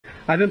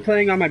I've been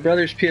playing on my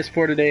brother's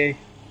PS4 today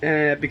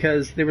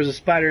because there was a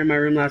spider in my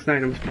room last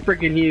night and it was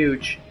freaking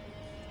huge.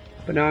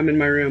 But now I'm in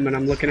my room and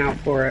I'm looking out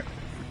for it.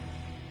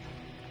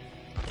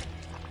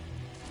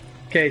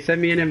 Okay,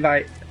 send me an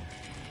invite.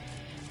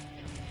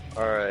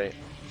 Alright.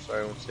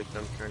 Sorry, 1 second,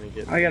 I'm trying to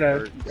get I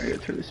gotta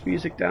turn this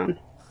music down.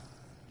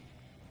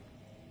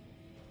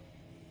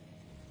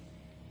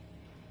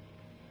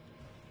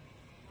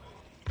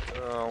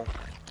 Oh.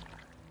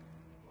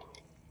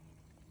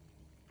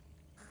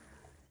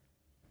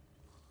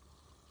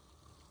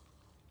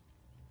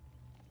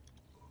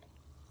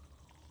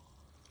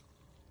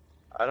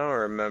 I don't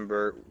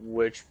remember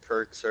which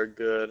perks are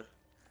good.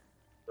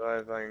 Do I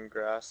have Iron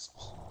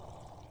Grasps?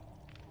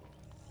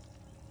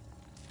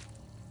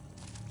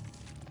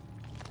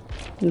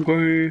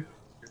 Okay.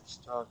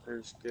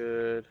 Stalker's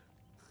good.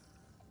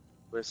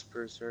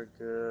 Whispers are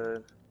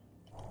good.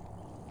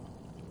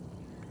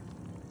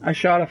 I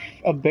shot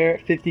a bear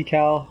at 50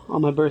 cal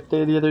on my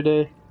birthday the other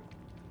day.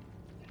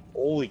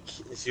 Holy,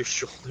 is your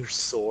shoulder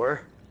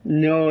sore?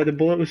 No, the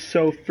bullet was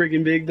so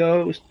freaking big though.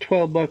 It was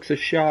 $12 a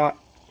shot.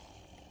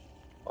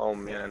 Oh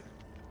man,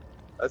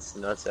 that's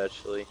nuts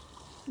actually.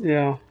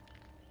 Yeah.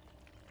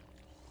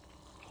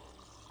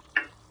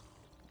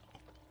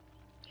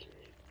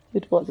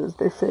 It was, as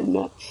they say,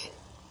 nuts.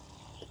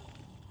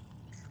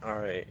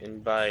 Alright,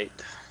 invite.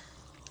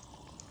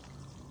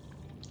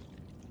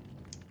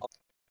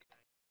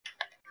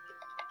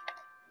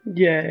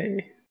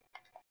 Yay.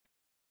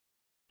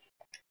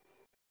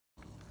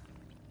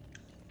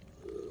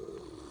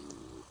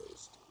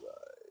 Those two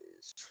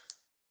guys.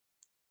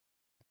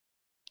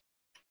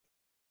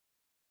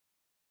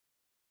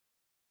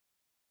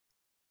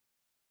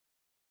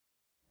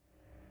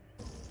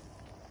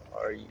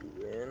 Are you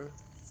in?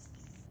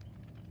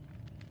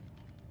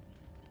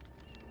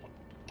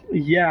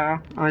 Yeah,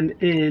 I'm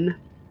in.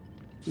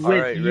 With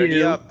Alright, you.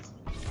 ready up.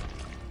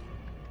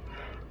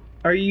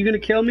 Are you gonna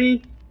kill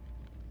me?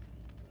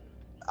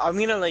 I'm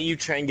gonna let you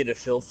try and get a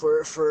feel for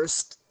it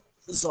first.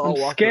 So I'll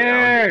I'm walk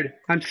scared. around.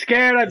 I'm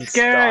scared. I'm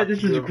scared.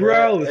 This is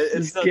gross.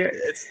 It's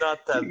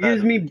not that It bad.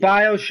 gives me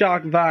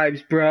Bioshock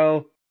vibes,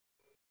 bro.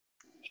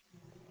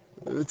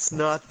 It's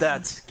not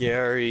that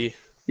scary.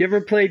 You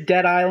ever played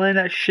Dead Island?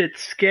 That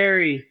shit's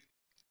scary.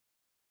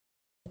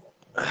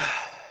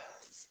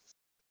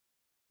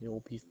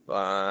 You'll be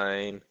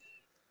fine.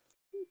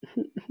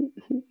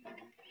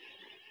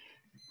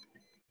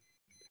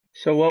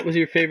 So what was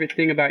your favorite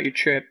thing about your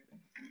trip?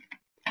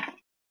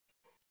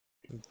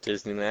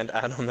 Disneyland?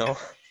 I don't know.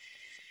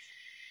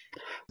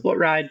 What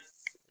ride?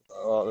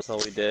 Oh, that's all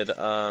we did.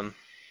 I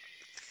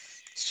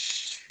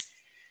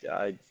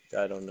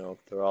don't know.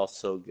 They're all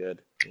so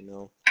good, you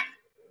know.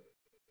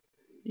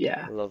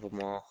 Yeah. I love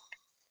them all.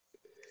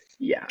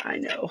 Yeah, I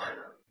know.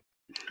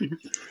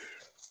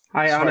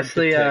 I It's hard to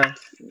honestly,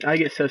 pick. I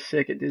get so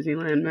sick at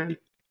Disneyland, man.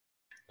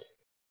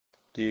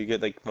 Do you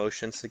get like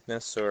motion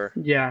sickness or?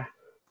 Yeah,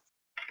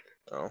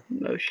 Oh,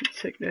 motion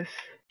sickness.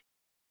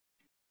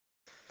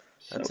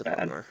 So that's a bad.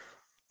 bummer.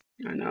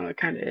 I know it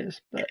kind of is,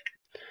 but at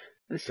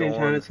the same Go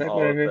time, on it's like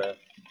all of whatever. it.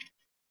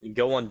 You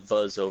go on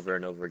Buzz over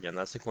and over again.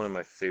 That's like one of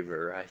my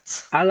favorite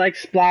rides. I like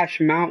Splash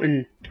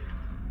Mountain.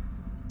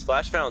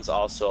 Splash Mountain's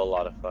also a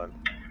lot of fun.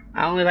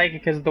 I only like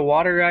it because the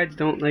water rides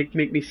don't like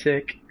make me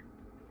sick.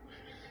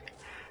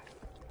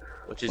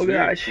 Which is Oh weird,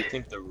 gosh. 'cause you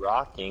think they're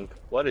rocking.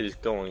 What is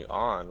going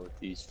on with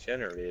these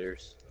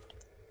generators?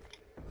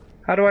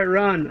 How do I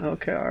run?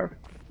 Okay.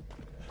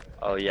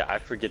 Oh yeah, I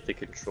forget the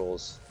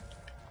controls.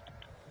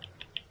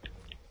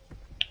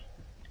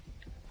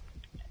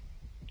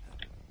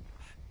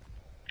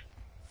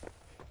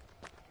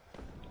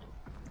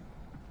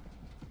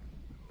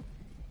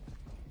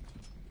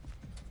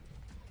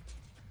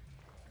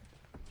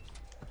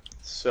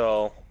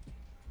 So,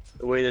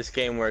 the way this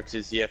game works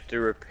is you have to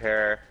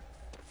repair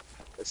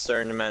a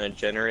certain amount of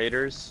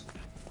generators.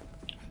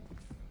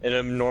 In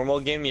a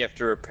normal game, you have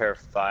to repair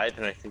 5,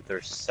 and I think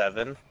there's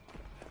 7.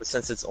 But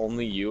since it's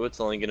only you, it's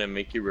only gonna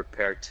make you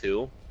repair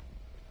 2.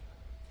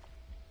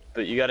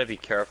 But you gotta be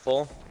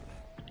careful,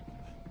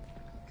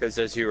 because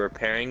as you're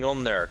repairing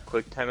them, there are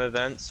quick time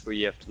events where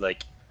you have to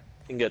like,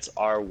 I think it's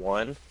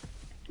R1.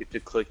 You have to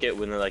click it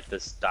when like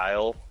this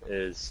dial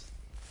is.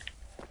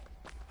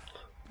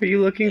 Are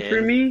you looking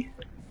for me?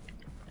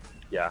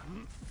 Yeah.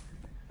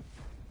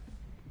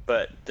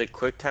 But the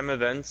quick time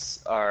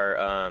events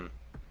are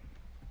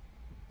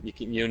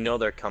you know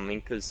they're coming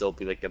because there'll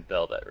be like a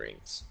bell that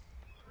rings.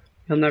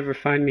 You'll never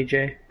find me,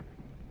 Jay.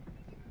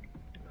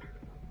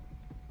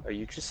 Are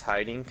you just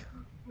hiding?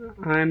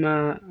 I'm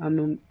a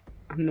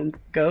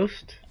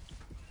ghost.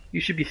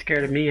 You should be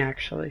scared of me,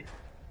 actually.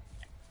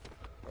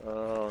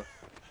 Oh.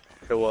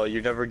 Okay, well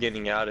you're never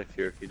getting out of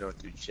here if you don't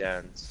do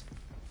gens.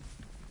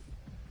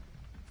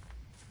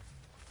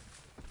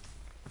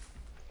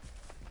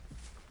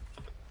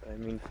 I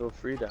mean, feel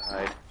free to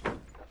hide.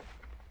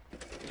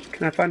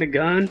 Can I find a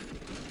gun?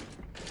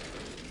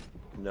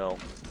 No.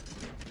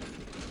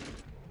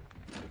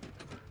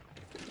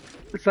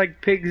 It's like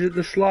pigs at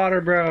the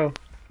slaughter, bro.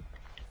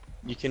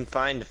 You can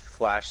find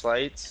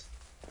flashlights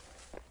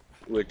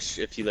which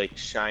if you like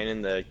shine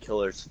in the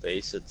killer's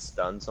face, it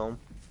stuns them.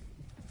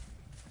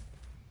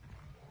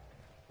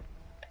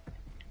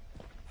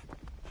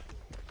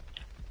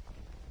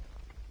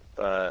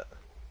 But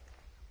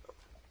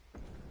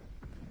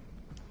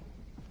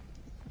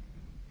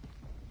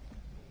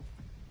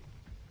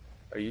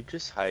are you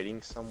just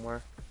hiding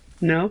somewhere?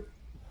 No.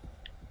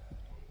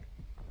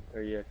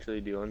 Are you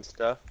actually doing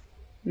stuff?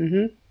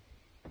 Mm-hmm.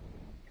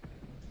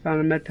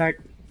 Found a med pack.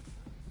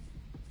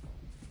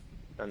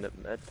 On the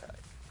med pack.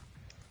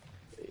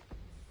 Wait.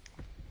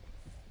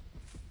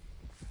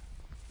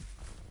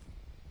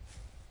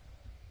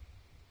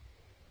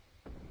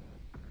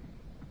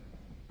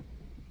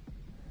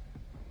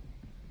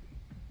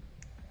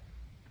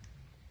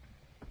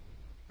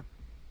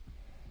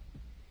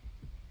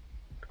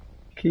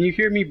 Can you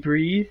hear me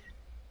breathe?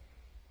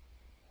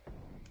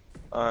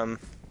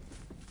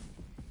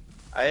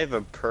 I have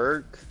a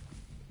perk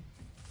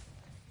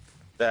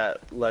that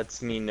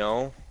lets me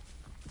know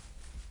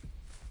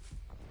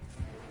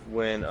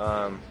when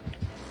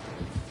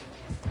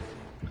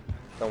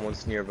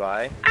someone's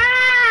nearby.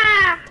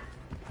 Ah!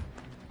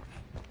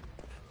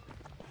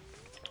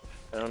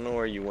 I don't know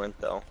where you went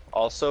though.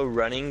 Also,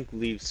 running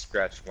leaves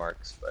scratch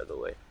marks, by the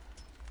way,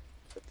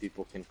 that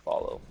people can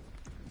follow.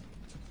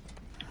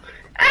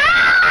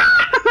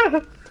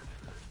 Ah!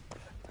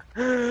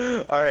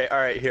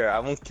 Alright, here, I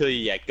won't kill you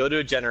yet. Go to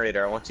a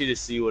generator. I want you to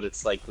see what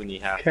it's like when you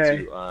have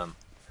to,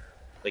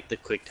 like the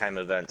quick time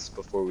events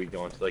before we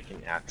go into like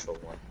an actual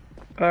one.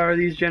 Are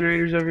these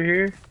generators over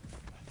here?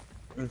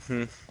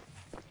 Mm-hmm.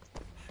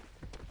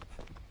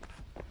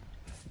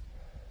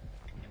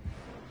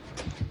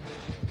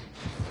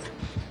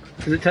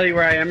 Does it tell you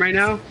where I am right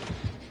now?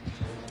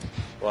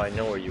 Well, I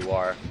know where you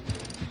are.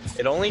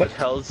 It only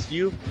tells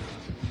you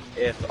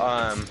if,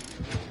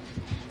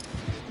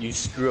 you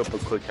screw up a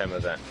quick time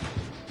event.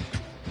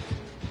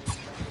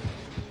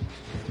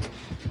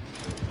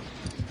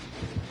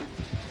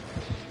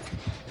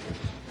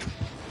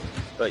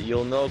 But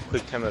you'll know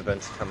quick time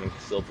events coming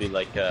because there'll be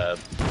like a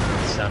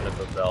sound of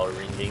a bell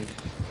ringing.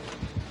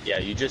 Yeah,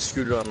 you just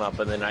screwed one up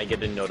and then I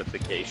get a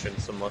notification.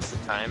 So most of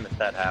the time, if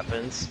that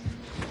happens,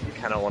 you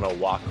kind of want to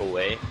walk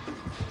away.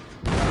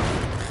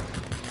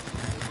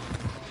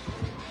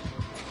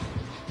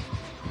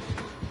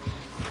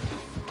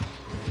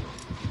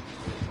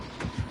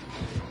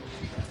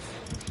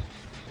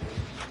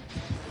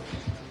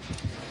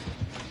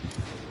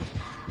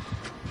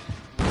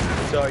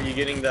 So are you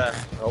getting the...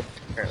 Oh,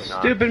 apparently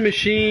not. Stupid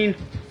machine.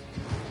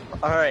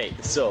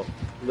 Alright, so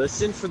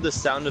listen for the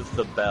sound of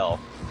the bell.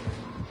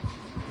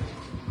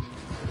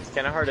 It's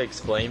kind of hard to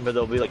explain, but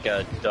there'll be like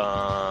a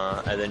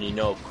duh, and then you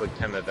know quick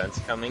time events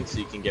coming so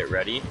you can get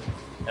ready.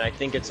 And I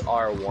think it's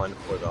R1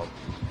 for them.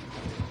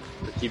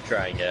 So keep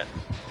trying it.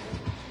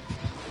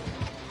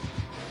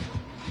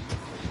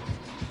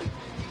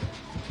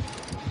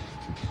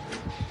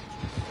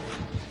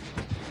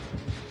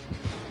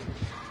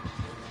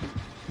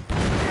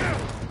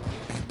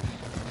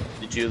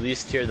 Did you at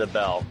least hear the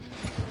bell?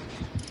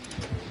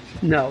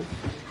 No.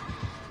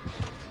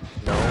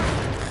 No?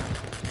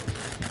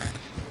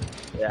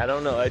 Yeah, I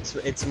don't know.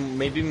 It's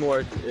maybe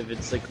more if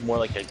it's like more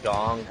like a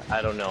gong.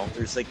 I don't know.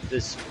 There's like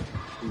this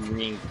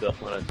ring built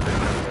when it's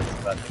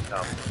about to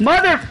come.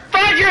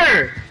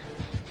 Motherfucker!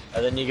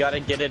 And then you gotta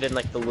get it in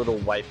like the little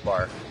white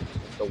bar,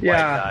 the white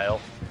Yeah. dial.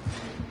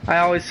 I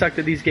always sucked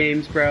at these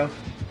games, bro.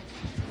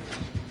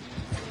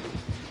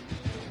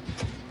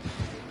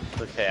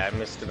 Okay, I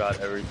missed about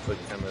every quick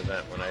time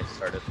event when I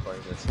started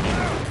playing this game.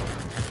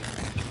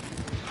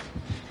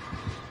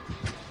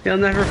 You'll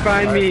never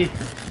find me.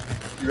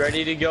 You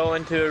ready to go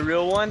into a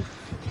real one?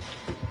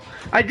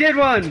 I did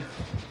one!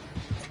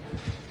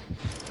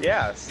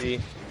 Yeah, see?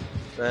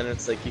 Then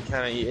it's like you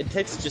kinda, it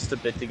takes just a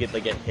bit to get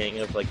like a hang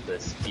of like the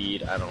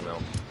speed, I don't know.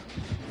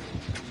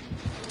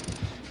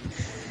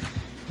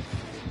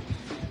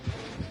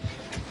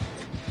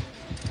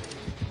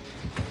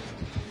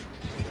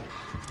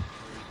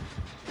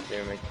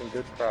 You're making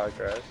good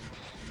progress.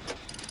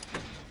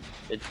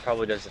 It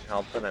probably doesn't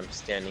help that I'm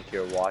standing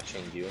here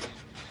watching you.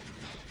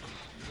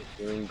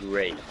 You're doing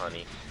great,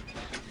 honey.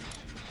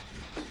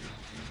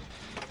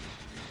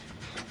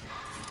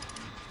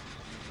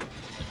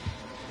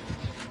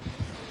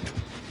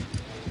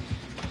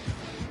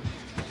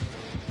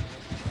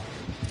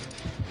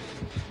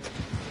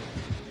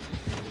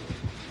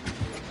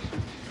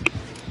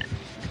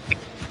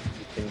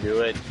 You can do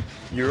it.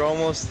 You're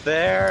almost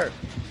there.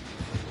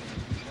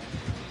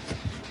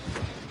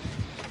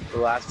 The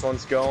last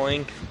one's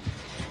going.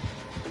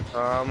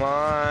 Come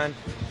on.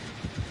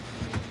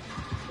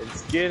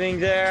 It's getting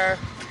there.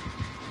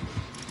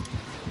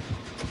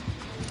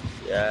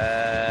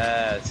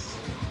 Yes.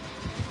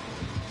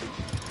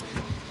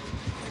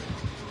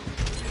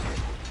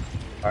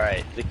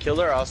 Alright, the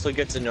killer also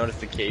gets a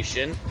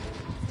notification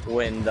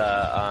when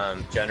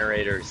the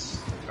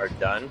generators are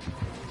done.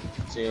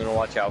 So you want to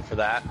watch out for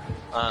that.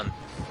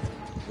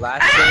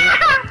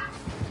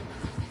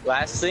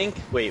 Last thing,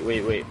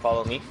 wait,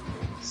 follow me.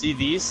 See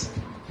these?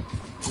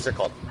 These are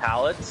called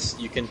pallets.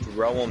 You can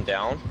throw them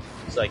down.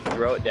 So like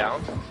throw it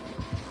down,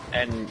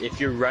 and if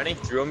you're running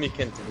through them, you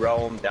can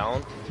throw them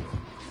down,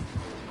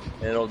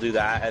 and it'll do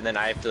that. And then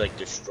I have to like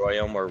destroy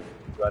them or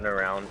run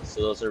around.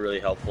 So those are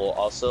really helpful.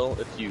 Also,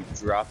 if you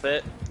drop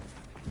it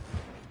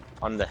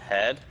on the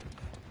head,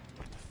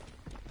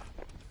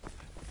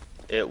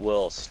 it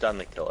will stun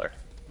the killer.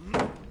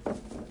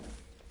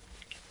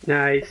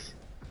 Nice.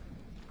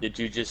 Did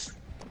you just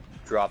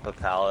drop a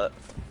pallet?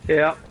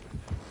 Yeah.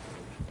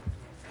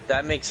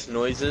 That makes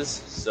noises,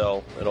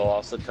 so it'll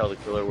also tell the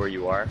killer where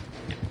you are.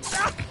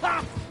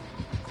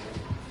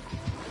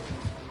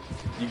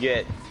 You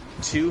get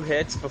 2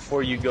 hits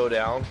before you go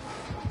down.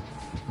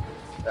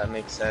 That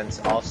makes sense.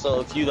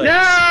 Also, if you like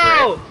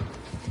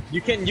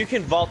sprint, you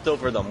can vault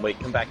over them. Wait,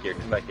 come back here.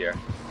 Come back here.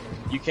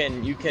 You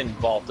can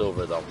vault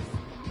over them.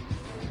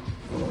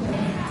 Where'd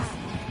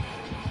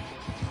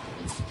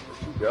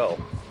you go?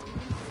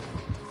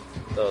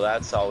 So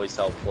that's always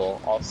helpful.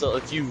 Also,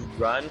 if you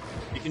run,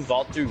 you can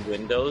vault through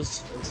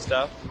windows and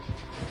stuff.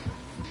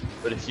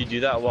 But if you do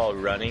that while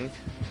running,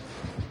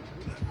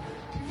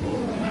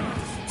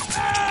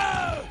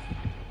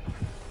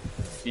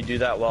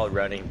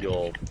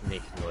 you'll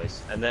make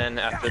noise. And then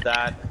after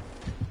that,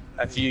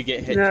 after you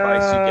get hit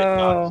twice, you get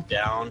knocked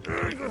down,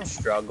 you can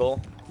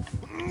struggle.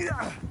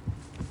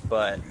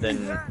 But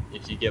then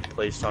if you get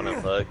placed on a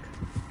hook,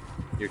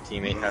 your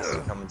teammate has to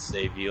come and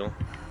save you.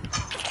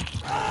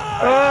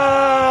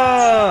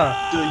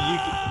 So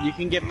you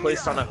can get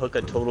placed on a hook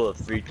a total of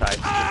 3 times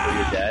before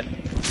you're dead.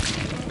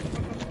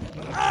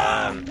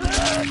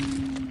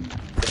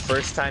 The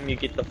first time you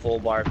get the full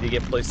bar. If you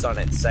get placed on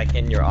it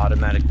second, you're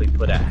automatically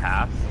put at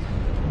half.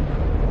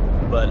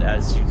 But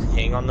as you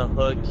hang on the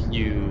hook,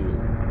 you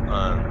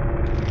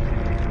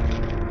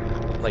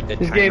like the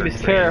This game is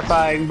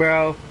terrifying,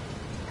 bro.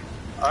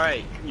 All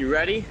right, you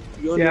ready?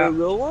 You want to do a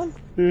real one?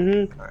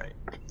 Mm-hmm. All right.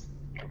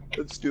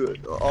 Let's do it.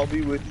 I'll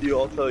be with you.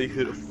 I'll tell you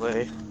who to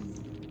play.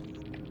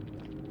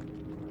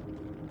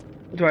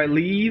 Do I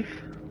leave?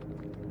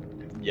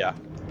 Yeah.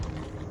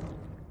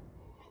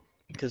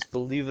 Because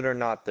believe it or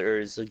not, there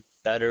is a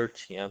better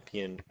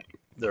champion.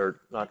 They're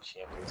not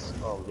champions.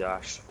 Oh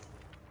gosh.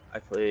 I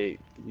play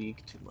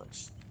League too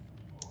much.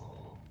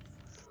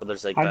 But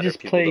there's like I've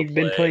just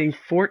been playing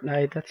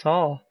Fortnite, that's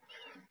all.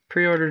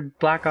 Pre-ordered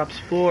Black Ops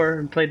 4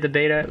 and played the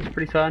beta. It was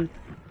pretty fun.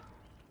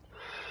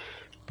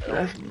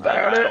 That's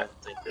about it. I don't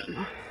think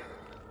I'm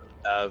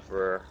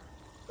ever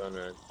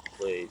gonna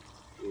play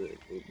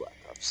Black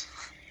Ops.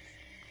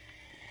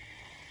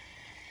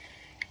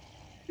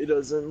 It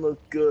doesn't look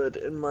good,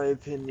 in my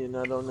opinion.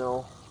 I don't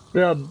know.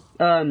 Well,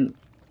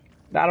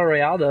 Battle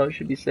Royale though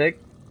should be sick.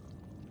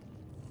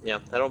 Yeah,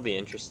 that'll be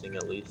interesting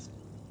at least.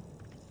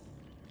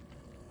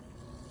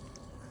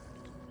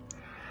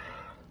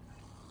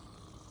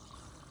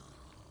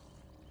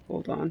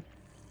 Hold on.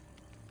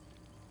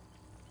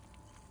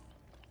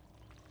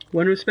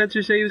 When was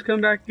Spencer say he was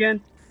coming back again?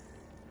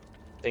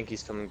 I think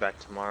he's coming back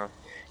tomorrow.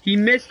 He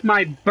missed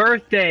my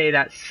birthday,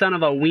 that son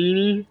of a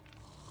weenie.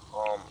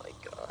 Oh my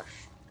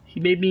gosh. He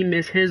made me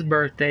miss his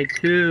birthday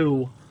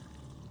too.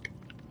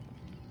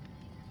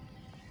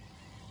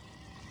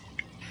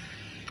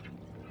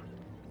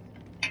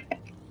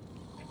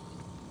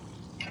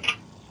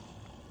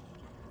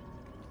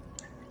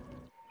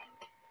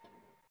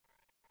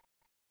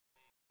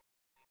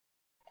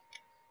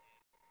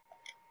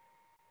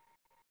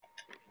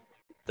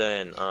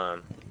 Than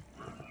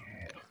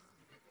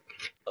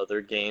other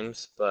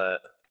games,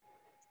 but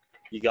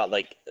you got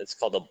like, it's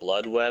called a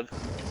blood web.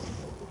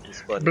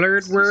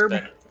 Blurred web.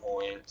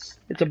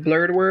 It's a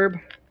blurred web.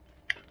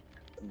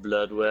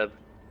 Blood web.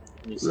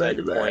 You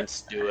spend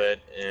points, do it,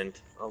 and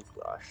oh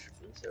gosh,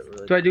 is that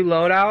really do I do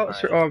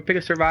loadout or pick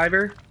a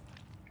survivor?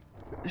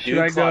 Should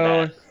I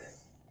go?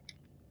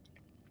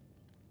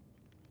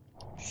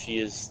 She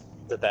is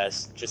the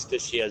best, just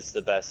because she has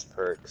the best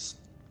perks.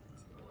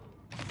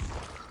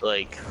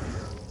 Like,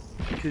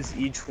 because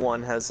each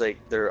one has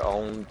like their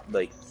own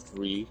like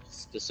 3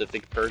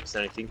 specific perks,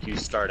 and I think you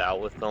start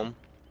out with them.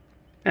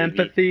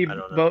 Empathy,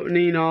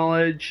 botany,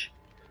 knowledge,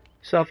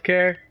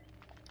 self-care.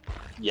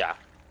 Yeah,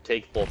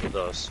 take both of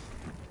those.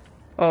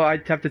 Oh,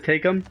 I'd have to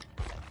take them?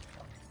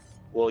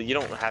 Well, you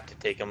don't have to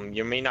take them.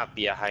 You may not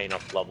be a high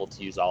enough level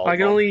to use all of them. I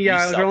can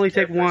only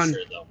take one.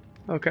 Sure,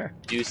 okay.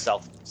 Do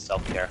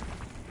self-care.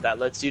 That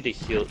lets you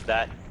heal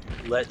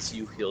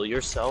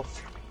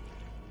yourself.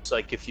 So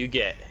like if you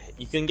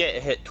can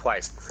get hit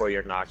twice before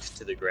you're knocked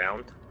to the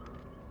ground.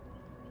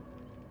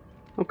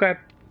 Okay.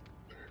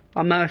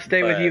 I'm gonna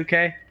stay with you,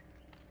 okay?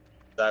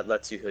 That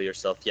lets you heal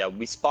yourself. Yeah,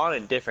 we spawn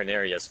in different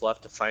areas. We'll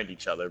have to find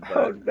each other, but...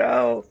 Oh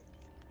no.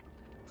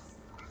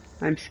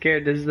 I'm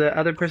scared. Does the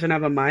other person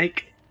have a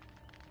mic?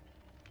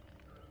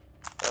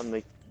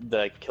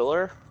 The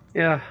killer?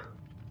 Yeah.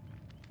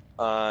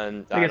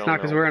 I guess not,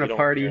 because we're in a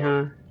party,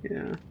 huh?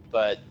 Yeah.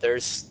 But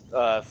there's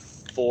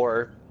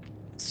 4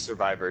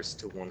 survivors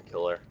to 1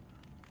 killer.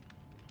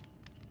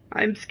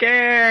 I'm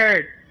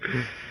scared!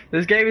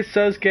 This game is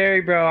so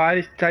scary, bro.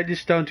 I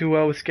just don't do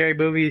well with scary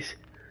movies.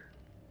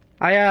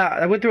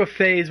 I went through a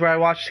phase where I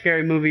watched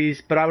scary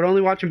movies, but I would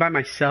only watch them by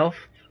myself.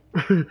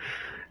 And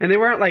they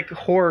weren't like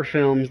horror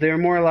films. They were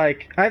more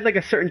like I have like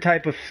a certain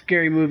type of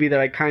scary movie that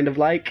I kind of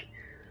like,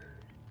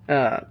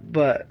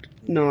 but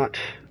not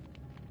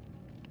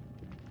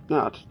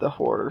the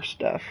horror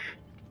stuff.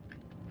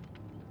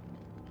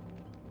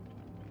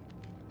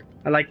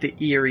 I like the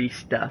eerie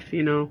stuff,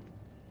 you know?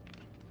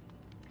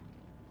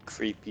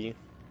 Creepy.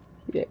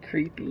 Yeah,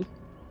 creepy.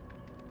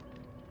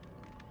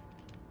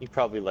 You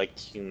probably liked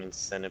Human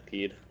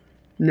Centipede.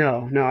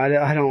 No,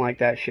 I don't like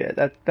that shit.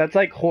 That's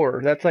like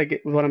horror. That's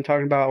like what I'm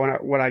talking about when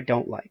what I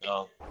don't like.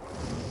 Oh.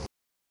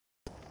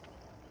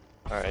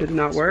 Alright, Did it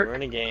not so work? we're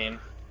in a game.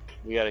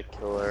 We got a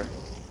killer.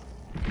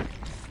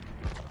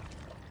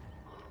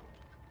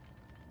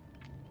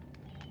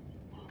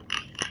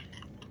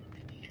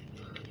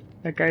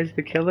 That guy's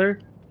the killer?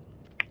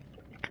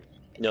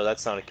 No,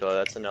 that's not a killer.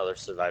 That's another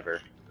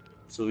survivor.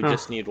 So we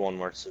just need one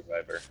more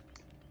survivor.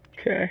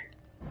 Okay.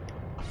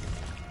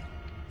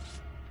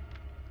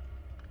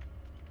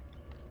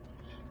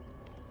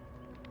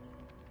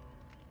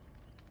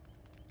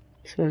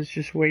 So it's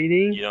just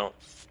waiting? You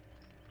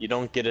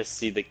don't get to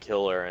see the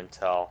killer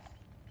until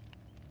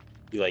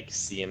you like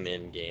see him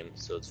in game,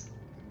 so it's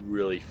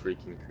really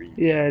freaking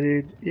creepy. Yeah,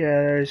 dude.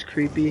 Yeah, that is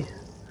creepy.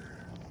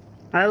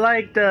 I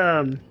liked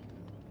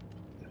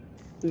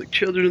like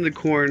Children of the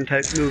Corn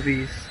type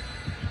movies.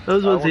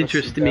 Those ones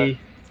interest me.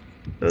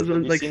 Those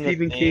ones like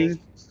Stephen King.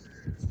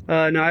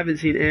 No, I haven't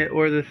seen it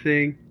or The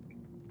Thing.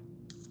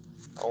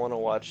 I want to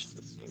watch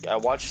the thing. I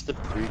watched the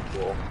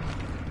prequel,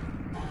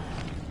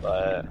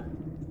 but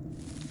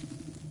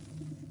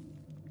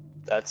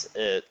that's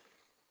it.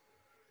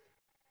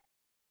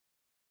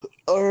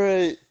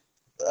 Alright.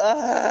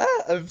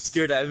 I'm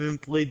scared. I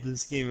haven't played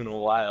this game in a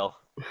while.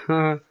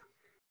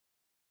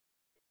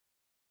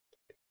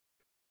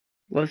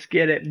 Let's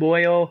get it,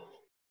 boyo.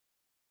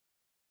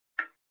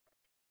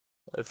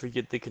 I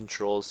forget the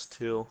controls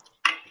too.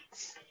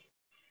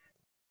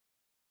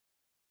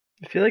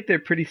 I feel like they're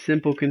pretty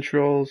simple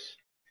controls.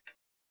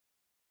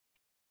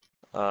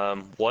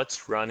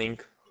 What's running?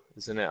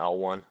 Isn't it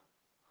L1?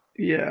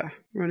 Yeah,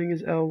 running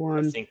is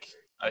L1.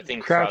 I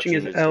think Crouching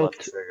is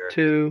left trigger.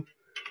 L2.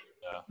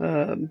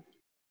 Yeah.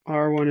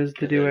 R1 is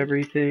to do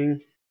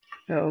everything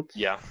else.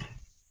 Yeah.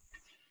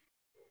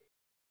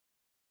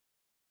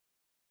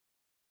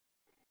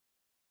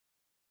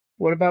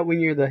 What about when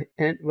you're the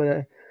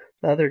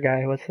other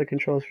guy? What's the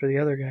controls for the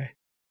other guy?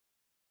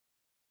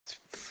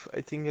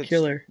 I think it's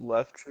Killer.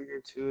 left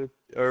trigger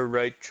or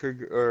right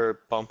trigger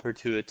or bumper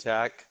to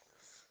attack,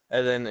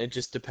 and then it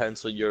just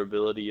depends what your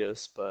ability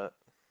is. But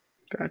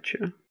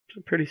gotcha.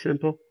 So pretty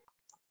simple.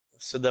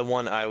 So the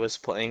one I was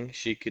playing,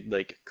 she could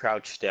like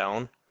crouch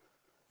down,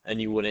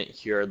 and you wouldn't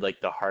hear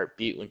like the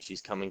heartbeat when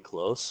she's coming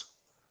close.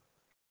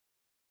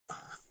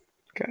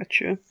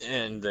 Gotcha.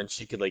 And then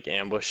she could like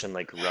ambush and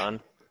like run.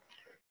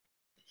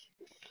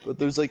 But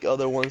there's like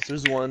other ones.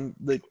 There's one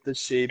like the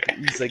shape.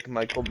 He's like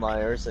Michael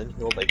Myers, and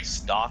he'll like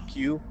stalk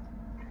you.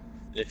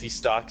 And if he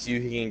stalks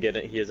you, he can get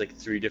it. He has like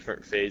 3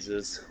 different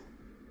phases.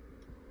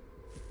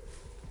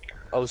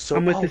 Oh, so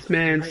I'm with this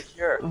man. Right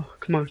here. Oh,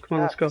 come on,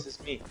 let's go. This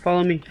is me.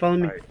 Follow me.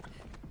 Right.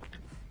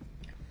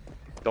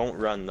 Don't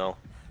run though.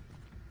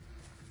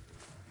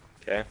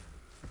 Okay.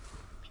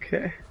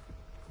 Okay.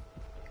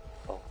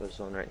 Oh, there's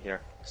one right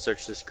here.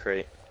 Search this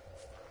crate.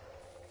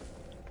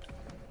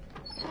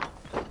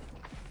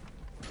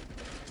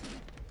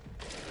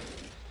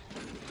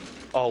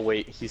 Oh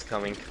wait, he's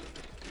coming.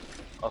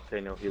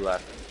 Okay, no, he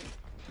left.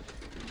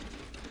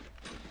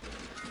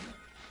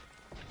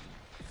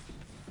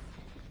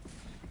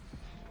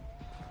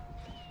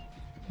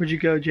 Where'd you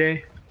go,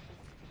 Jay?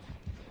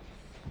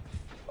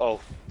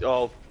 Oh,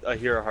 I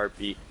hear a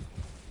heartbeat.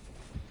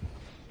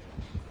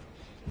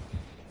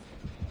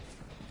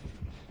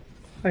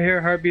 I hear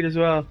a heartbeat as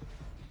well.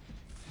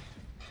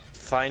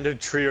 Find a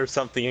tree or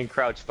something and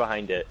crouch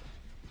behind it.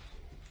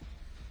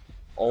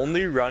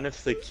 Only run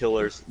if the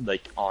killer's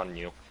like on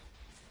you.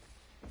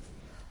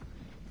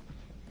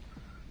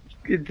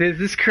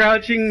 This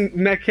crouching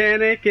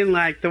mechanic and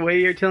like the way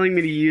you're telling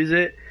me to use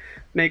it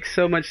makes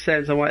so much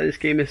sense on why this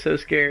game is so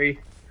scary.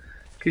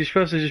 Cause you're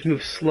supposed to just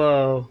move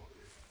slow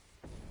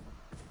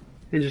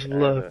and just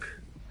look.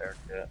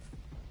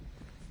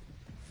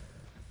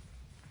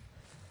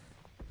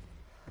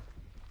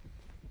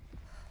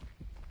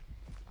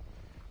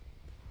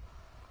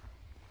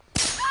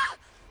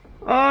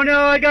 Oh no,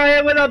 I got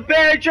hit with a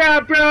bear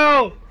trap,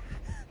 bro!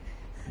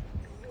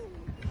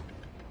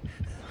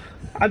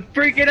 I'm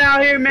freaking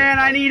out here, man.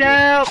 I need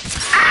help.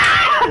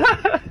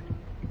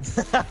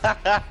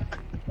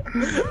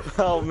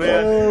 Oh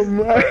man. Oh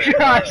my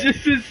gosh,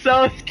 this is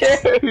so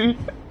scary.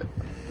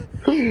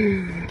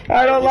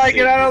 I don't like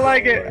it. I don't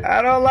like it.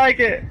 I don't like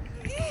it.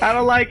 I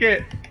don't like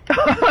it.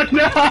 Oh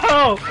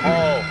no!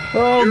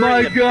 Oh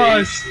my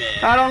gosh!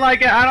 I don't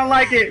like it. I don't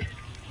like it.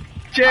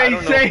 Jay,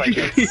 save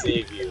me.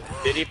 Save you.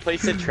 Did he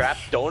place a trap?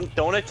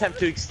 Don't attempt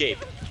to escape.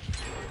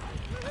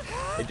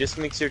 It just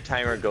makes your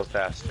timer go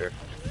faster.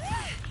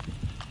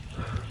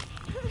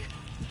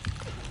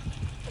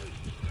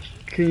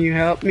 Can you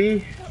help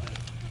me?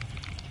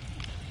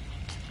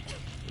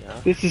 Yeah,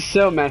 This is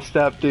so messed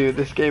up, dude.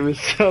 This game is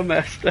so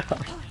messed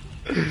up.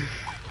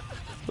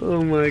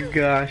 Oh my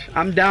gosh.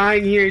 I'm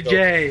dying here,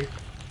 Jay.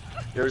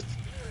 Here's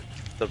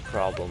the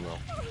problem,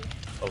 though.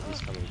 Oh,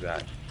 he's coming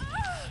back.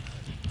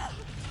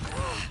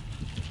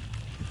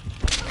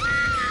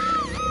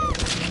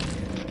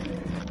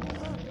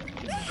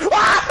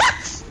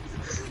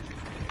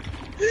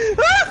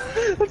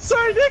 I'm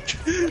sorry, Nick!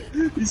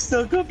 He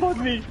snuck up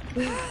on me!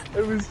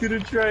 I was gonna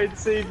try and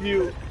save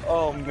you.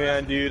 Oh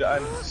man, dude,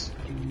 I'm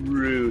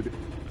screwed.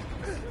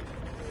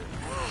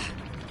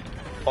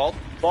 Vault?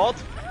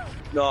 Vault?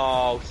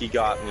 No, he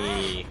got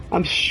me.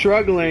 I'm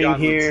struggling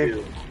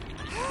here.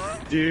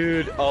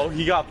 Dude, oh,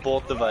 he got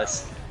both of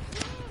us.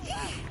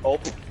 Oh,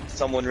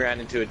 someone ran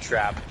into a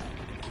trap.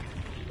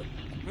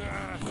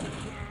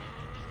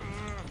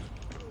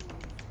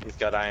 He's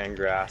got iron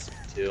grasp,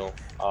 too.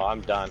 Oh,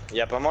 I'm done.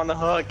 Yep, I'm on the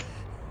hook.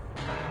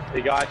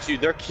 They got you.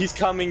 He's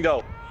coming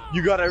though.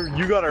 You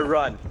gotta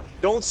run.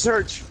 Don't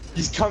search.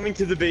 He's coming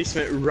to the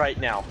basement right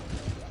now.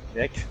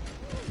 Nick.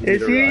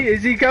 Is he? Run.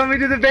 Is he coming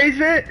to the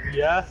basement?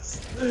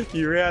 Yes.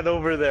 He ran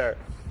over there.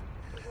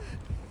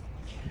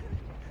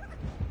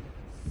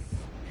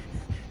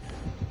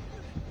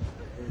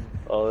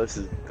 Oh, this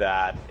is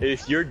bad.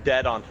 If you're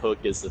dead on hook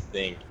is the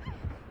thing.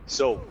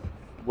 So,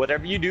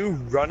 whatever you do,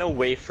 run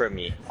away from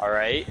me,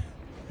 alright?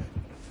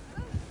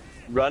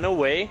 Run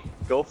away,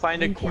 go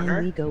find a corner,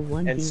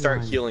 and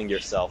start healing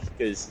yourself.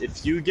 Because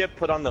if you get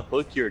put on the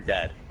hook, you're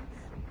dead.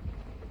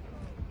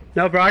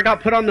 No, bro, I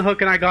got put on the hook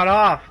and I got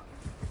off.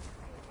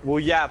 Well,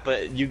 yeah,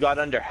 but you got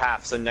under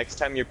half, so next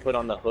time you're put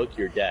on the hook,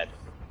 you're dead.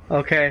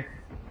 Okay.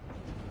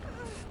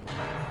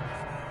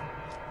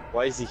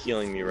 Why is he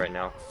healing me right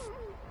now?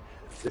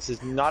 This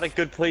is not a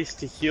good place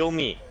to heal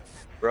me,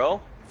 bro.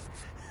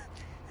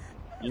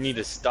 You need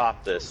to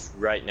stop this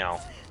right now.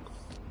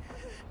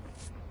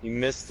 You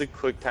missed the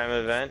quick time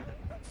event.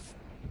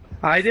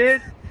 I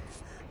did?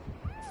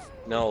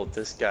 No,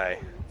 this guy.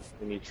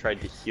 When he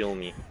tried to heal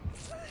me.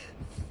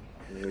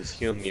 And he was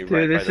healing me Dude,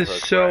 right by the hook. Dude, this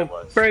is so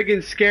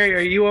friggin' scary. Are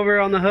you over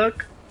on the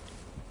hook?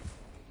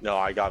 No,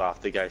 I got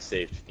off. The guy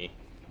saved me.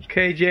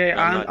 Okay, Jay,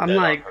 I'm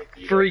like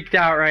freaked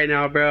out right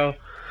now, bro.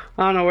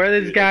 I don't know where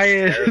this guy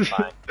is.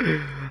 I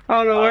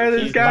don't know where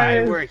this guy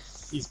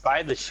is. He's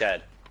by the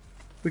shed.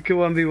 We could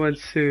 1v1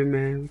 soon,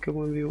 man. We could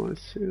 1v1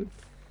 soon.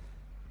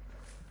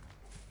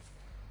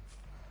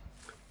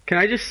 Can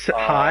I just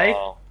hide?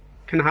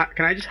 Can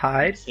I just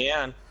hide? You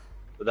can,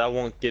 but that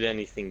won't get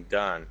anything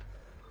done.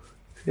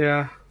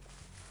 Yeah.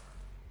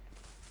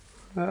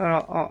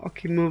 I'll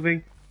keep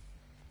moving.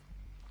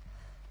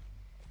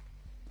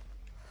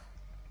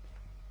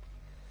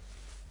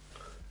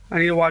 I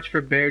need to watch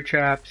for bear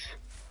traps.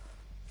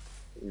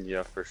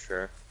 Yeah, for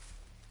sure.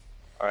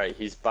 Alright,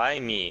 he's by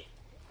me.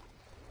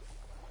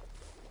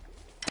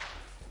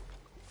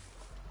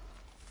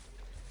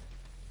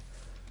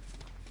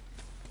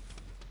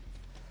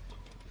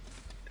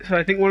 So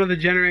I think one of the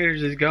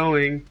generators is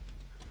going.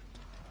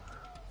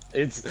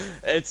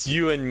 It's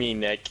you and me,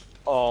 Nick.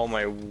 Oh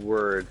my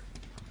word.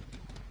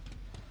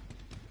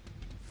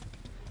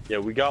 Yeah,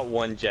 we got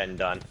one gen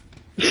done.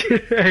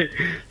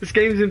 This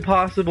game's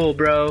impossible,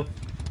 bro.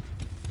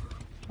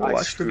 I'll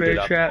watch for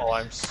bear traps. Oh,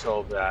 I'm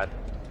so bad.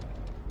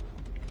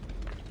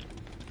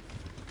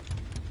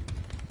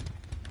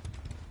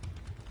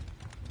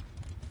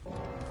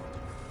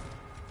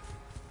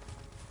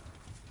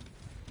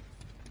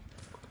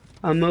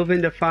 I'm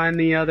moving to find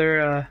the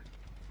other,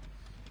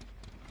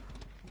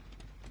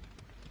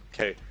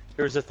 Okay,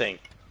 here's the thing.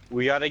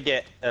 We gotta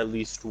get at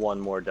least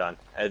one more done,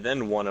 and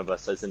then one of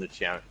us has a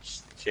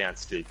chance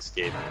to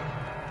escape.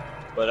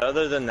 But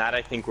other than that,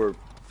 I think we're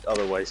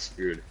otherwise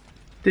screwed.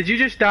 Did you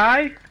just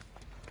die?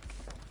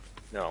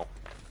 No.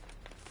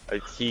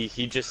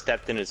 He just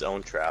stepped in his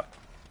own trap.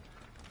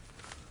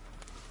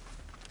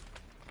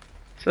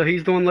 So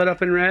he's the one lit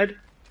up in red?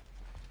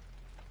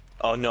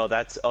 Oh no,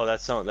 that's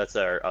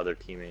our other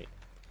teammate.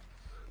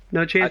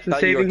 No chance in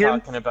saving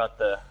him?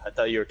 I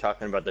thought you were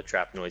talking about the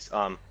trap noise.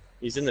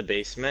 He's in the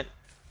basement.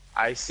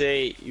 I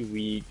say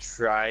we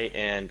try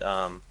and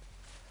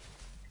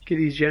get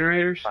these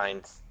generators.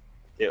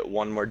 Get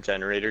one more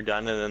generator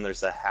done, and then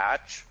there's a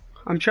hatch.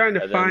 I'm trying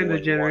to find the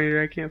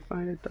generator. I can't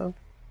find it though.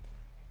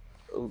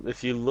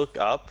 If you look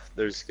up,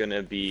 there's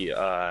gonna be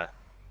like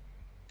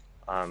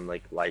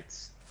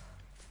lights.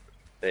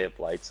 They have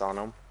lights on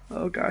them.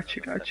 Oh,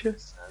 gotcha.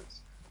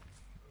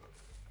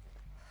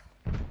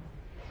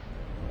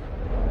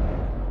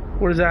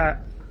 What is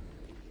that?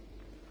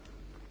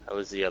 That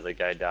was the other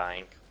guy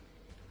dying.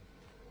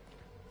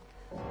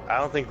 I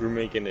don't think we're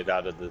making it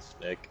out of this,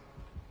 Nick.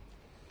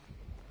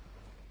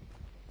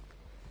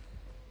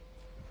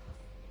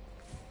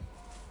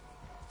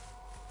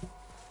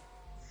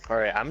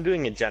 Alright, I'm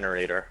doing a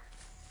generator.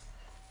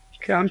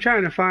 Okay, I'm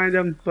trying to find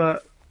him,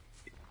 but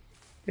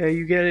yeah,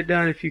 you get it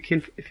done if you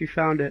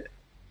found it.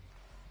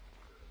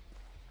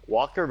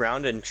 Walk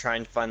around and try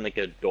and find like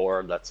a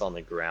door that's on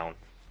the ground.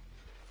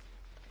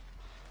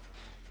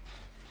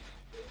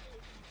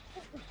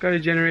 Got a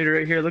generator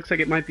right here. Looks like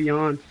it might be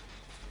on.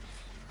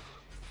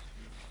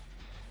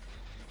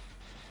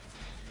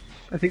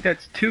 I think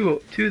that's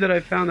two that I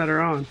found that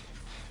are on.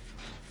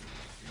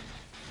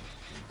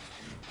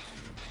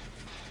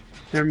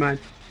 Never mind.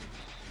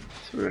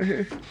 It's right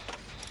here.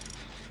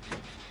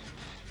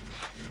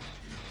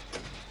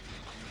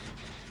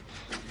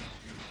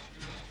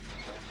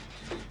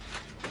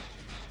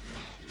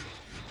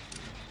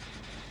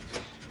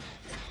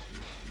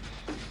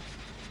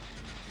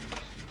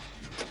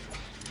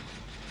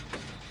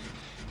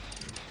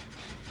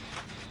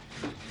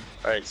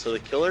 Alright, so the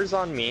killer's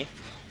on me.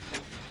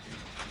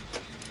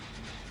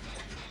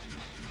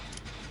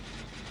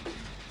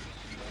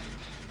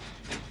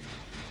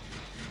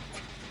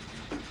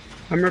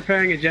 I'm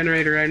repairing a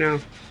generator right now.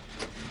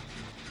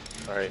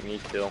 Alright, me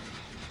too.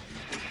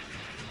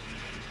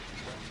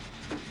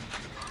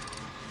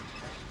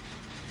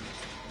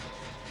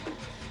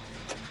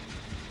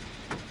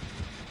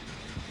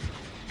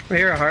 I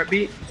hear a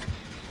heartbeat.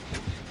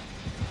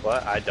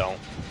 What? I don't.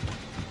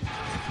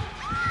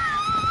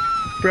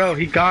 Bro,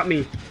 he got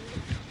me.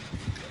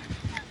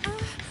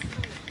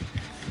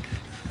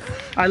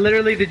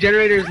 The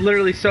generator is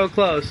literally so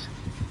close.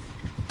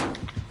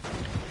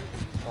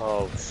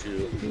 Oh,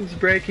 shoot. He's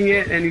breaking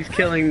it and he's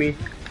killing me.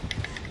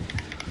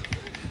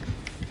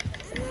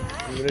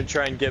 I'm gonna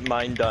try and get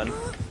mine done.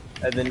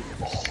 And then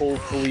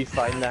hopefully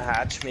find the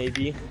hatch,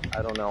 maybe?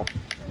 I don't know.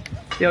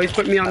 Yo, he's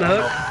putting me on the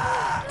hook.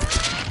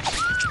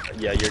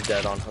 Yeah, you're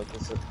dead on hook.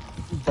 It's a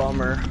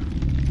bummer.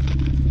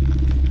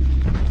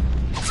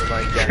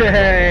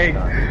 Dang!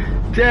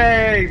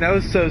 Dang! That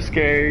was so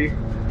scary.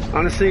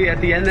 Honestly, at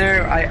the end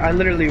there, I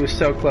literally was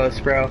so close,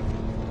 bro.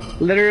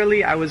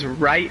 Literally, I was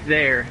right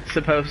there,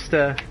 supposed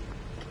to...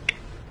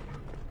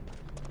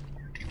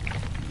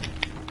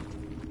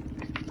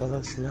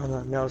 Bella,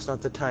 no, it's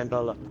not the time,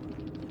 Bella.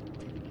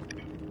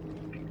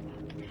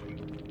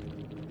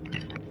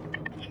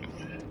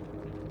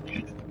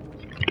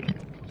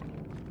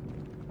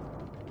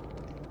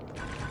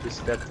 He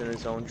stepped in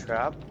his own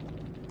trap.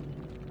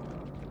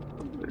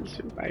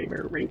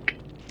 Survivor rink.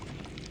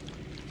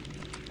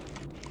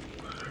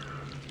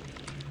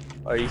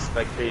 Are you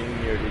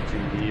spectating me or did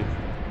you leave?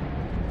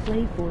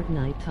 Play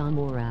Fortnite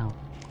tomorrow.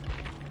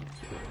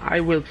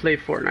 I will play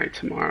Fortnite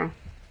tomorrow.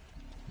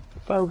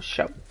 For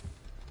sure.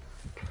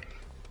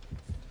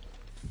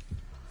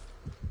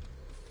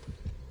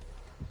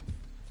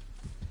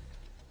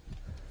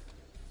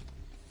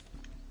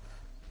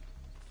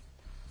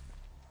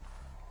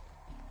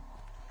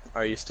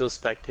 Are you still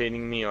spectating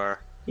me or?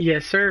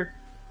 Yes, sir.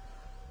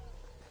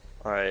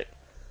 Alright.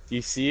 If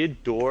you see a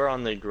door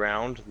on the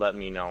ground, let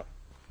me know.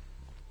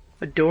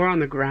 A door on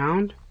the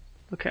ground?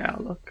 Okay,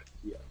 I'll look.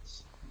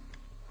 Yes.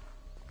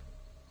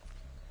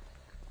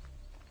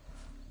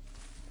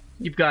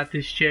 You've got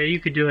this, Jay. You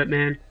could do it,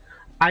 man.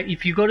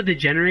 If you go to the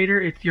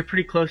generator, you're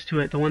pretty close to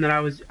it. The one that I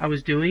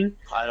was doing.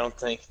 I don't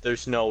think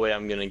there's no way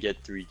I'm gonna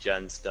get 3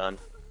 gens done,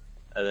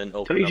 and then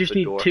open Don't you up just a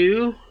need door.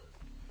 2?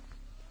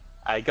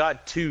 I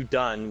got 2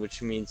 done,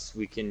 which means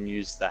we can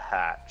use the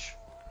hatch.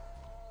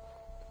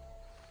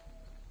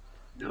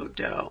 No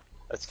doubt.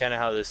 That's kind of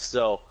how this.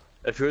 So,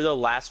 if you're the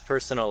last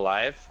person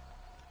alive,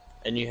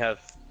 and you have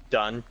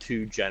done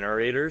 2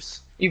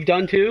 generators, You've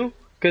done 2?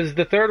 Because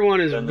the third one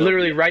is Then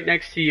literally be- right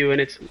next to you, and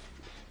it's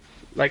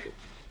like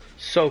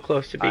so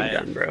close to being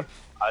done, bro.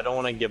 I don't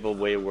want to give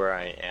away where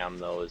I am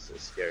though. Is a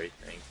scary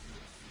thing.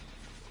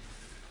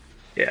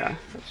 Yeah,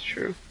 that's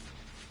true.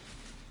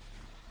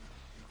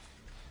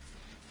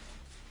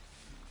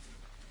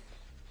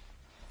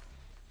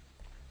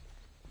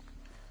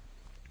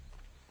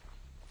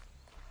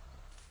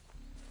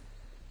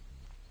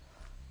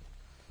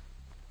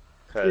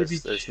 Because Maybe-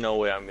 there's no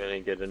way I'm gonna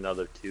get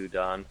another 2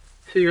 done.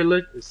 So you're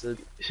Is it?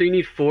 so you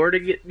need 4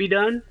 to be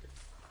done?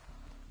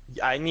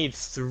 I need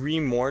 3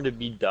 more to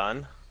be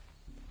done,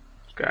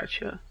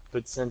 Gotcha.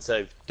 but since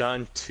I've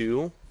done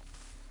 2,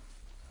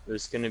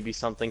 there's gonna be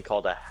something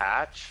called a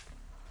hatch,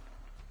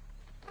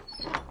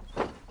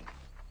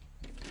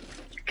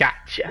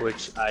 Gotcha.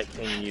 which I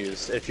can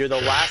use. If you're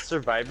the last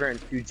survivor and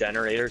 2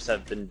 generators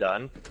have been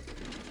done,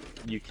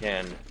 you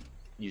can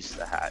use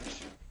the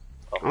hatch.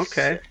 Oh,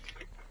 Okay. sick.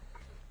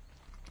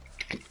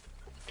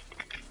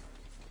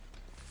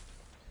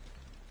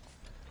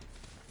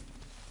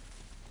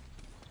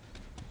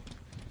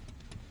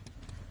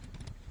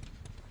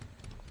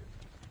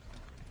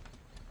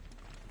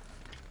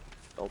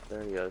 Oh,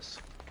 there he is.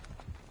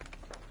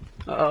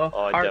 Uh-oh.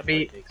 Oh, I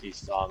definitely Heartbeat. think he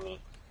saw me.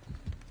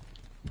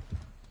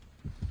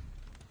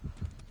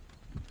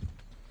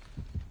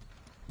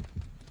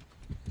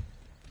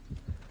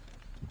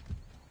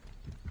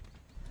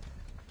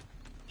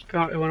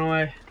 God, it went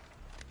away.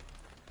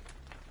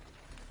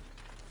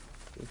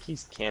 I think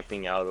he's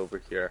camping out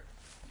over here,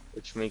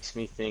 which makes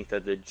me think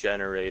that the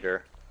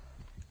generator.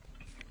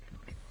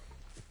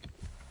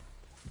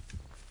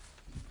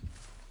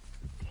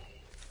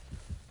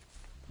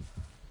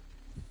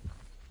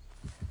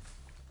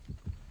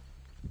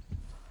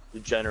 The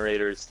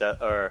generators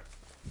that are.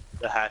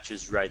 The hatch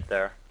is right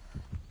there.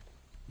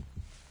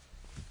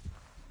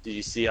 Did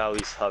you see how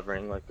he's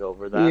hovering like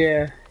over that?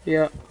 Yeah,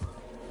 yeah.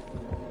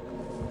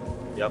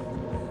 Yep.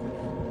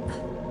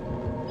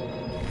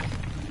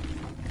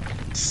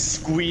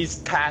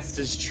 squeezed past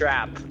his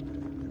trap.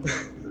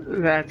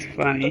 That's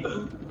funny.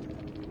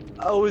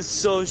 Oh, it was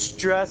so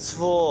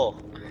stressful.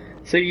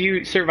 So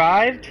you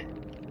survived?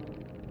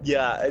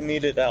 Yeah, I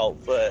needed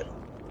help, but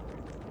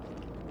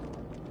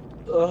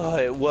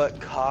at what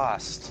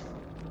cost?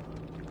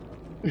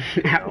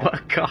 At No.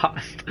 what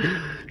cost?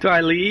 Do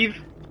I leave?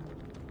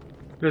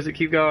 Or does it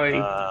keep going?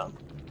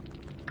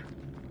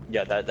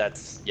 Yeah,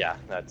 that's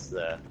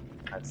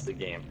the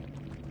game.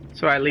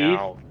 So I leave?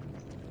 Now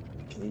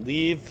you can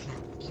leave,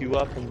 queue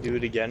up, and do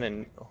it again,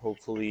 and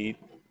hopefully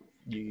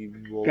you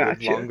will live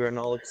Gotcha. longer and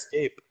I'll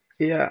escape.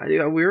 Yeah,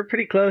 we were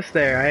pretty close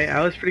there.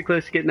 I was pretty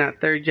close to getting that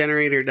third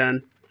generator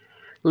done.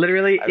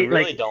 Literally, I it,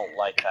 really like, don't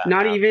like that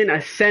not map, even though.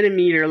 a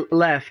centimeter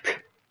left.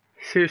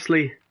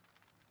 Seriously.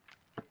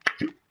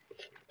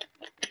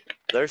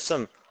 There's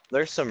some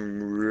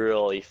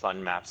really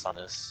fun maps on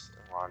this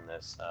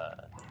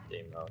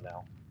demo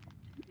now.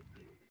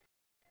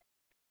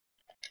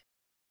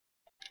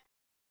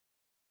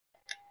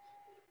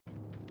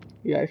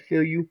 Yeah, I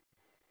feel you.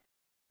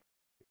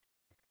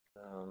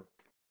 So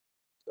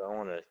I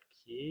want a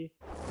key.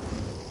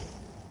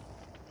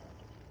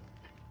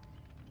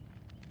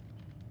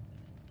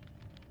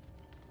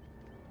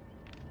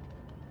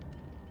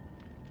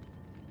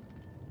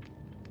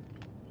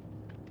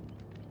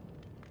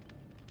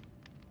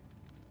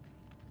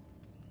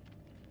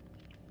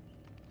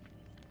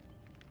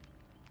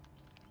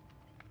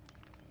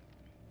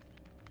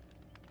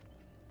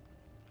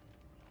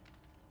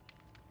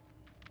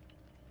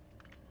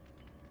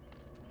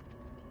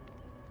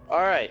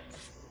 Alright.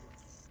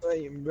 I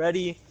am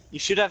ready. You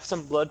should have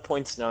some blood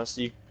points now,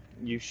 so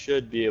you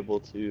should be able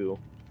to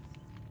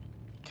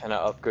kind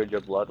of upgrade your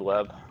blood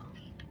web.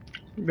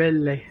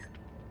 Really.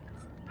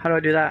 How do I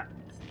do that?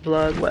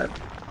 Blood web.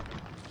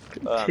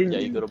 Yeah, you go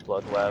Continue. to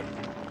blood web.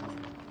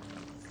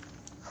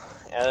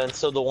 And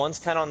so the ones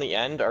kind of on the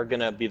end are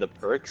gonna be the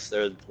perks.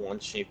 They're the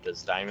ones shaped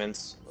as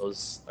diamonds.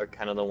 Those are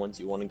kind of the ones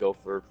you want to go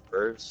for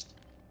first.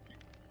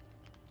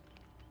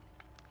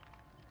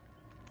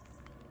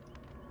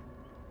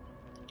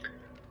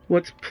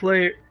 What's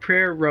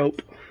prayer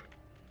rope?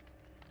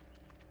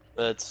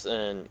 That's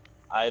an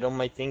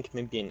item, I think,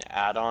 maybe an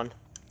add-on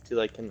to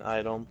like an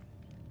item.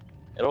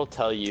 It'll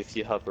tell you if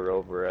you hover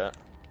over it.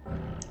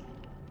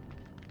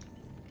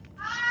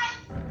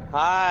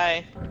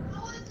 Hi!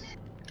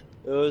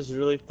 It was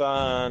really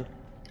fun.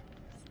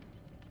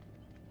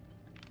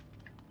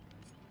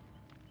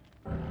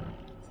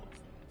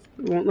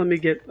 It won't let me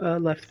get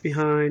left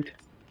behind.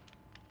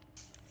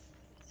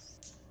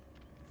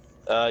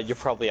 You're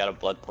probably out of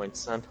blood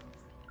points then.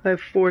 I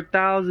have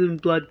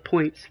 4,000 blood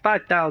points.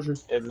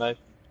 5,000. It might.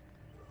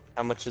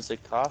 How much does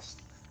it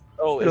cost?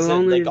 Oh, is It'll it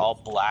like only.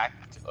 all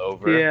blacked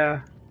over?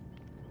 Yeah.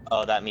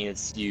 Oh, that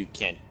means you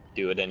can't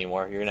do it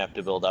anymore. You're gonna have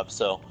to build up.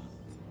 So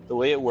the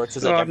way it works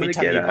is So like I'm every gonna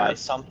time get you buy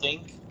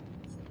something,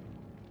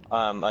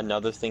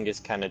 another thing is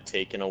kind of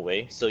taken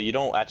away. So you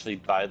don't actually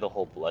buy the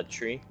whole blood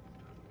tree.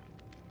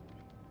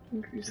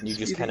 increase the You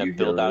just speed kind of your of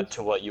build healers. out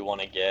to what you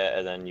want to get,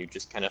 and then you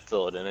just kind of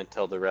fill it in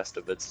until the rest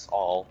of it's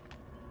all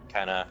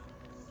kind of.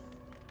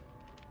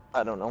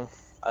 I don't know.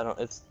 I don't.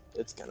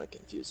 It's kind of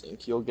confusing.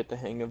 You'll get the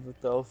hang of it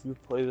though if you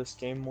play this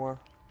game more.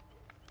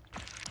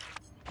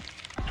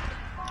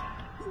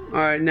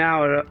 Alright,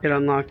 now it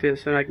unlocked it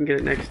so I can get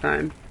it next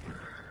time.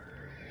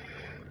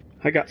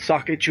 I got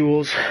socket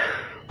jewels.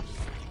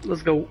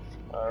 Let's go.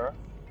 Alright.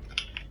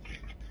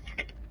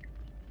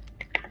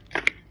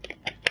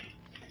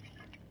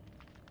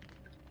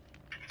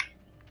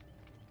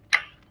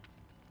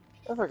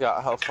 I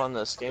forgot how fun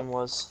this game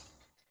was.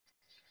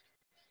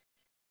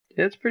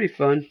 Yeah, it's pretty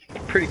fun.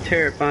 Pretty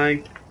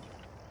terrifying.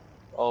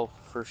 Oh,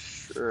 for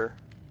sure.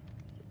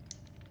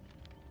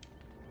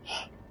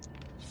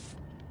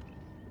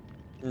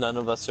 None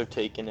of us are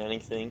taking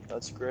anything.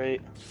 That's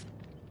great.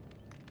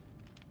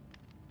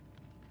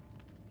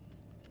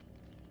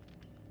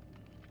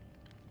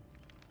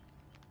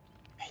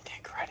 Hey,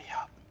 Nick, ready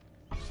up.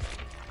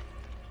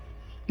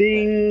 There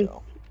you Bing.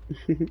 go.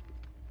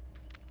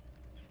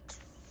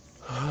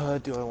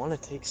 Do I want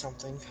to take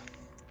something?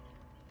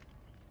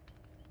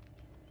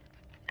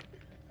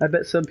 I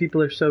bet some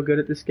people are so good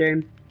at this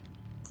game.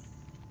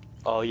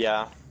 Oh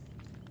yeah,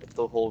 with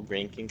the whole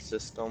ranking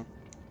system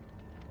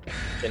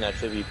can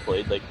actually be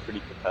played like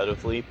pretty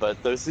competitively,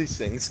 but there's these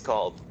things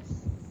called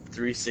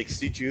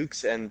 360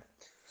 jukes and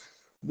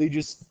they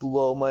just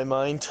blow my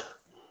mind.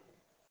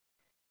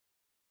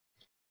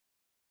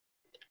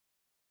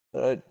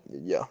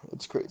 Yeah,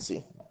 it's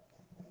crazy.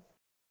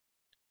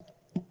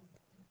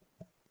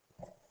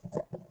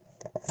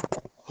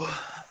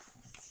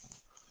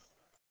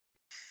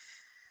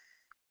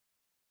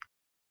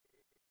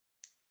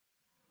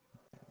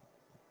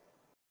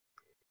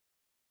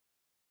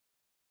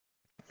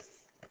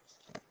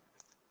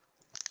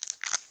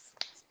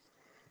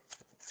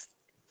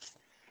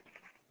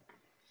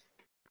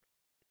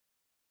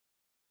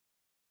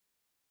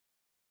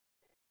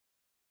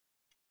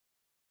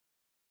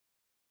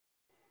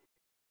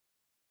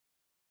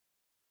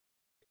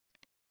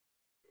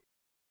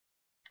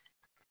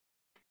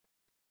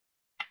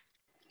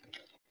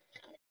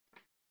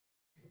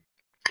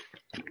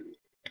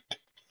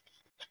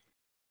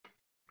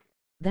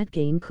 That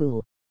game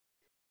cool.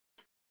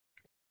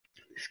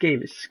 This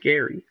game is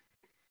scary.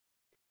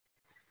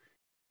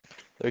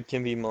 There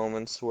can be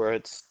moments where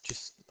it's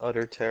just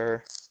utter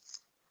terror.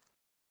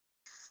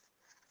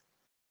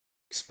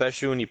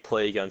 Especially when you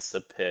play against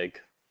a pig.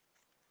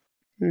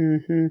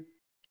 Mm-hmm.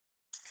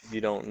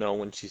 You don't know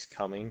when she's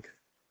coming.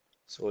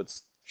 So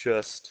it's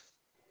just...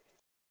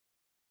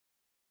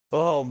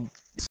 Oh,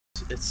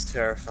 it's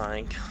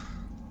terrifying.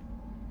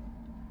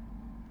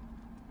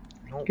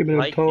 I don't Give me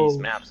like the these toes.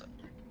 maps.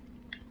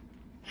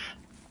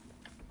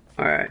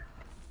 Alright.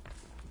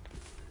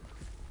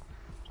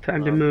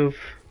 Time to Um, move.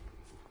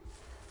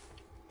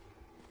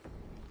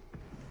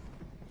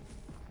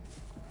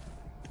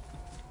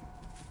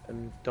 I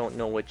don't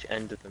know which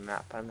end of the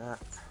map I'm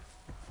at.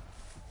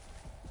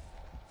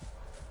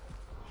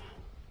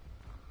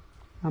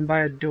 I'm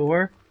by a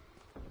door.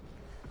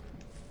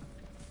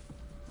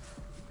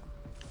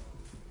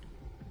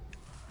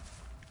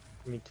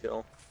 Me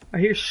too. I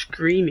hear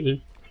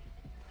screaming.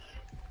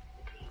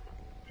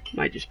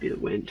 Might just be the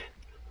wind.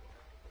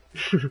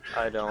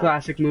 I don't.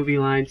 Classic movie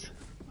lines.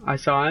 I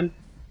saw him.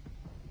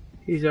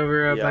 He's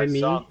over Yeah, by I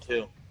me. saw him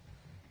too.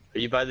 Are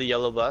you by the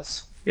yellow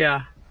bus?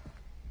 Yeah.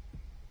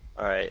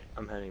 Alright,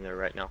 I'm heading there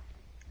right now.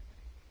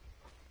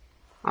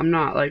 I'm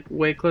not like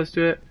way close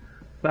to it,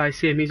 but I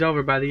see him. He's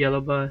over by the yellow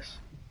bus.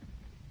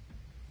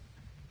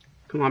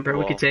 Come on, bro. We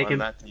Well, can take I'm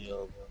him. at the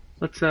yellow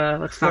bus.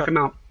 Let's knock him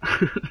out.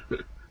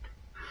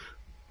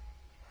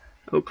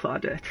 Oh,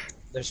 Claudette.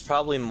 There's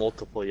probably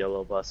multiple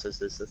yellow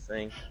buses is the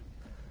thing.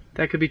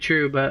 That could be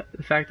true, but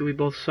the fact that we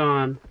both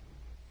saw him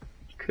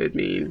could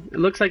mean it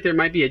looks like there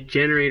might be a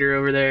generator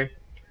over there.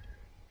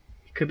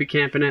 Could be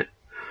camping it.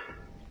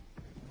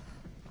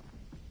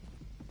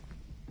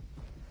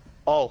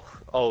 Oh,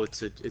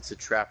 it's a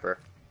trapper.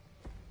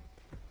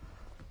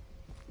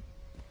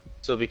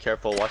 So be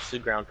careful, watch the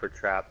ground for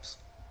traps.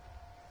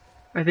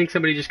 I think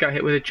somebody just got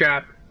hit with a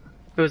trap.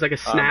 It was like a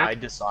snap. I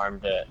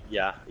disarmed it.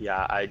 Yeah,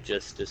 I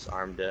just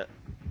disarmed it.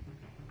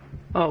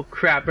 Oh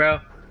crap, bro.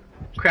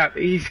 Crap,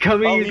 he's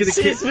coming, Oh, he's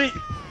he gonna sees kill me!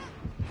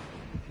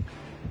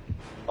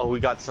 Oh, we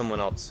got someone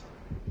else.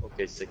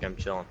 Okay, sick, I'm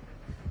chilling.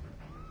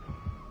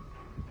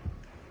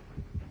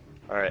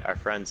 Alright, our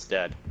friend's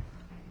dead.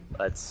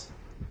 Let's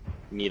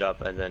meet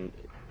up and then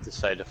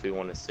decide if we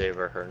want to save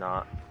her or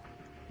not.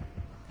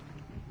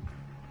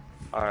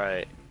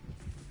 Alright.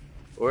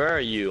 Where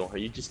are you? Are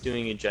you just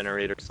doing a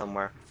generator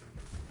somewhere?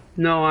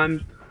 No,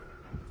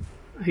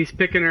 he's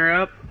picking her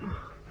up.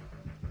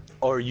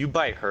 Oh, are you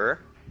by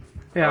her?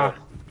 Yeah.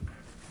 Oh,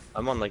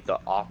 I'm on like the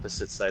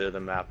opposite side of the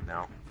map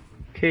now.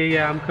 Okay,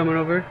 yeah, I'm coming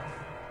over.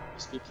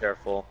 Just be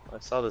careful. I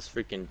saw this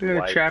freaking We got a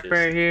Dwight trap just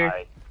right here.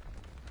 die.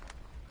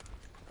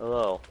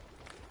 Hello.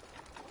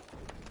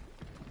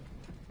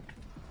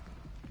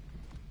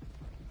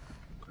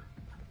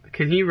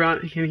 Can he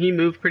run? Can he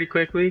move pretty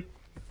quickly?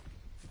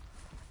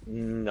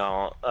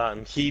 No,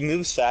 he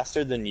moves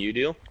faster than you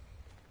do.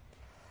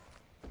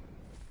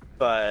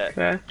 But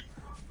Okay.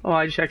 Oh,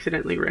 I just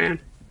accidentally ran.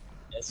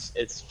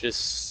 it's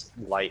just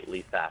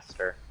slightly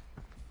faster.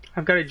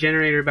 I've got a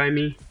generator by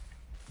me.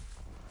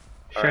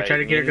 Should I try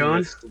to get her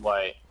going?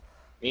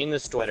 Me and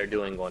this Dwight are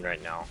doing one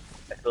right now.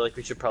 I feel like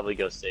we should probably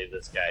go save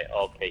this guy.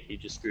 Okay, he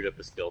just screwed up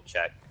a skill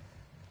check.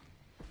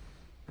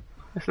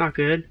 That's not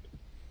good.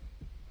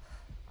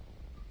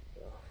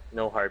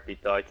 No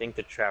heartbeat though. I think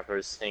the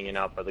trapper's hanging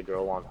out by the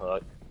girl on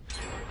hook,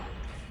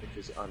 which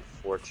is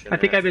unfortunate. I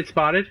think I've been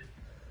spotted.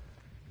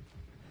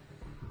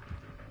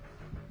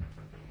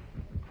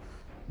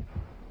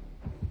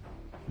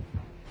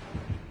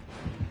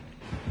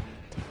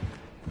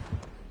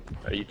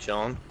 Are you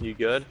chilling? You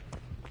good?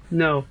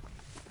 No.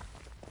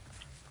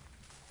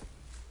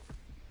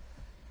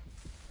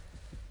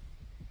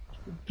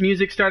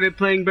 Music started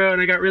playing, bro,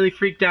 and I got really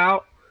freaked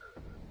out.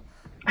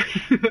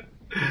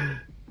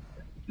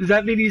 Does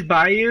that mean he's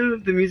by you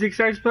if the music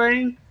starts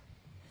playing?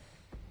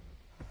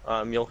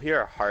 You'll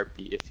hear a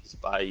heartbeat if he's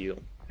by you.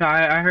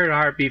 I heard a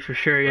heartbeat for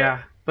sure,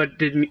 yeah. But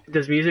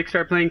does music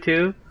start playing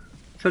too?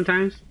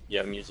 Sometimes?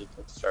 Yeah, music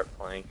will start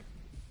playing.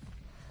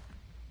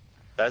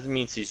 That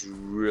means he's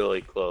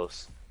really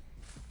close.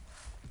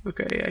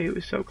 Okay, yeah, he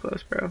was so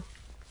close, bro.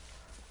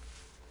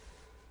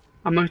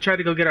 I'm gonna try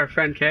to go get our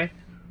friend, okay?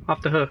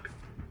 Off the hook.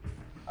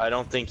 I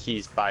don't think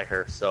he's by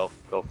her, so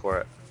go for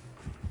it.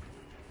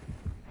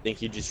 I think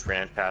he just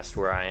ran past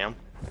where I am.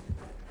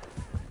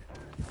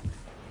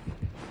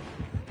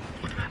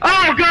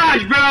 Oh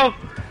gosh, bro!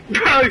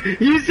 Bro,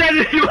 you said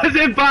that he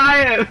wasn't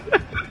by him!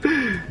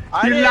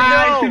 I You didn't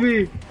lied know. to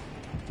me!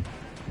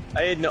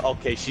 I didn't know.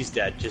 Okay, she's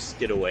dead. Just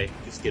get away.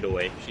 Just get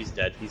away. She's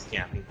dead. He's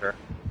camping her.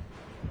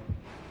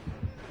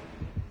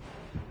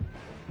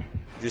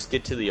 Just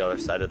get to the other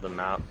side of the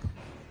map.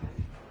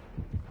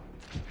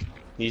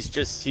 He's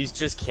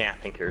just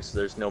camping her, so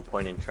there's no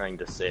point in trying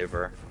to save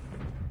her.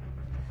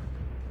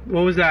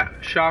 What was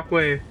that?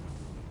 Shockwave.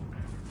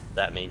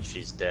 That means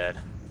she's dead.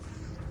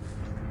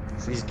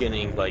 She's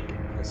getting, like,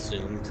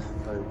 assumed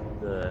by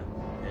the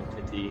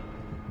entity.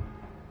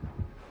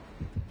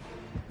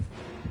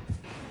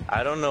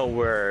 I don't know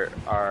where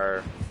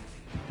our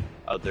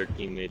other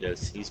teammate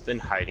is. He's been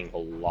hiding a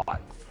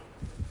lot.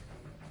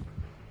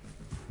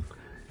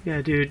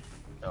 Yeah, dude.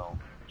 No.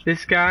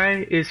 This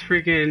guy is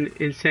freaking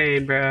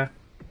insane, bruh.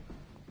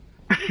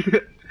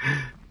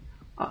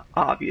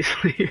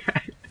 Obviously,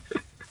 right?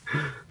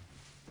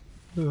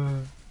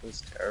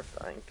 It's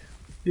terrifying.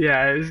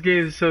 Yeah, this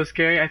game is so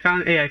scary. I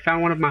found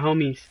one of my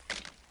homies.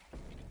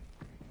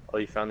 Oh,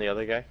 you found the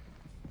other guy?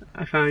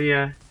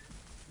 Yeah.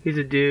 He's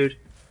a dude.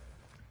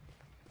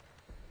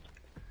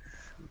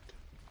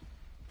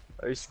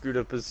 I screwed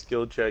up his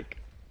skill check.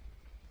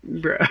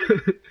 Bruh.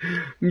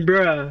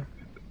 Bruh.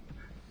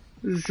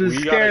 This is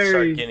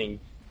scary.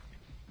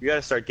 We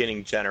gotta start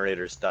getting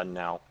generators done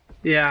now.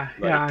 Yeah,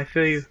 Like, yeah, I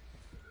feel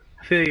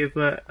you,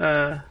 but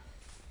I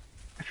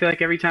feel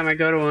like every time I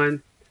go to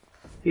one,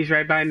 he's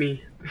right by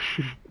me.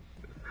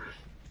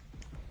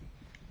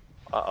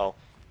 Uh-oh.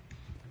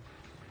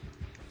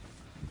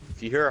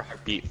 If you hear a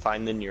heartbeat,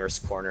 find the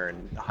nearest corner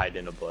and hide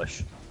in a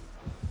bush.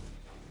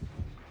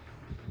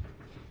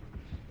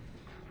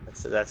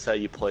 That's how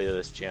you play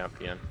this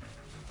champion.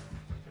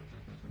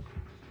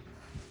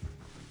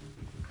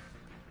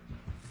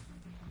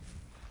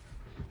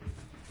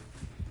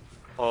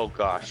 Oh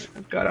gosh.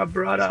 Got a He's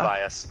brother.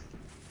 by us.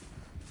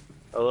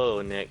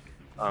 Hello, Nick.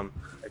 I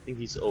think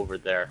he's over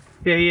there.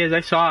 Yeah, he is.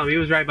 I saw him. He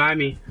was right by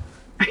me.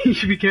 You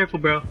should be careful,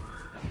 bro.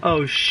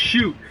 Oh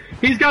shoot!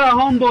 He's got a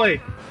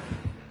homeboy.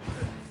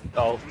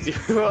 Oh, to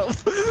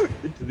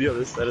the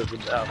other side of the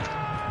map.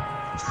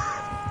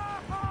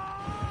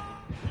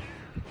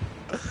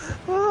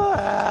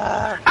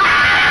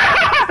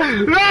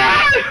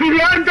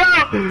 Run,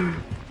 go!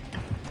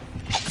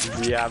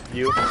 Does he have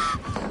you?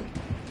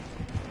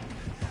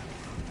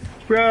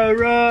 Bro,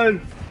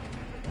 run!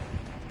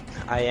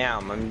 I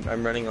am.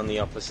 I'm running on the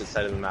opposite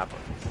side of the map.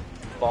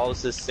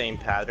 Follows this same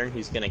pattern.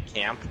 He's gonna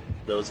camp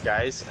those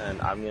guys,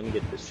 and I'm gonna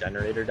get this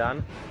generator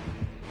done.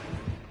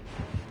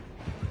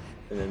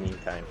 In the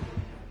meantime.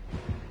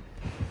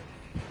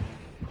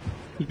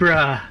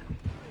 Bruh.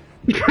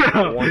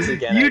 Bro, Once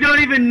again, you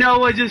don't even know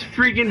what just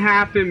freaking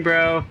happened,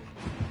 bro.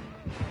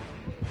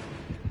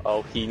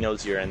 Oh, he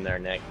knows you're in there,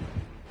 Nick.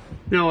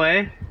 No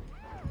way.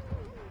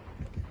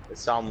 I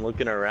saw him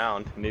looking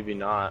around. Maybe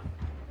not.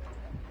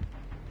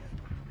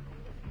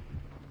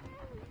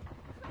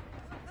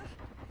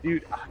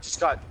 Dude, I just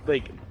got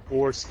like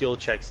 4 skill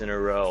checks in a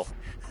row.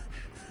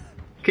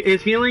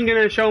 Is healing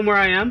gonna show him where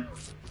I am?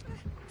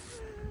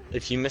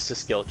 If you miss a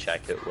skill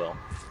check, it will.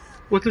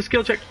 What's the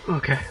skill check?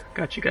 Okay,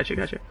 got you.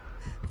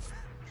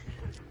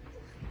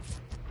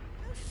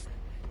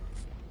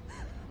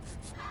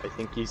 I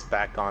think he's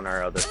back on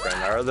our other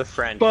friend. Our other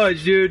friend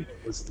Budge, dude.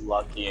 was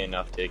lucky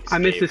enough to escape. I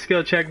missed the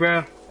skill check,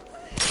 bro.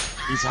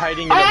 He's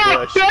hiding in a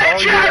bush. Bear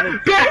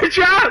trap! Bear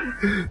trap!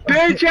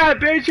 Bear trap!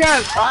 Bear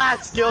trap! Ah,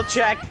 skill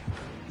check!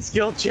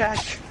 Skill check!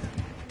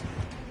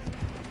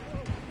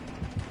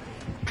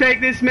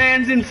 Take this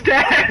man's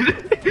instead!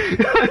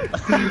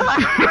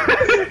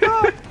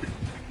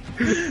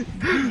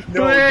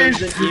 No,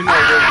 there's an emo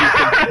where you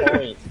can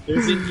point.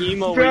 There's an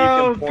emo where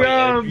you can point.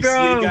 And if you see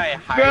a guy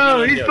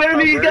hiding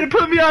he's gonna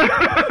put me on a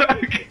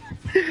hook!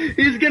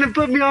 He's gonna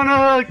put me on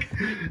a hook!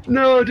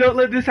 No, don't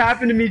let this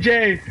happen to me,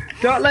 Jay.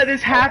 Don't let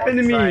this happen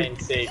to me. Try and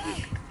save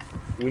you.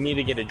 We need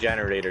to get a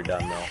generator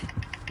done, though.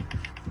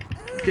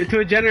 Get to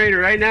a generator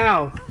right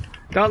now.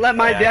 Don't let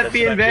my death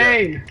be in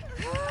vain.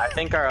 I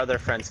think our other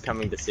friend's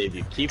coming to save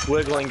you. Keep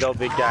wiggling, though,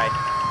 big guy.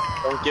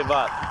 Don't give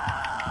up.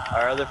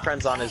 Our other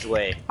friend's on his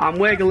way. I'm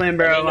wiggling,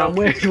 bro. I'm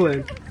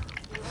wiggling.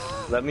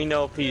 Let me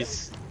know if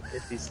he's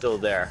still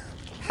there.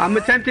 I'm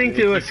attempting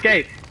to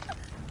escape.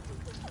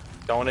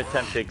 Don't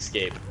attempt to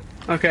escape.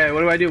 Okay,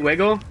 what do?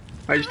 Wiggle? Or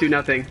I just do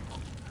nothing?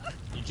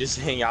 You just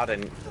hang out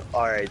and...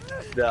 Alright,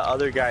 the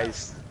other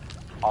guy's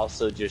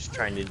also just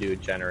trying to do a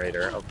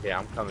generator. Okay,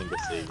 I'm coming to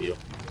save you.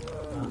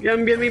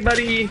 Come get me,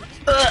 buddy.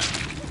 Ugh.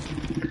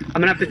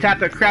 I'm gonna have to tap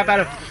the crap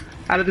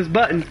out of this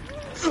button.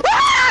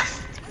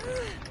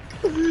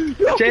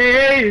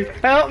 Jay,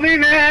 help me,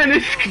 man!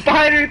 This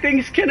spider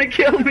thing's gonna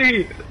kill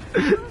me.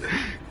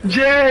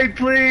 Jay,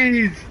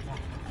 please.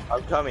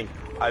 I'm coming.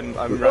 I'm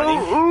running.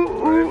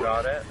 Ooh. I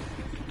got it.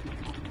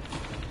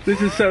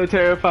 This is so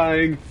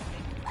terrifying.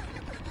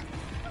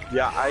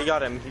 Yeah, I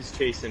got him. He's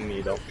chasing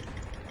me though.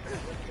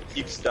 I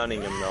keep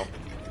stunning him though.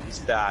 He's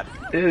bad.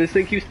 Yeah, this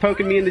thing keeps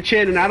poking me in the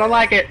chin, and I don't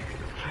like it.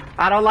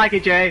 I don't like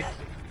it, Jay.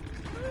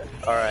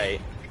 Alright.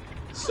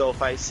 So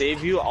if I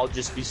save you, I'll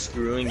just be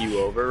screwing you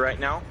over right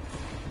now.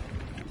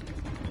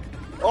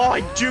 Oh,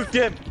 I juked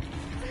him!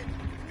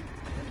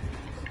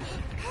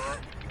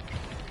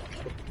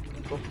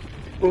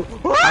 I'll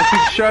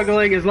keep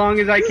struggling as long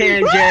as I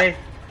can, Jay.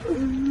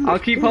 I'll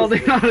keep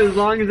holding on as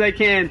long as I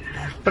can.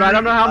 But I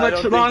don't know how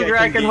much longer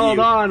I can hold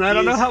on. I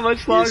don't know how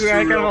much longer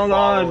I can hold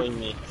on.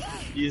 Me.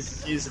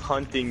 He's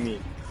hunting me.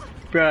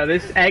 Bro,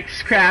 this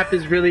X crap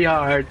is really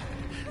hard.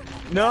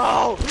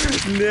 No!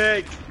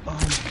 Nick! Oh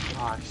my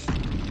gosh.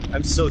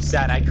 I'm so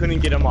sad. I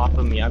couldn't get him off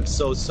of me. I'm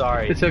so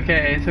sorry. It's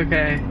okay, it's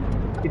okay.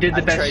 You did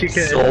the best you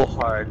could. I tried so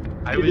hard.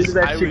 I was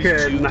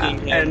juking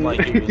him and like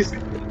it was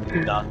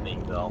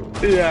nothing though.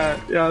 Yeah,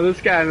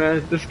 this guy,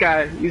 man. This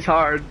guy, he's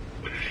hard.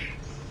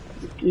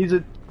 He's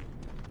a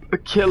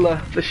killer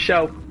for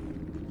show.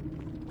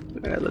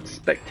 Alright, let's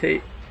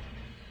spectate.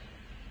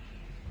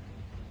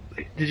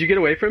 Did you get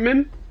away from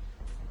him?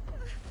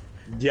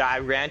 Yeah, I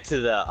ran to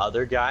the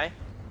other guy,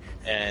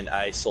 and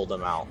I sold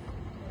him out.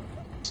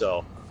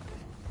 So,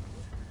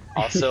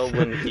 also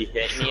when he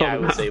hit me, I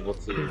was able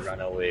to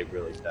run away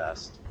really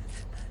fast.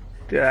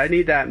 Dude, I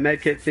need that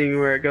medkit thing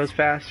where it goes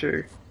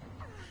faster.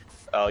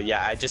 Oh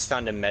yeah, I just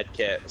found a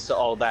medkit. So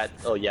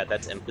oh yeah,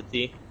 that's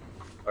empathy,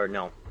 or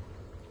no?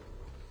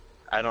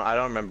 I don't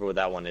remember what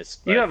that one is.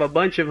 You have a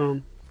bunch of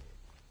them.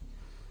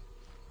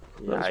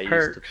 Yeah, I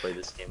used to play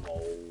this game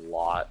a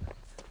lot.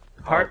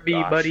 Heartbeat,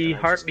 oh, gosh, buddy,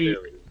 heartbeat.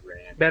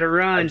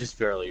 Better I run. just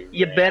barely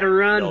You ran. better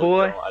run,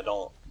 boy.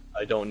 No,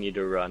 I don't need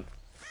to run.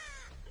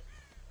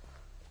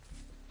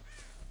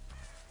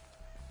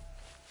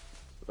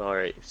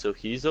 Alright, so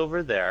he's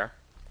over there.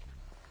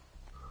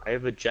 I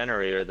have a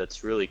generator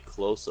that's really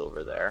close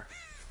over there.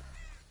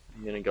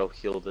 I'm gonna go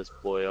heal this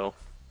boyo.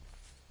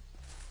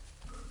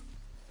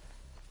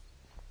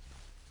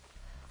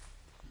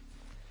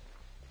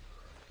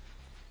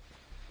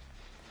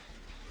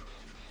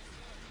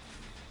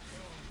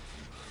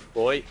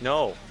 Boy,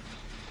 no.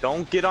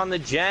 Don't get on the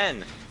gen.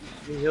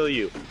 Let me heal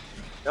you.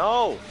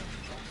 No!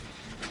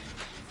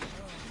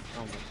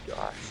 Oh my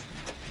gosh.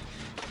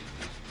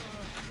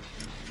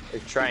 I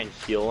try and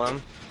heal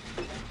him.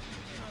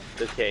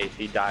 It's okay, if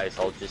he dies,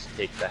 I'll just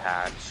take the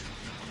hatch.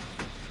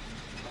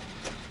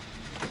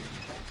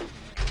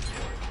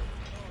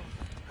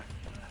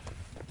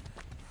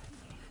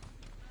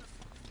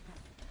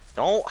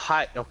 Don't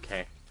hide.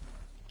 Okay.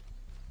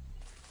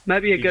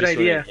 Might be a good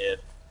idea.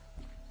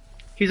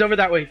 He's over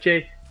that way,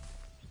 Jay.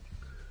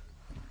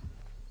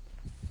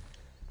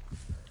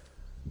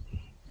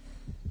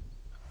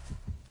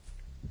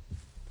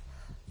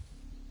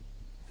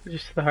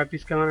 Just the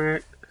heartbeat's gone,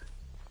 alright.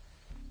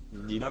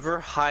 You never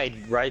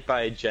hide right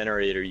by a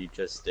generator, you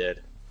just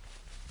did.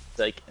 It's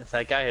like, if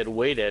that guy had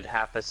waited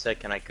half a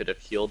second, I could have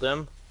healed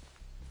him.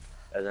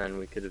 And then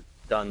we could have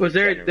done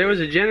there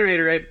was a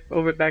generator right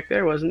over back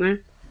there, wasn't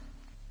there?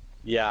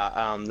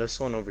 Yeah, this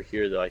one over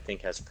here, though, I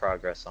think has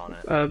progress on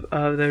it.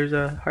 There's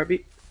a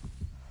heartbeat.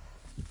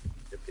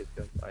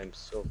 Yep. I'm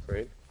so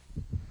afraid.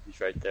 He's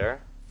right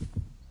there.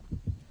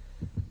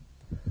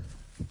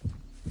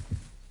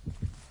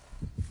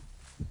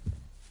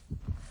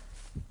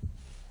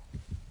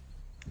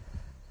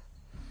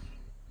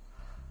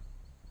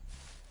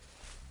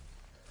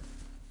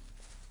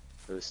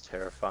 It was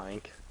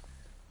terrifying.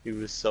 He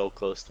was so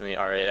close to me.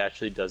 Alright, it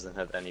actually doesn't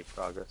have any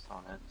progress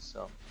on it,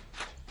 so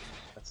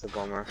that's a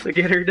bummer. So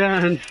get her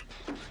done.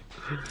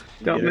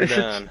 Don't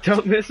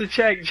miss a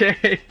check,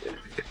 Jay.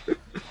 Oh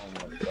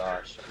my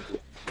gosh.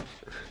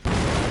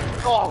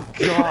 Oh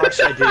gosh,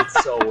 I did it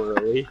so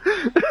early.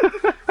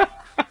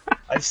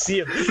 I see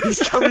him. He's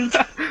coming.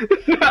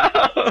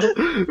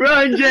 No!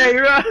 Run, Jay,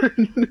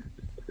 run!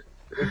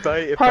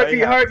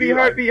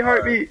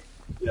 Heartbeat.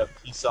 Yep,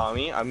 he saw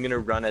me. I'm gonna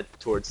run it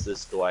towards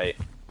this Dwight.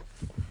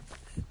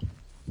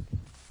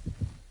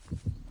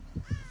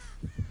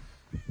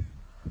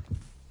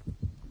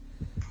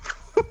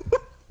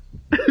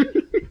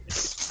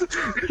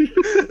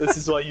 This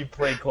is why you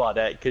play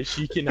Claudette, because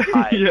she can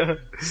hide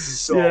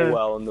so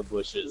well in the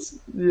bushes.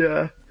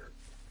 Yeah.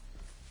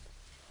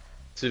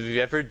 So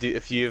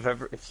if you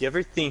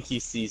ever think he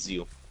sees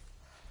you,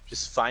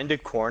 just find a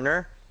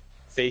corner,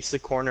 face the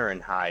corner,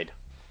 and hide.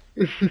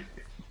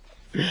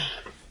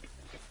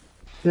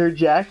 Their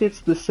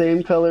jacket's the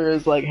same color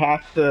as like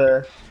half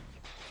the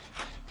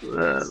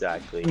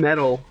exactly.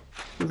 metal.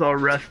 It's all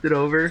rusted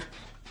over.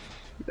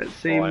 That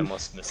same I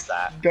almost missed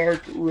that.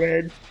 Dark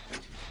red.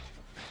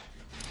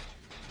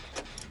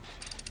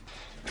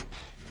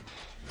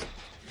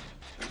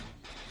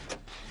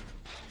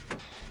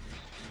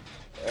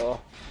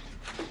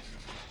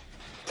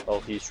 Oh,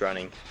 he's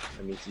running.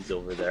 That means he's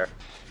over there.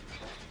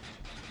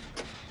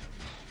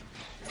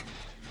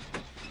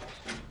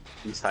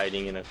 He's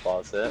hiding in a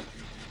closet.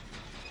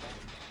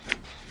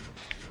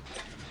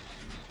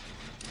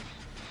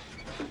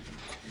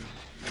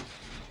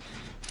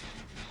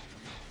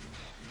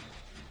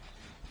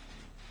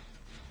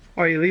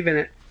 Why are you leaving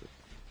it?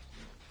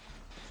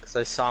 Because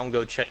I saw him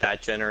go check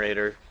that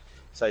generator.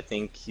 So I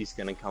think he's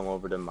going to come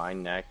over to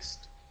mine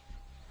next.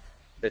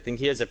 I think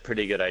he has a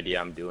pretty good idea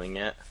I'm doing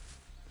it.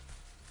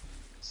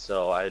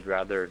 So I'd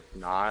rather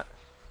not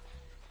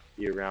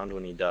be around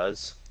when he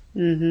does.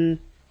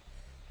 Mm-hmm.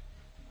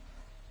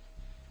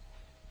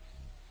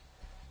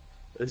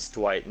 This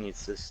Dwight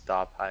needs to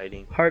stop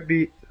hiding.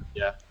 Heartbeat.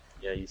 Yeah,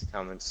 he's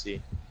coming,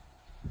 see.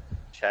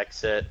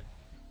 Checks it.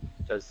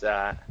 Does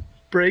that.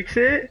 Breaks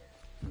it?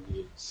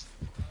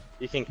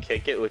 You can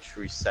kick it, which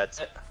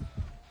resets it.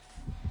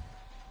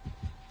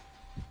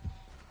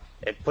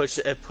 It puts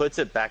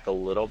it back a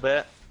little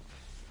bit.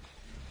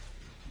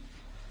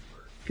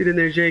 Get in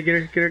there, Jay.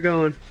 Get her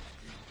going.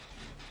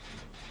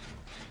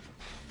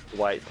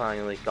 Dwight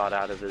finally got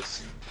out of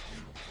his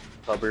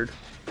cupboard.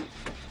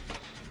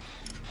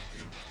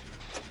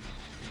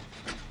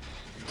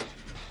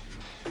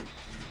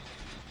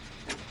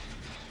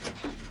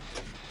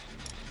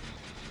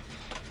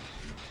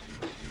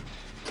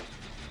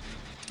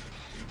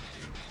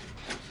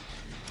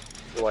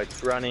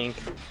 Dwight's running.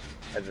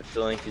 I have a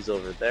feeling he's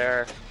over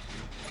there.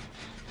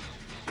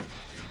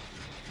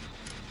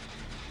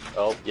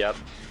 Oh, yep.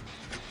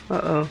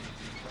 Uh-oh.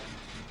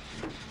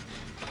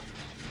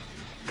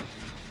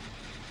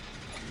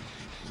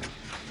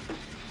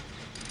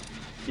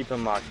 Keep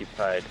him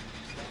occupied.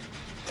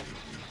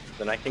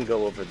 Then I can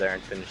go over there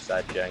and finish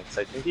that gen, because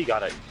I think he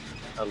got it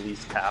at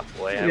least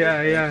halfway.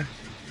 Yeah, yeah.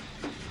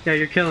 Yeah,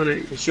 you're killing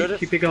it.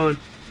 Keep it going.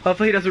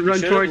 Hopefully he doesn't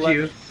run towards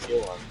you.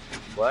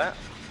 What?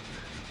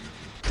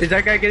 Is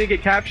that guy gonna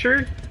get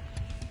captured?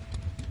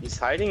 He's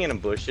hiding in the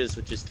bushes,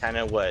 which is kind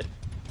of what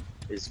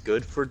is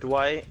good for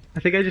Dwight.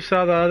 I think I just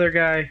saw the other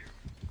guy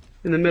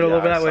in the middle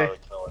over that way.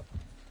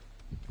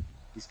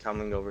 He's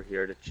coming over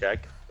here to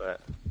check,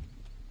 but...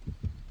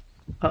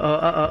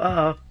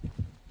 Uh-oh.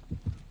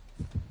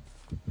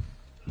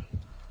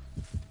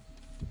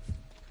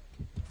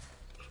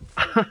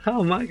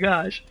 Oh my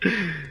gosh.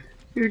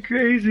 You're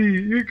crazy.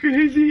 You're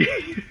crazy.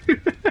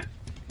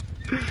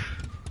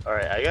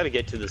 Alright, I gotta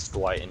get to this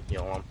Dwight and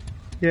heal him.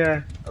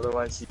 Yeah.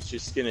 Otherwise he's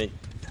just gonna...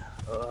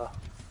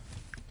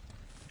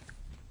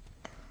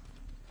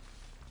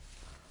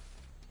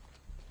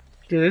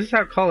 Dude, this is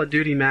how Call of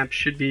Duty maps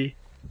should be.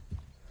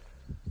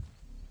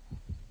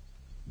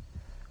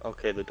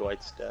 Okay, the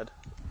Dwight's dead.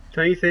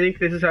 Don't you think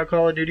this is how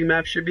Call of Duty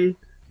maps should be?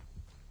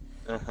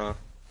 Uh-huh.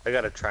 I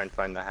gotta try and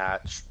find the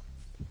hatch.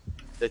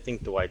 I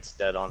think Dwight's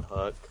dead on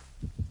hook.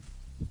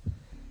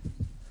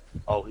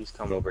 Oh, he's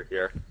come over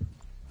here.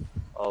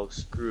 Oh,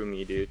 screw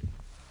me, dude.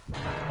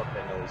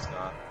 Okay, no, he's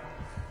not.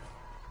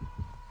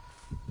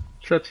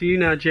 It's up to you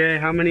now, Jay.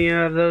 How many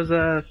of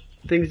those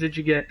things did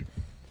you get?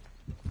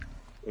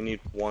 We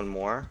need one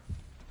more.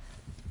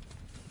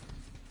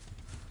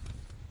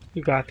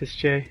 You got this,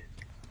 Jay.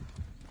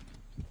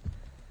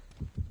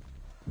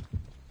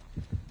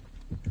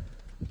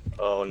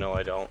 Oh, no,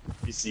 I don't.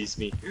 He sees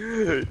me.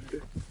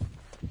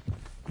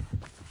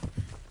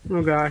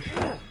 Oh gosh.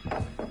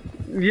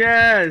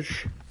 Yes!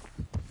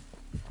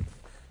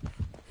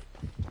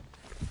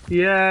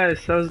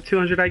 Yes, that was a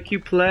 200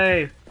 IQ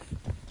play.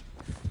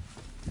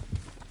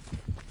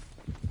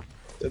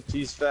 Except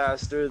he's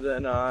faster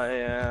than I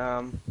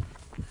am.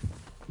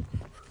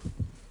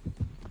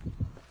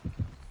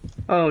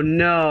 Oh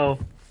no.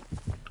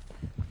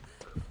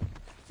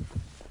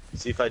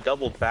 See, if I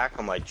double back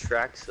on my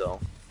tracks, though,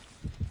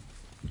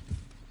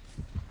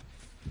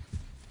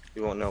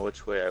 you won't know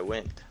which way I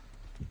went.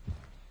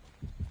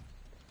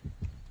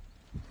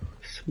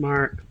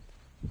 Smart.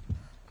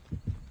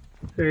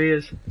 There he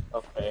is.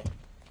 Okay.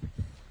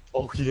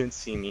 Oh, he didn't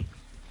see me.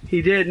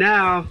 He did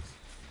now.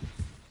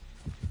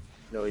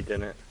 No, he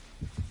didn't.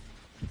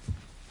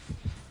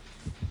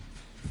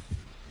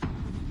 Oh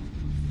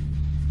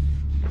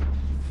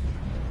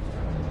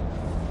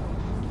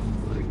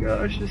my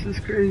gosh, this is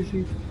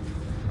crazy.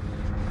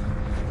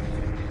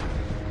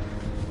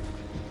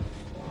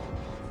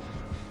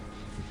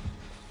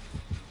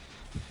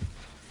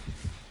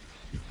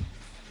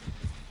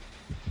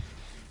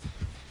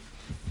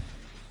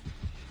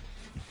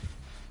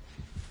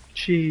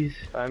 Jeez.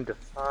 Time to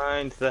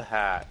find the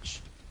hatch.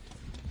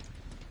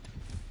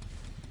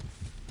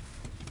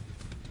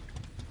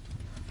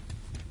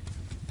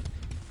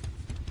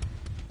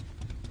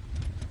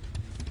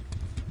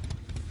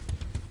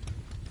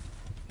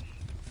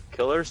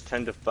 Killers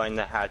tend to find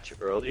the hatch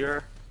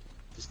earlier,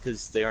 just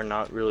because they are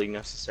not really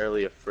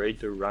necessarily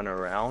afraid to run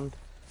around.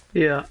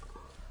 Yeah.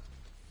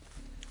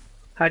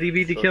 How do you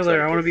be the So killer?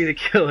 like I want to be the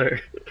killer.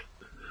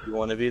 You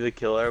want to be the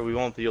killer? We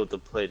won't be able to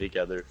play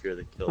together if you're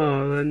the killer.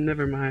 Oh, then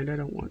never mind. I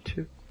don't want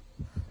to.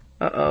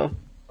 Uh-oh.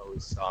 Oh, he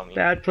saw me.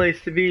 Bad place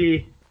to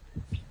be.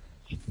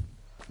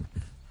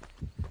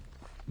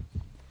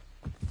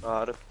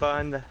 Gotta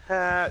find the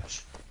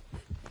hatch.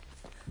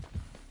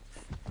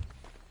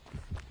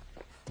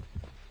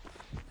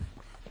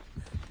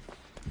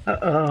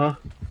 Uh-oh.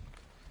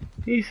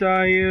 He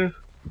saw you.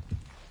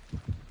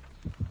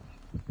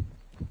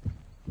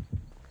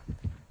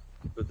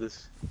 With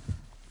this.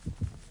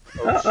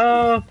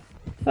 Uh-oh.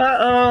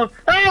 Uh-oh.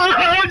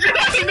 Oh, Jay,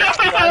 no!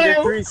 I did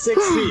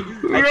 360.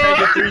 I tried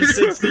to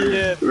 360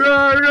 in.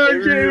 Run,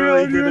 It Jay,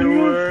 really run, didn't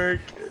run. work.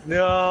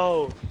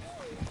 No.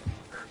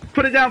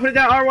 Put it down, R1,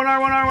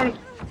 R1.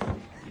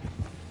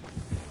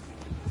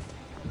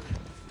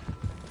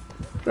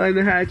 Find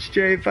the hatch,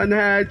 Jay, find the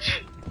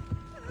hatch.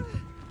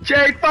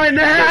 Jay, find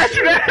the hatch,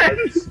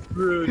 man!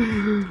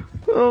 Screwed.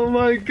 Oh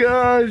my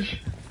gosh.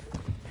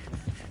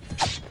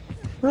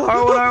 R1,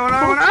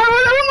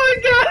 oh my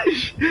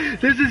gosh!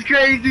 This is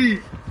crazy!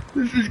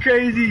 This is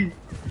crazy!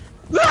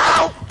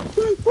 No!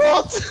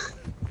 What?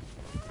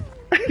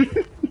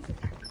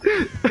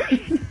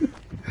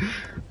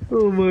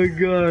 Oh my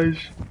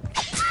gosh.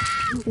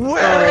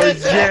 Where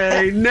is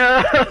Jay, it?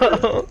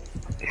 no!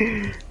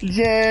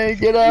 Jay,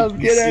 get up,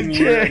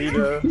 Jay!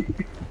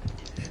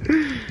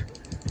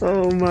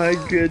 Oh my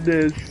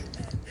goodness.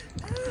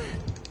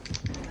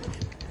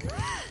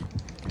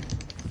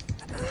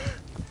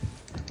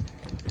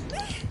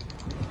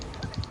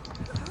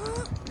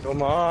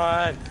 Come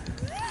on.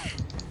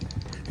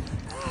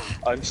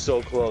 I'm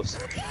so close.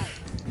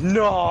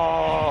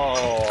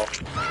 No!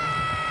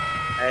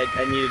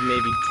 I needed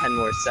maybe 10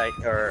 more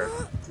or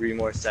 3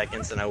 more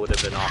seconds and I would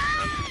have been off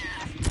them.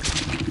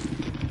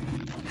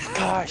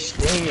 Gosh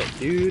dang it,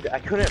 dude. I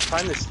couldn't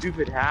find the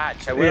stupid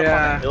hatch. I went up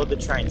on a hill to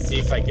try and see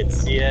if I could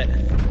see it.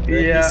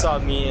 Then he saw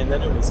me and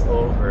then it was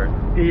over.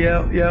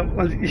 Yep.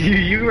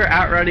 You were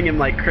outrunning him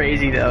like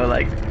crazy though,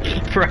 like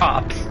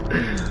props.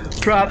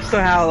 Props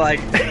to how like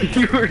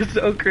you were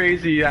so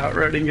crazy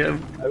outrunning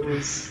him. I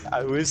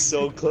was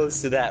so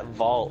close to that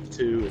vault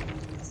too.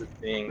 That's the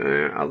thing.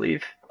 I'll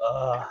leave.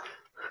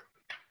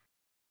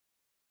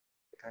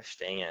 Gosh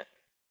dang it.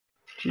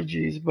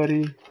 GG's,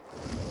 buddy.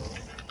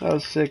 That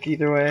was sick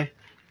either way.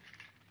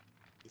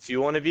 If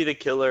you want to be the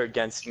killer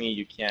against me,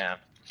 you can.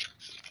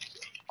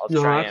 I'll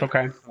No, try that's and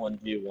okay.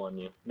 1v1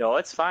 you. No,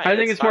 it's fine. I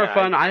think it's more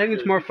fun. I think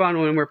it's more fun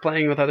when we're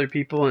playing with other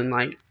people and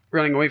like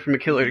running away from a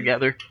killer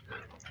together.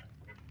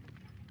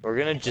 We're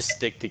gonna just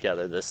stick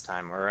together this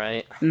time,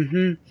 alright?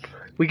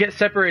 We get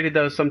separated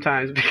though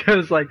sometimes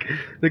because like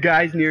the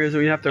guy's near us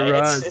and we have to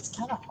run. It's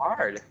kind of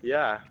hard,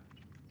 yeah.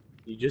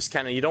 You just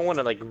kind of, you don't want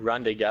to like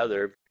run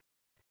together.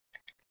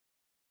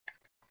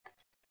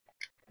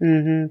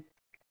 Send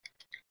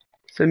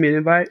me an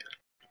invite.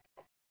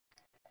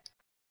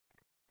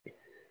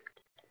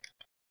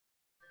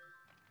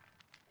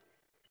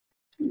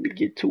 Let me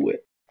get to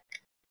it.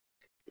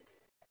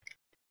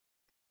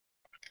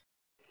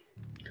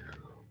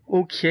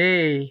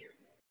 Okay.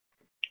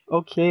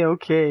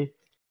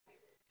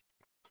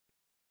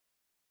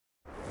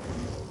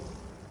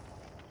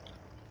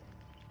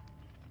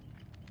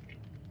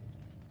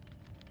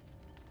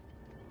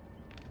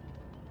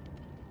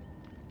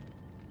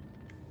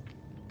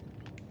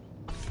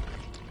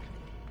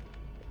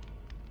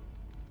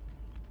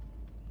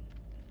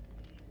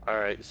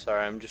 Alright,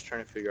 sorry, I'm just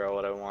trying to figure out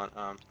what I want.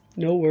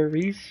 No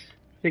worries.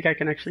 I think I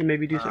can actually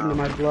maybe do something to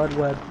my blood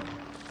web.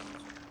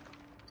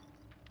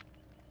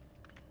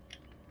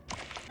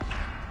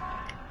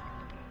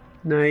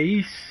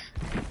 Nice.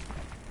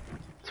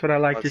 That's what I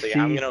like to see.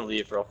 I'm gonna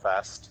leave real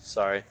fast.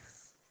 Sorry.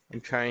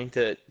 I'm trying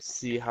to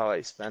see how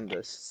I spend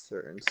this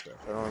certain stuff.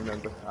 I don't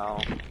remember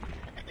how.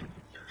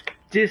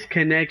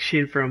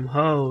 Disconnection from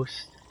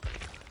host.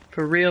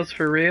 For reals,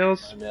 for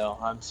reals? I know.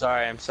 I'm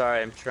sorry.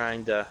 I'm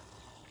trying to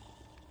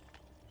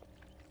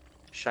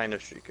shine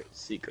of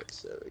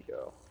secrets. There we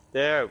go.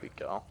 There we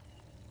go.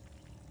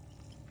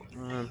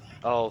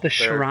 Oh, the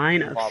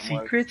Shrine of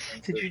Secrets?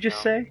 Did you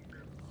just say?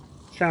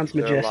 Sounds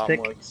majestic. They're a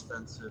lot more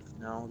expensive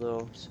now,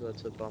 though, so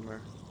that's a bummer.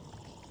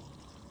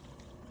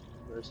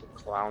 There's a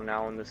clown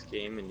now in this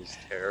game, and he's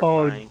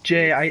terrifying. Oh,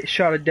 Jay, I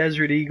shot a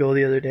desert eagle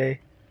the other day.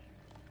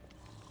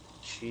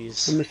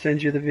 Jeez. I'm gonna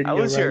send you the video How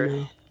was right your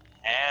now.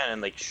 hand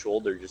and like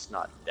shoulder just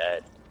not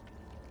dead?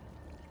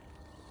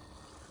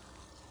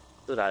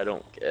 That I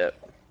don't get.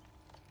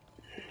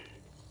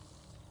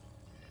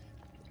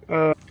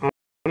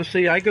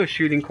 Honestly, I go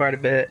shooting quite a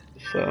bit,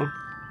 so.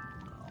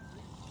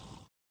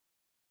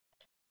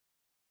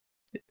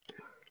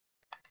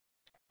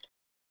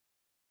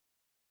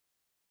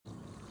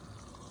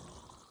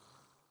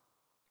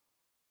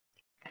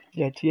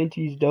 Yeah,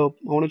 TNT's dope.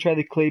 I want to try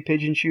the clay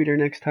pigeon shooter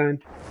next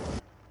time.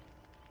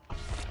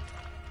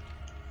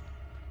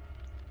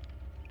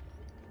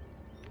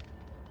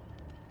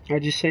 I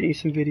just sent you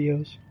some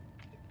videos.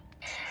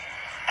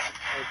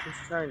 I'm just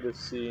trying to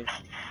see.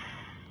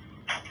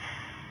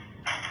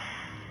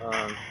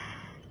 I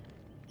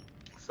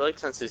feel like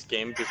since this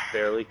game just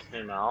barely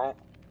came out,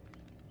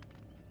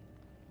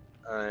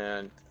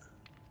 and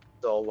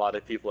so a lot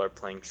of people are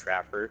playing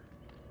Trapper,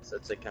 so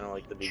it's like kind of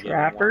like the beginning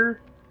Trapper?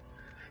 one.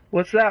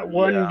 What's that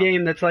one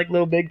game that's like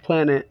Little Big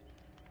Planet?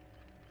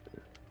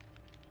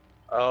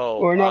 Oh,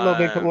 or not Little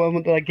Big Planet, one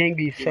with like Gang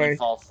Beasts, sorry. Human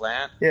Fall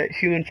Flat? Yeah,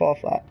 Human Fall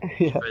Flat.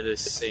 Yeah. By the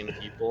same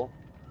people.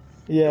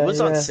 Yeah, it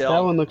was on sale.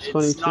 That one looks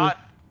funny too.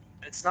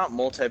 It's not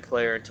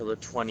multiplayer until the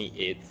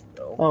 28th,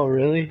 though. Oh,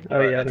 really?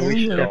 Oh, yeah, then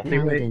we should definitely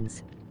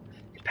wait.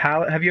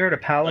 Have you heard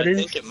of Paladins?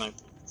 I think it might.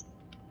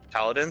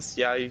 Paladins?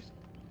 Yeah.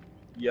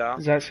 Yeah.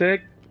 Is that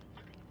sick?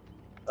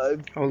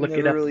 I'll look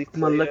it up.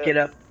 I'm gonna look it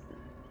up.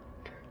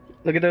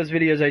 Look at those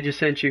videos I just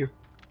sent you.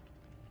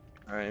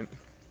 Alright.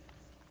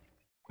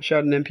 I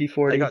shot an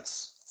MP40.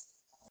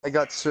 I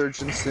got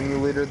Surgeon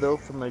Simulator, though,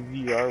 for my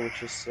VR,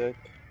 which is sick.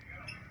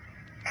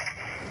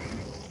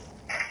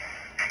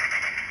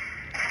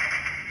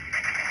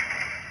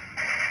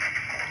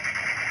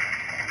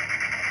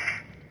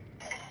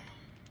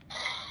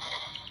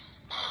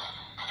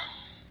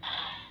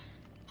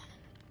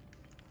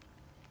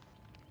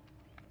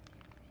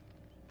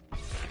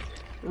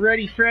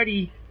 Ready,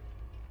 Freddy.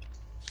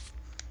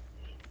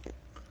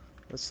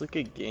 Let's look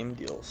at game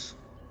deals.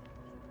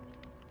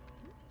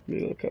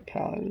 Let me look up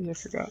Paladins. I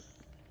forgot.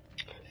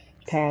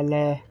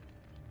 Paladins.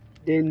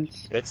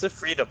 It's a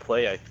free to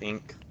play, I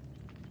think.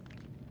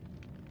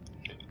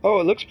 Oh,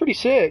 it looks pretty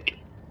sick.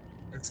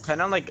 It's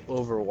kind of like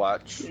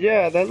Overwatch.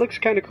 Yeah, that looks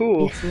kind of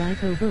cool. It's like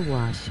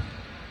Overwatch.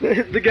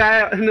 The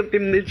guy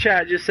in the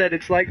chat just said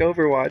it's like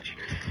Overwatch.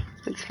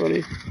 That's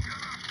funny.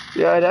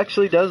 Yeah, it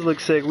actually does look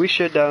sick. We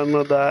should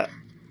download that.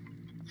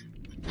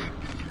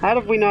 How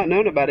have we not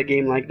known about a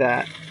game like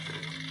that?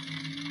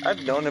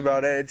 I've known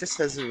about it. It just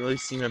hasn't really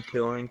seemed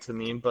appealing to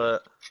me,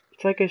 but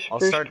It's like a I'll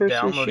start first-person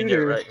downloading it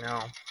shooter. right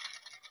now.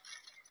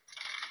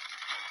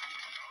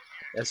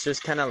 It's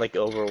just kind of like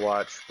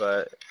Overwatch,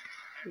 but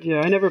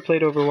Yeah, I never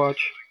played Overwatch.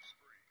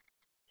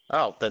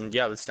 oh, then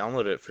yeah, let's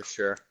download it for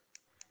sure.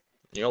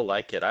 You'll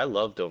like it. I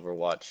loved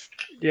Overwatch.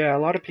 Yeah, a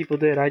lot of people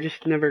did. I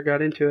just never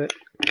got into it.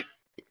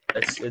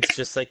 It's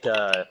just like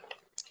a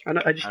I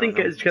just I don't think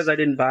know. it's because I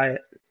didn't buy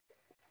it.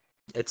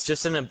 It's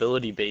just an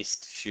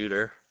ability-based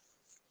shooter.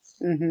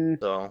 Mm-hmm.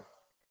 So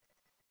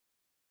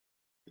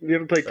Have you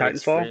ever played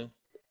it's Titanfall? free.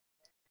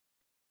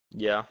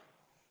 Yeah.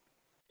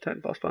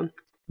 Titanfall's fun.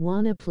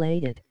 Wanna play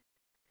it?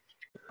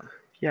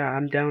 Yeah,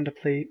 I'm down to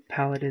play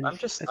Paladins I'm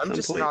just at some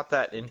point. not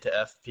that into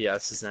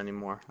FPSs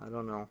anymore. I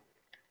don't know.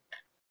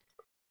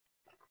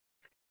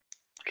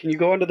 Can you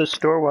go onto the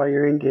store while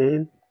you're in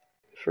game?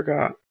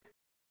 Forgot.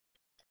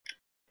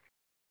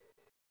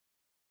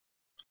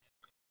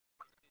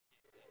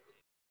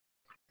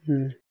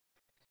 Hmm.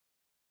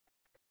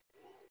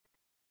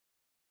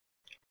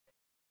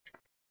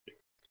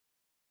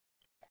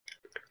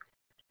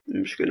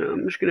 I'm just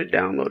gonna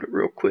download it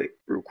real quick.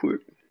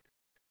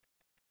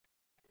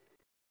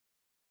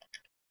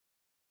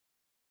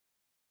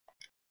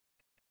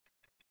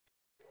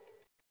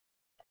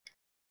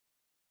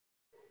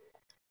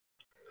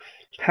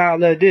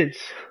 Paladins.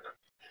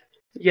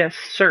 Yes,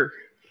 sir.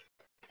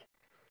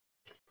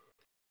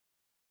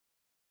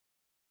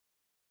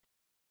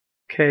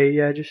 Okay,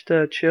 yeah, just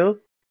chill.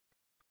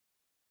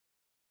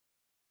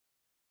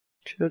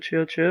 Chill,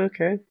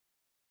 okay.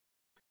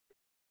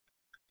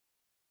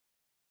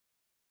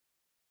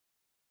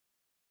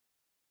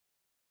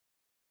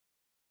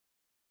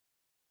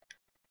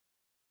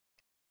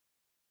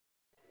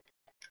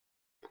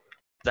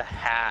 The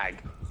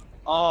Hag.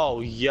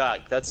 Oh,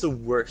 yuck. That's the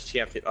worst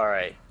champion. All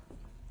right.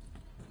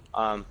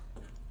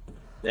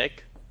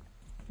 Nick,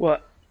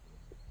 What?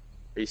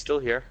 are you still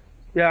here?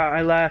 Yeah,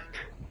 I left.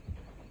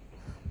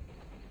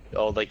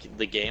 Oh, like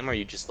the game, or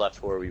you just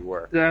left where we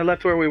were? I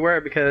left where we were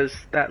because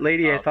that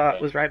lady I thought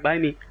Okay. was right by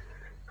me.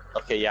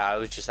 Okay, yeah, I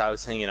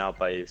was hanging out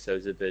by you, so I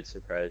was a bit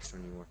surprised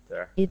when you weren't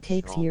there. It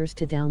takes So- years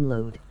to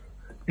download.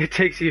 It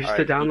takes years to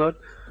Alright, download.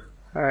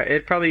 Alright,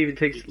 it probably even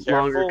takes be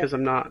longer careful. because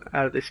I'm not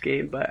out of this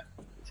game, but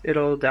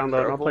it'll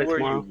download and I'll Careful play it where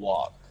tomorrow. you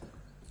walk.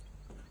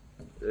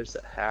 There's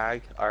a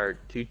Hag. Our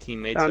two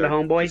teammates Found a are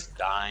homeboy. just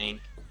dying.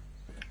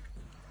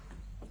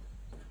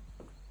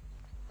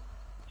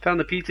 Found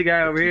the pizza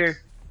guy over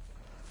here.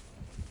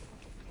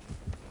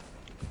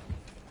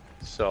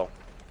 So,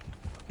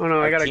 Oh no,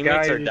 our I got a guy.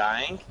 teammates are who's-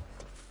 dying.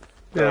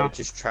 So Yeah.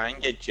 just try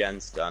and get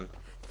gens done.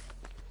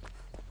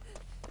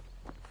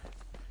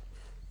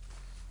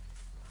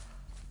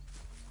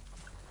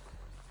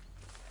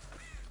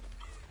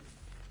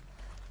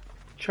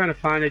 Trying to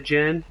find a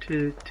gen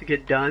to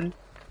get done.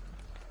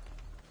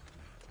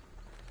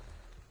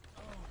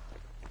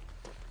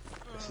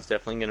 This is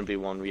definitely going to be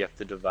one we have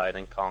to divide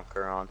and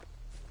conquer on.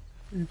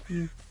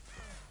 I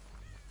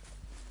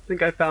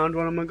think I found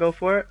one. I'm gonna go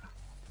for it.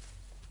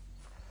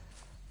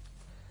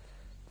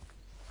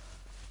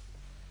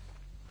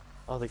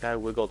 Oh, the guy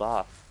wiggled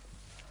off.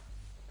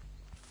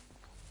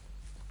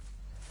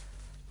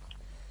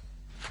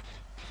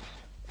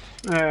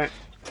 Alright.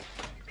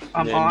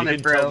 I'm Man, on you it,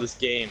 can bro. tell this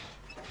game.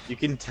 You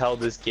can tell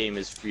this game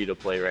is free to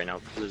play right now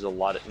because there's a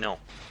lot of no.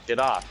 Get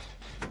off.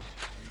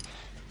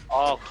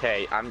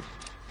 Okay,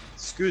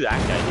 screw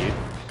that guy,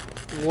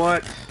 dude.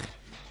 What?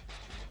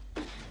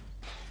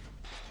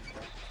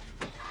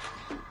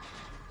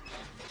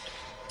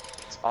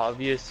 It's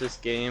obvious this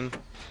game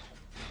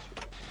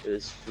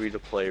is free to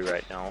play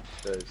right now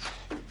because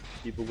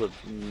people have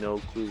no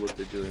clue what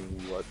they're doing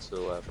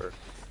whatsoever.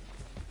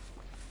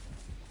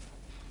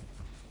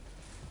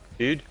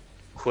 Dude,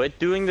 quit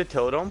doing the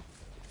totem.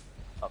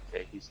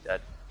 Okay, he's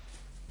dead.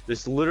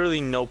 There's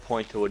literally no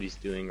point to what he's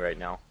doing right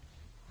now.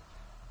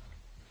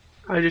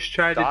 I just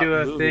tried Stop to do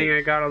a moving. thing.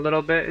 I got a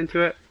little bit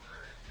into it.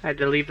 I had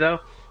to leave though.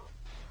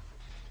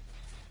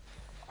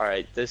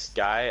 Alright, this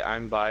guy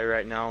I'm by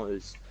right now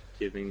is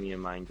giving me a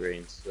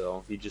migraine,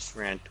 so he just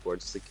ran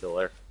towards the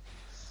killer.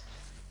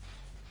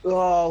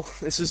 Oh,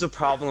 this is a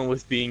problem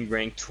with being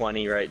ranked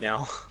 20 right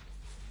now.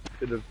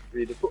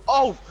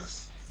 Oh!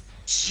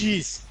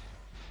 Jeez!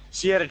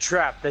 She had a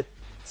trap that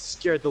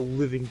scared the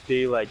living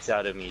daylights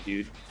out of me,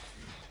 dude.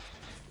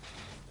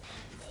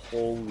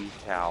 Holy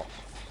cow.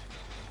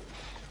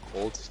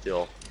 Hold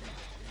still.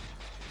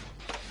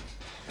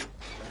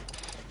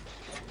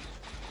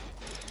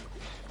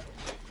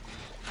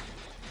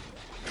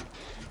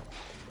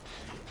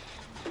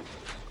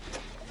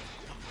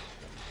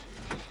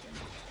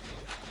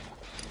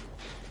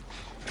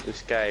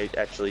 This guy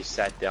actually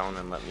sat down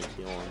and let me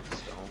kill him,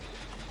 so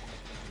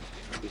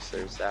at least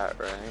there's that,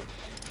 right?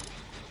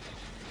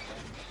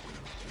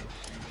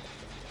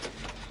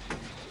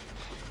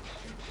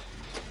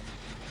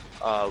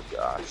 Oh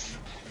gosh.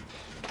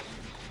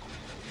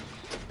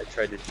 I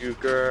tried to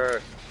juke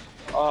her.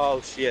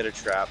 Oh, she had a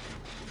trap.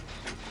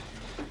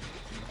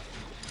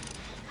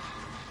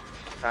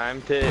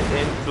 Time to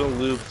infant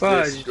loop this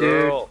Fudge,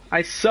 girl. dude.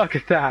 I suck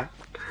at that.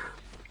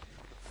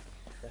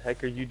 The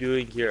heck are you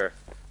doing here?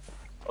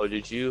 Oh,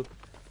 did you?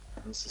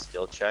 This is a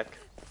skill check.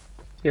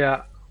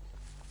 Yeah.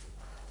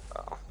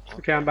 Oh,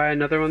 Okay, I'm buying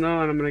another one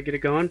though, and I'm gonna get it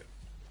going.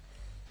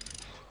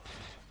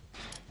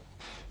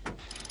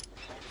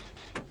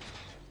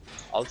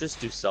 I'll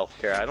just do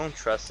self-care. I don't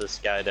trust this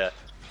guy to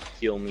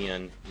heal me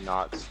and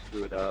not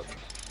screw it up.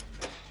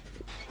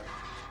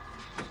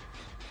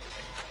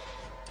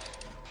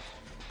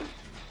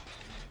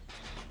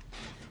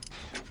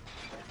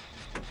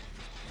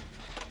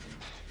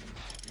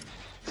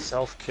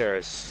 Self-care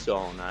is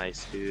so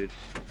nice, dude.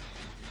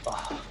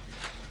 Oh.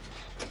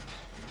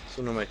 It's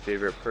one of my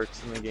favorite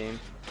perks in the game.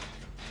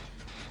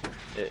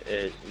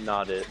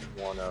 Not it,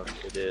 one of,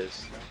 it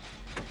is.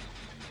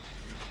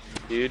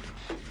 Dude,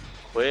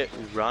 quit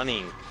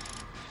running.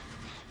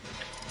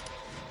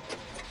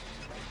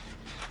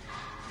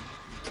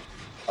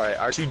 Alright,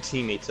 our two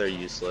teammates are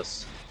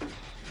useless.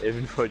 They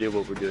have no idea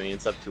what we're doing,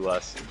 it's up to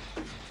us.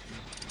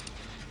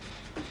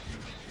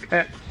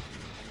 Okay.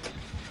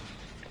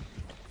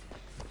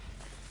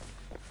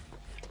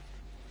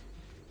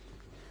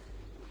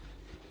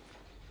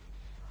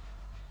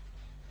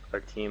 Our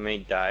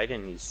teammate died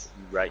and he's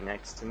right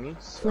next to me,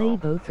 so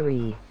Playbo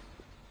 3.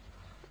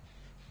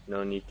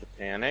 no need to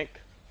panic.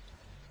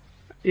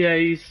 Yeah,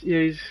 he's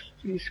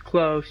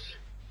close.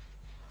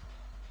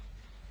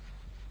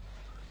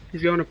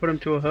 He's going to put him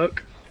to a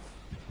hook.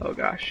 Oh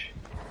gosh.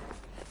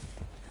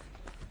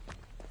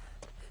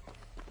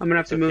 I'm gonna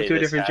have to move to a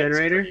different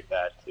generator. Pretty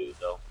bad too,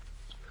 though.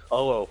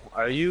 Oh,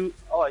 are you?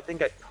 Oh, I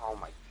think I. Oh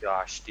my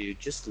gosh, dude,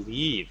 just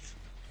leave.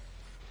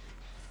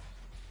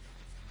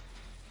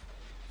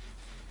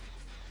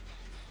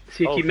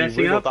 So you keep he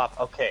messing wiggled up? off.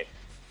 Okay,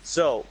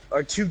 so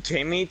our two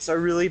teammates are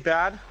really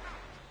bad,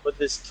 but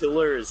this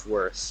killer is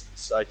worse.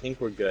 So I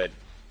think we're good.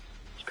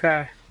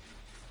 Okay.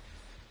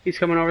 He's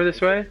coming over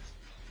this way?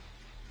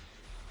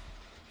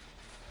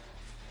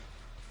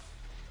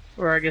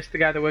 Or I guess the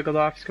guy that wiggled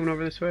off is coming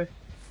over this way?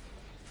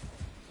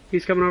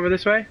 He's coming over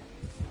this way?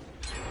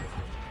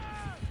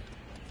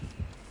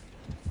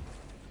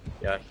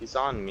 Yeah, he's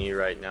on me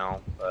right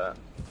now, but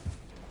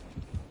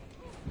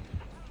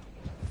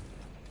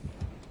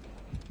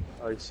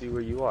I see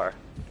where you are.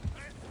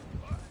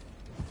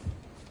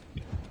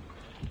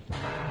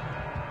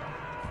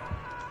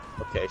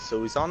 Okay,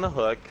 so he's on the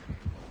hook.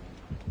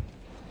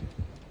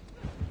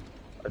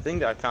 I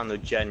think I found the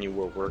gen you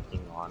were working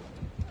on.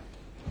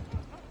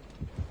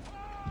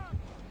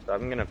 So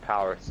I'm gonna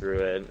power through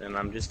it, and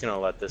I'm just gonna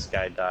let this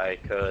guy die,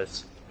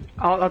 cause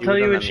I'll tell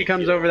you when she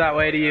comes over that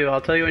way to you. I'll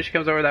tell you when she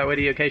comes over that way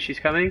to you. Okay, she's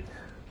coming?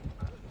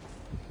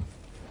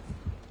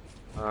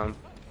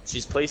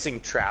 she's placing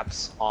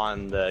traps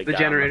on the guy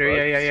generator. on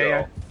the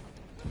hook,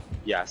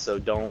 Yeah. Yeah, so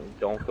don't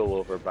go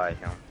over by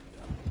him.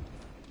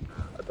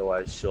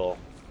 Otherwise she'll,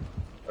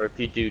 or if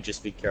you do,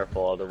 just be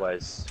careful,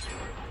 otherwise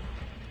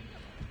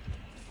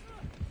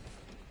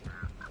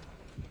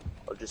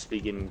I'll just be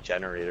getting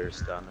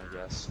generators done, I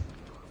guess.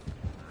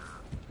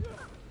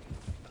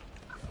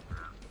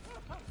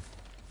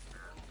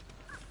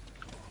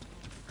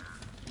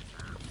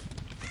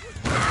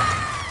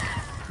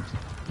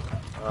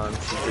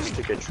 She just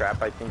took a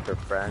trap, I think, her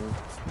friend.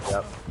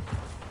 Yep.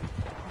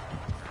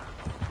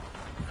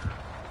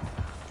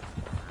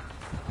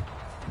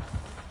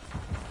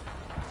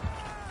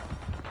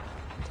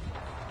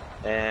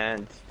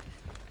 And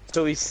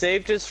so he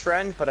saved his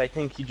friend, but I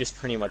think he just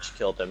pretty much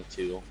killed him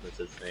too, with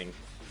his thing.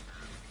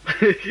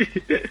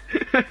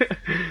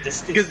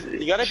 Just because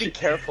you gotta be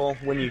careful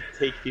when you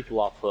take people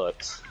off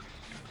hooks.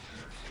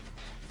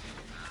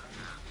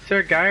 Is there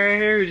a guy right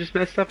here who just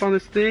messed up on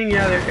this thing?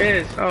 Yeah, there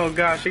is. Oh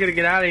gosh, I gotta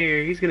get out of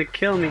here. He's gonna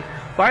kill me.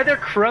 Why are there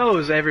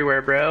crows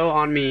everywhere, bro,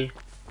 on me?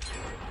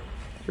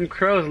 Some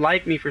crows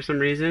like me for some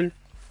reason.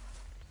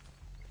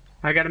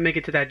 I gotta make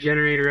it to that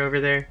generator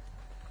over there.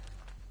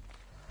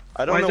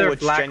 I don't know which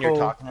gen you're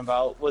talking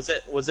about. Was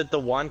it the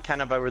one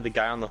kind of by where the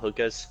guy on the hook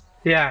is?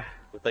 Yeah.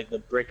 With like the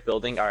brick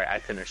building? Alright, I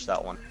finished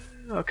that one.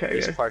 Okay,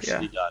 It's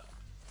partially done.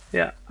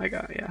 Yeah, I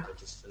got it, yeah. I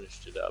just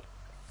finished it up.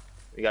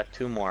 We got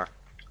 2 more.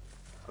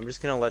 I'm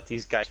just gonna let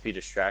these guys be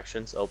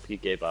distractions. OP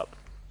gave up.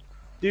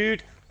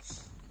 Dude!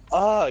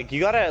 You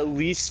gotta at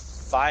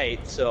least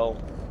fight so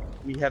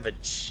we have a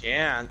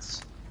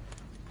chance.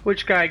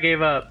 Which guy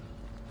gave up?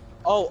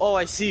 Oh,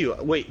 I see you.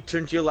 Wait,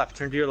 turn to your left,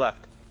 turn to your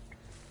left.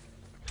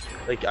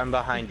 Like, I'm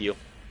behind you.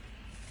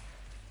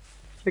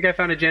 I think I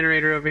found a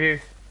generator over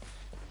here.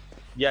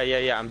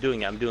 Yeah, I'm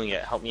doing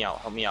it. Help me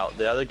out.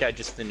 The other guy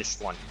just finished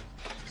one.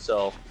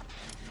 So,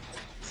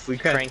 if we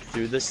crank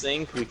through this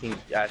thing, we can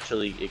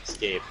actually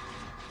escape.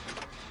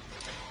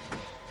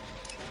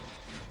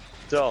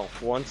 So,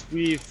 once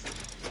we've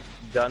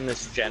done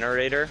this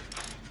generator,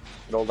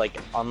 it'll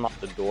like unlock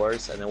the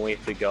doors, and then we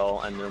have to go,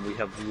 and then we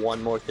have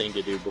one more thing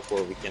to do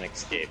before we can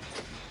escape.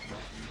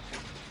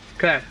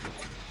 Okay.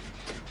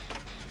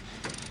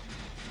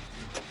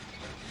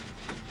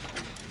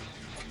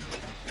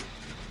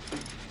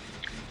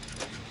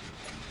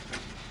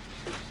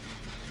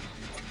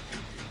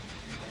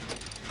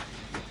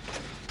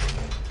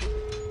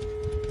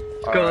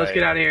 go. Let's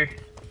get out of here.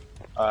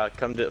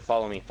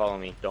 Follow me. Follow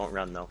me. Don't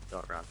run though.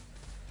 Don't run.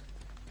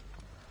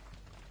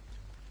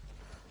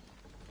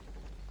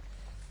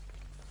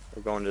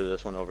 We're going to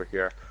this one over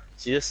here.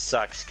 See, this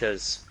sucks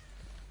because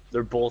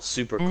they're both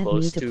super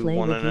close to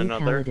one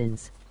another.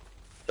 Paladins.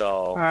 So.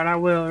 Alright, I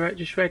will. Right,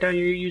 just write down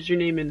your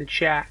username in the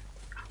chat.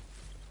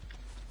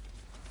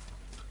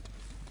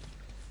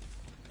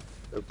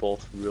 They're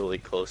both really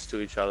close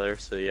to each other,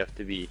 so you have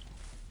to be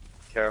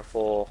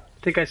careful.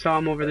 I think I saw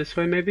him over this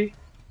way, maybe.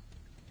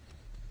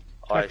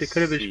 Oh, It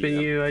could have just been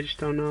you. I just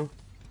don't know.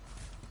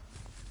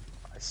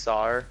 I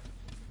saw her.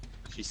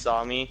 She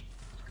saw me.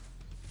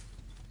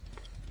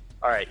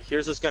 Alright,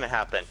 here's what's gonna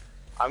happen.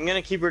 I'm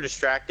gonna keep her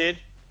distracted.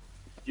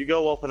 You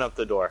go open up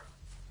the door.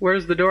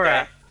 Where's the door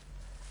at?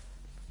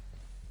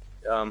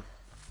 Well,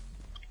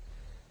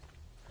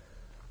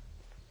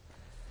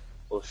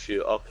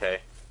 shoot. Okay.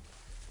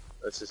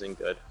 This isn't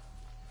good.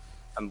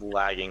 I'm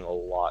lagging a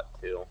lot,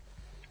 too.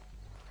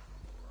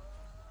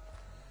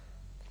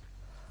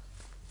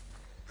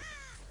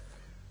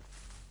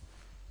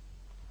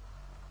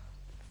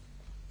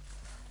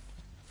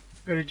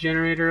 Got a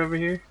generator over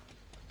here.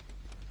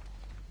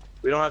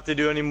 We don't have to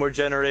do any more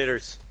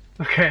generators.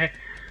 Okay.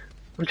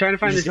 I'm trying to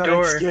find this gotta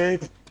door.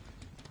 Escape.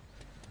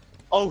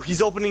 Oh,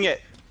 he's opening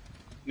it.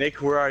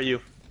 Nick, where are you?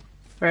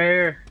 Right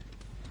here.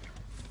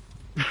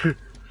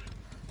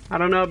 I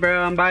don't know,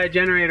 bro. I'm by a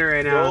generator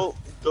right now.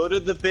 Go to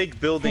the big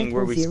building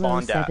where we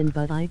spawned at.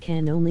 But I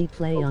can only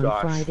play on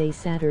Friday,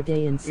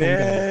 Saturday, and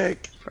Sunday.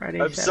 Nick!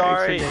 Friday, I'm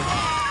Saturday, sorry. Sunday.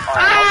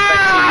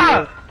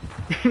 Alright,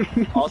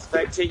 I'll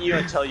spectate you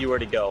and tell you where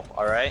to go,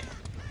 alright?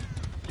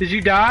 Did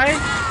you die?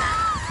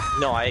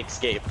 No, I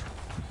escaped.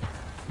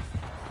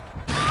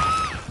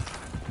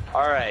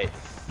 Alright.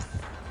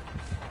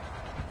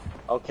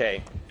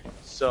 Okay,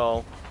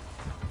 so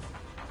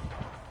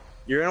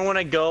you're gonna want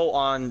to go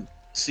on.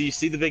 So you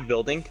see the big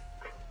building?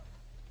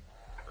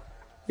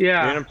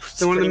 Yeah,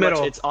 the one in the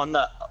middle. It's on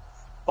the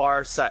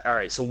far side. All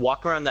right, so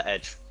walk around the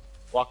edge.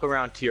 Walk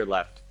around to your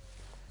left.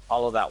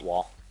 Follow that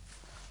wall.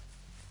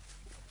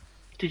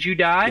 Did you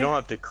die? You don't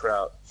have to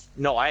crouch.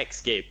 No, I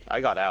escaped.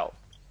 I got out.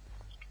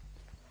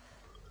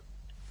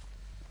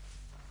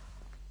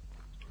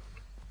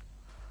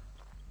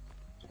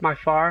 My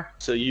far?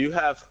 So you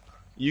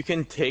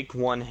can take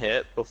one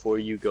hit before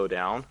you go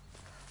down.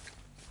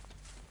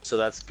 So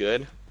that's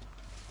good.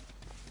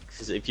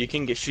 Because if you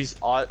can get,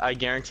 I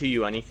guarantee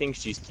you anything,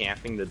 she's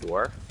camping the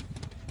door.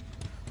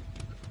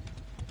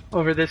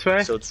 Over this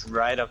way? So it's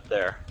right up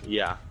there.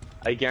 Yeah.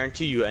 I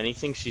guarantee you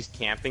anything, she's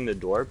camping the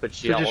door, but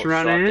she just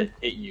run in? to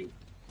hit you.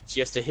 She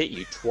has to hit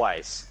you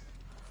twice.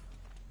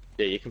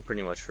 Yeah, you can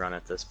pretty much run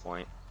at this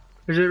point.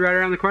 Is it right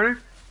around the corner?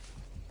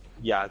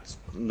 Yeah, it's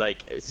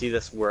like, see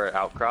this where it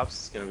outcrops?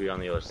 It's gonna be on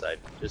the other side.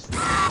 Just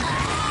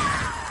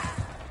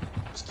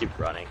keep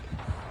running.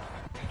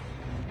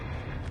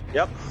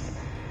 Yep.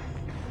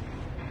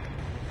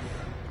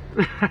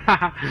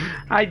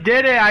 I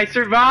did it! I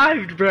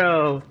survived,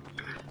 bro!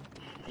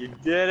 You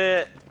did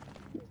it!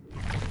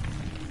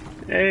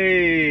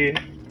 Hey!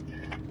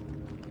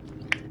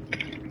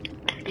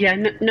 Yeah,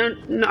 no,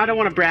 I don't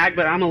want to brag,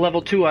 but I'm a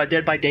level 2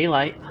 Dead by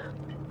Daylight.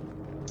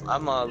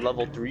 I'm a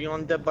level 3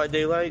 on Dead by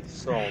Daylight,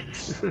 so...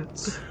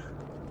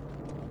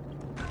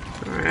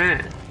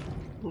 Alright.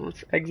 Well,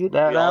 let's exit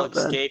that we all out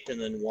then. escaped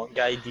and then one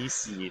guy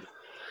DC'd.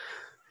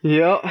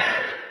 Yep.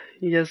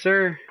 Yes,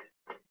 sir.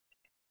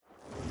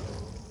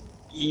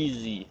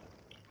 Easy.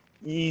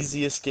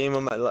 Easiest game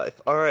of my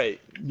life. Alright,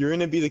 you're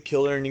gonna be the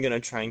killer and you're gonna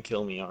try and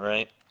kill me,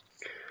 alright?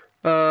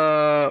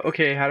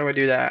 Okay, how do I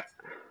do that?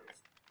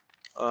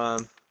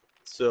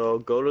 So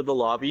go to the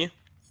lobby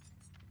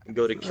and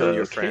go to kill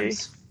your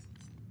friends.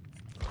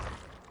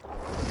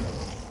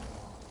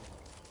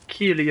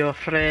 Kill your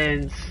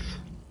friends.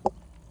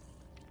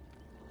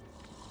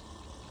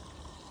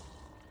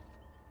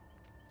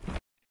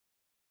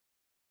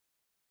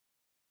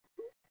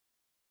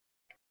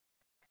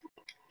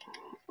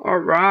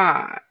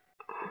 Alright.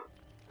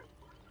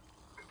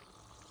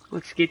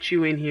 Let's get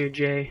you in here,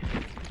 Jay.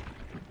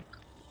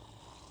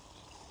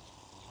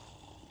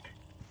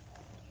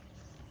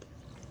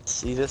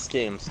 See, this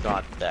game's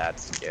not that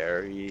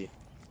scary.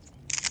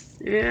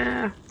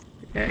 Yeah,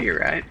 you're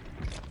right.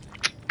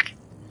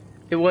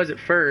 It was at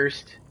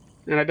first,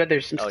 and I bet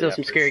there's still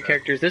some scary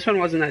characters. This one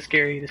wasn't that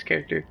scary, this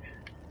character.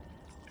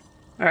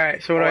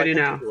 Alright, so what do I do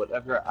now?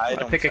 Whatever I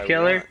pick a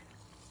killer?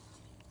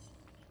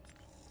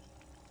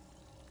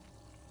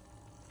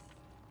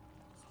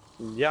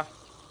 Yeah.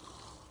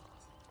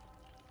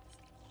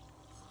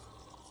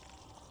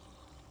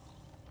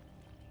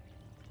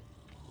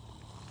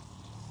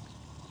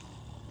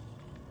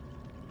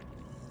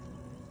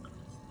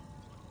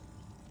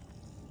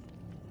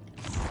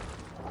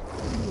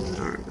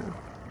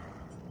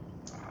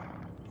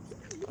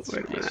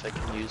 Wait a minute. I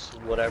can use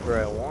whatever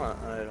I want.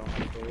 I don't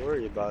have to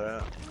worry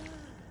about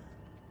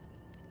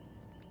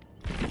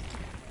it.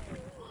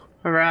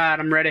 Alright,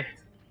 I'm ready.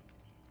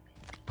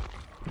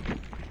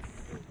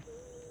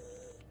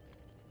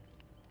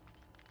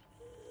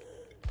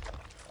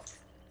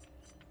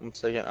 One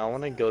second, I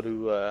want to go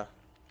to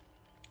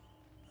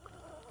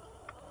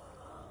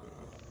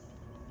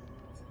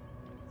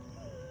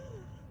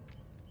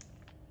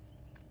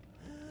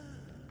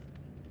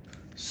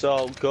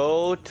So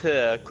go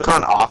to click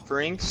on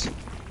offerings,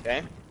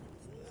 okay?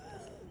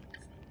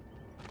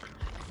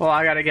 Well,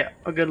 I gotta get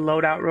a good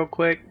loadout real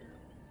quick.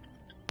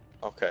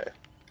 Okay.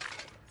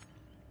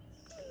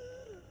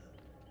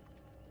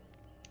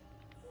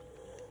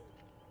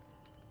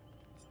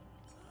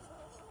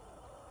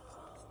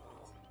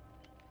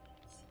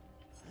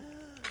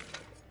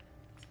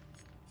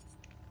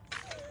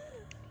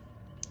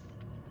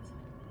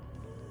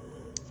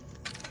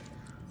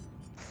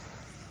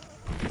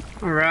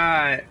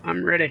 Alright,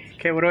 I'm ready.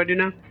 Okay, what do I do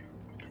now?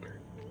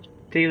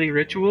 Daily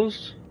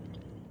rituals?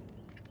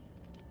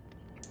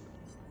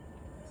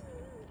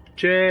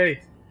 Jay!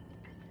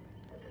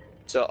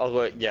 So I'll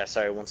go. Yeah,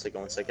 sorry. 1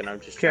 second. I'm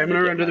just Okay, I'm trying to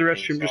gonna get run to my the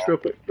things restroom just all.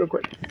 real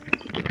quick.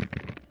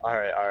 All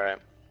right, all right.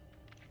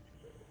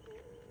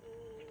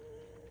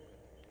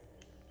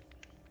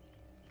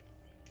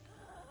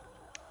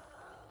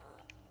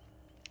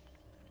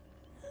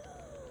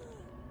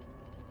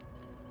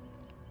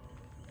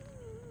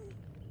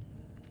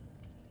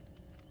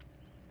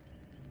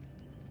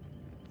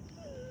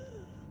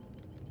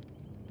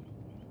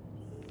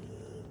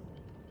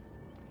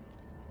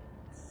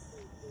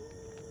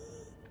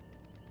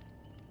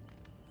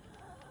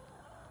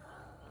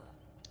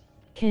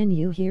 Can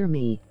you hear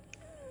me?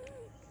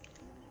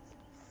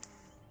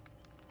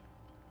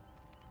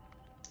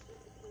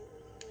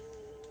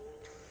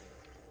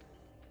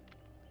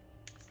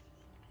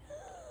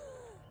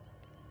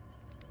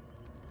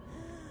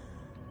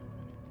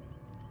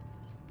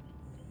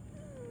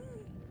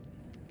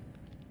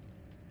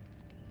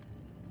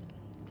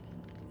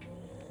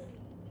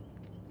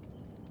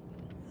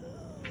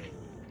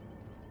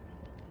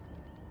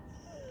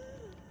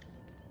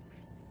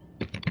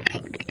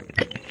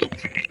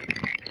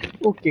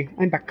 Okay,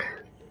 I'm back.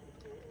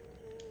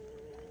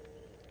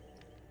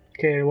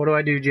 Okay, what do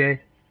I do, Jay?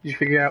 Did you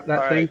figure out that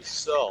All thing? right.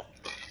 So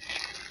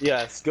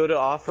yes, go to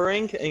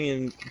offering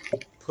and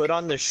put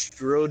on the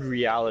strode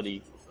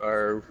reality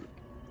or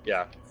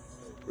yeah,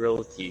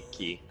 reality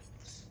key.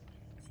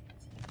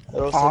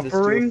 That'll send us to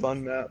a Offering?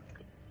 fun map.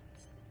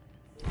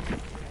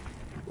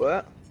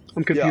 What?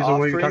 I'm Yeah, confused on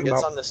what you're offering. talking It's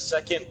about. on the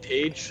second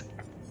page.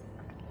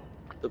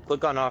 So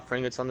click on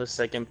offering. It's on the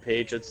second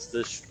page. It's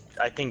the.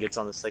 I think it's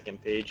on the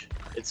second page.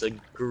 It's a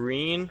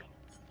green,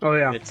 Oh and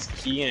yeah. it's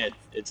key, and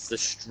it's the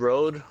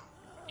strode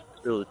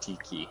reality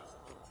key.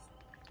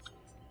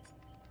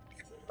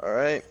 All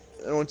right.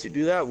 And once you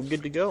do that, we're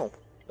good to go.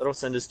 That'll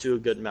send us to a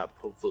good map,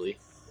 hopefully.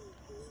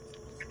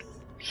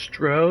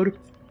 Strode?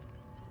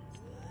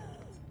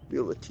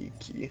 Reality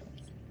key.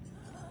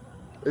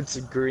 It's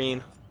a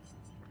green.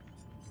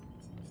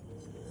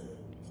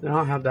 I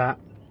don't have that.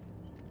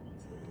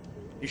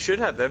 You should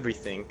have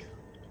everything.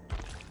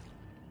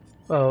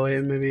 Oh,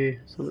 wait, maybe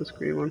it's on this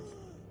green one.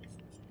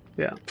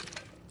 Yeah.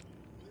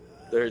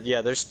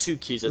 There's two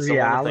keys. It's the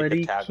one with like the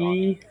Reality tag on it.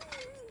 key?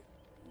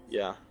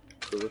 Yeah.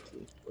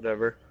 Reality.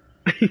 Whatever.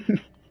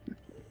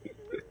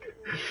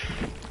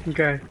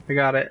 Okay, I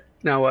got it.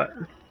 Now what?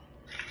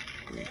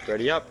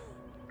 Ready up.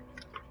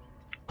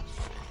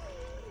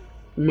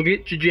 I'm gonna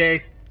get you,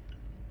 Jay.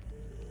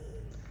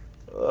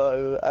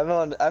 I'm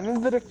a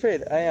bit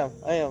afraid. I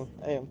am.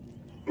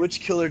 Which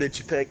killer did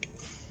you pick?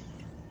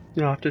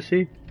 You'll have to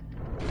see.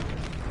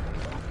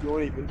 You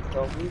won't even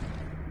tell me.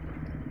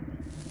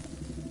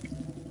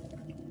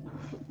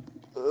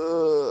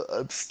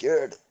 I'm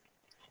scared.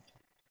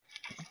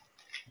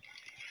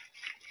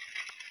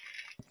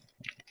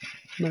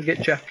 I'm gonna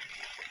get you.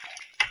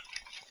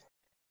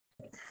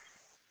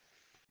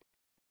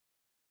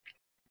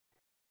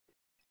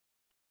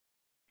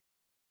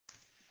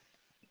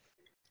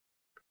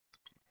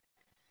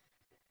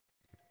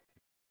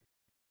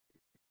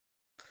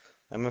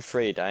 I'm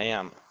afraid. I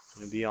am.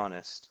 To be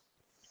honest.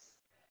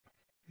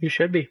 You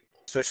should be.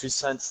 Especially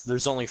since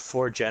there's only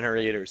 4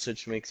 generators,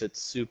 which makes it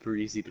super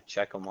easy to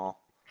check them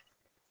all.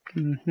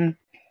 Mm-hmm.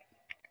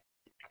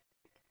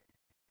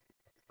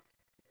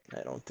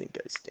 I don't think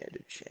I stand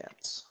a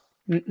chance.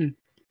 Mm-mm.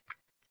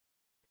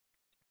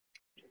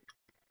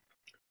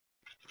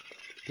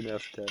 You're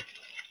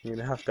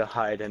gonna have to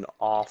hide an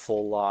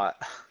awful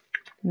lot.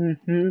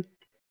 Mm-hmm.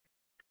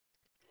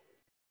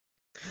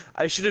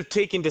 I should have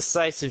taken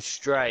decisive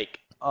strike.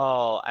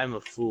 Oh, I'm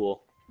a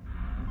fool.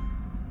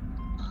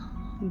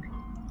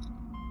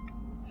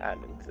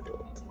 Hadn't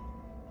failed.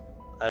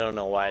 I don't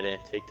know why I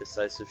didn't take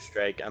decisive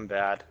strike. I'm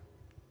bad.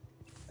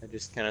 I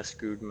just kind of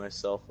screwed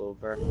myself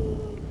over.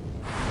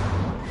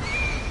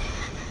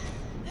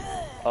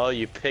 Oh,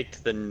 you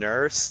picked the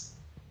nurse?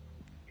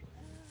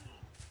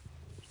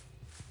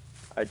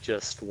 I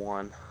just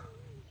won.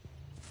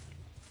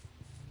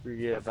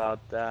 Forget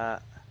about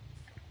that.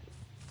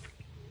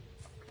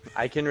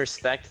 I can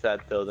respect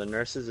that though. The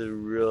nurse is a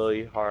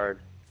really hard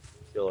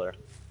killer.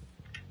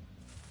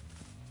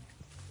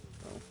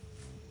 Oh.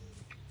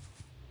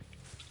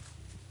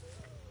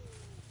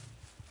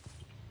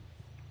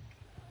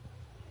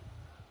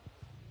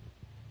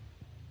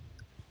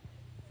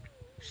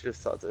 Should have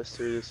thought this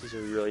through. This is a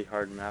really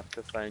hard map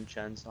to find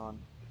gens on.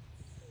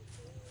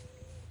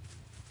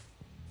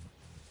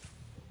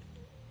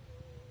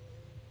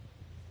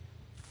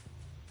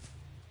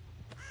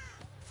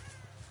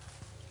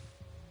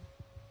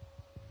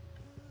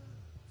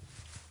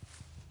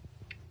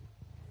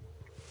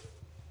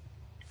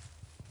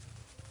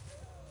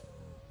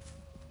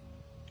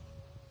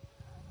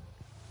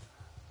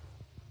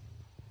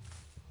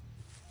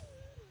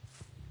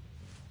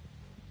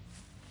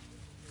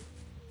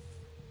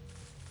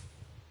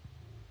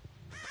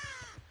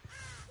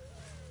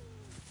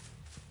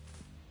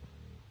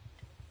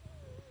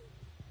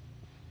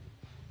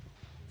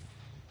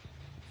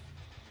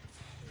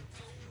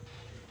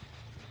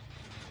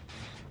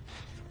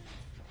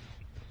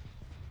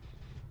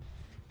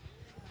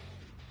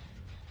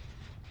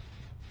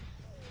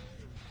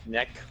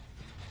 Nick,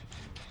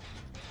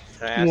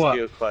 can I ask What?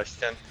 you a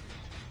question?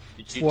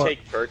 Did you What?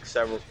 take perks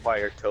that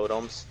require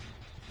totems?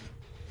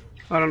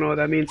 I don't know what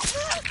that means.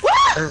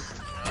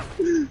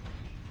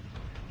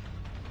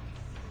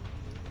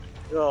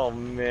 Oh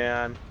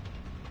man.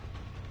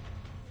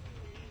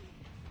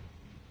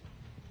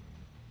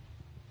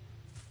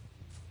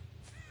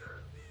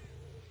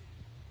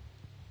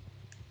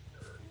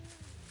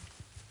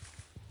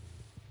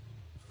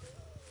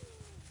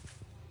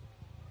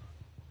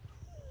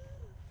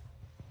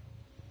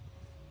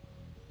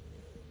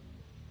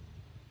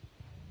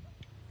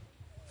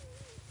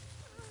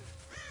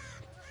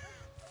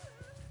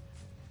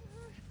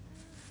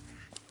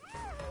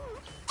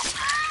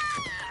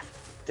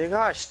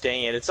 Gosh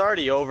dang it, it's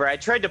already over. I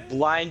tried to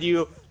blind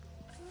you.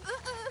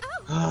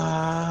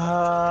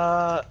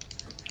 Come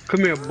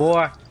here,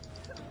 boy.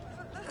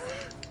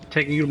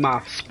 Taking you to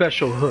my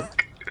special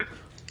hook.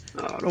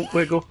 Oh, don't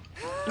wiggle.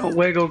 Don't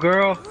wiggle,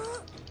 girl.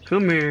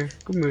 Come here.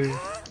 Come here.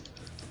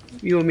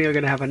 You and me are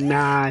gonna have a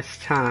nice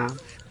time.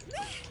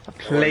 A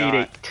play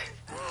date.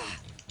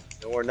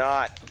 No, we're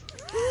not.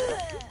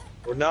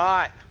 We're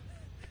not.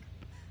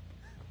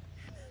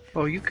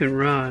 Oh, you can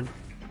run,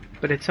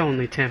 but it's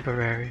only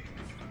temporary.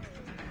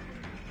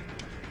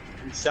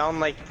 You sound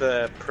like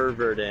the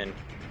pervert in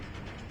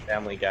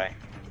Family Guy.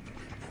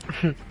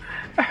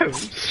 Oh,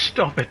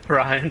 stop it,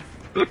 Brian.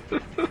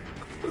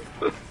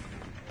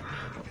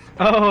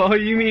 Oh,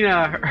 you mean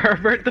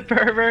Herbert the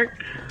pervert?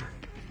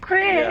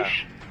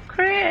 Crash! Yeah.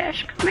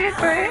 Crash! Come here,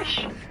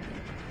 Crash!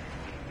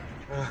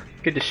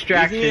 Good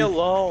distraction. Leave me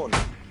alone.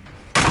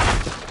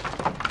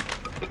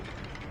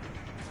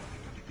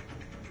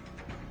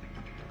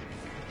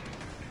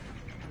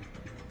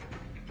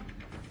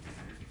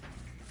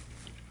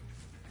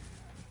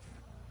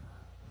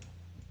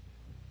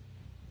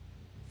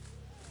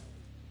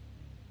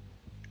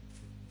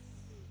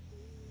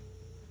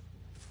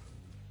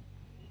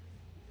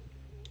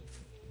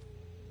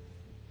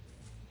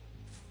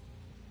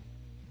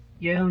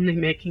 You're only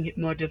making it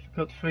more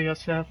difficult for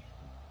yourself.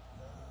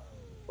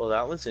 Well,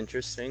 that was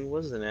interesting,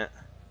 wasn't it?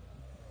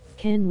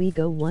 Can we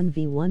go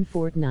 1v1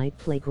 Fortnite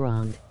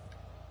playground?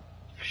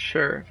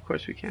 Sure, of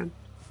course we can.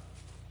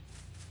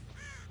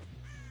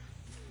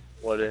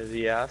 What did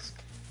he ask?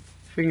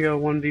 If we can go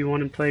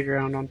 1v1 in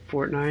Playground on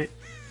Fortnite.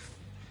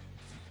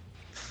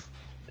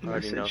 I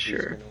already know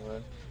sure.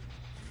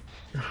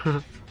 who's gonna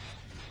win.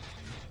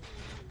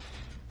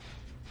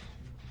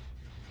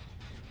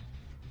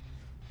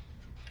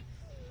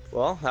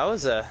 Well, that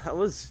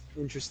was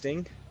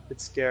interesting.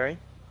 It's scary.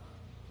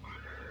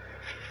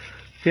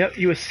 Yep,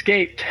 you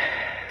escaped.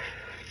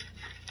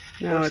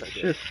 Now it's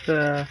just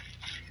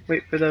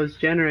wait for those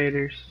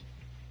generators.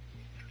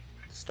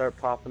 Start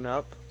popping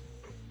up.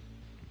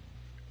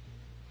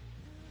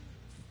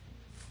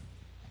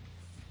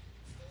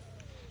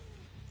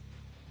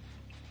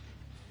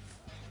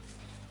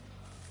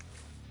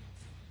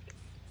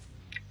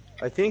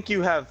 I think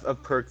you have a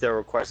perk that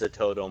requires a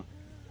totem.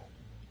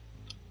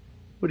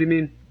 What do you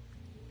mean?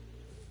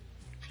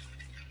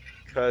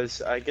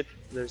 Because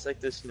there's like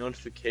this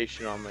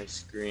notification on my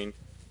screen.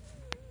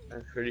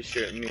 I'm pretty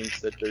sure it means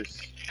that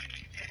there's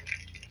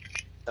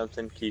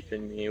something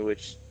keeping me,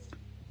 which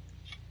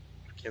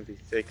can be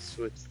fixed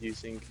with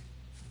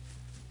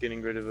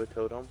getting rid of a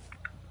totem.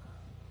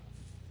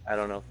 I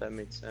don't know if that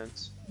makes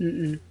sense.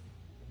 Mm-mm.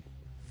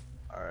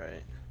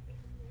 Alright.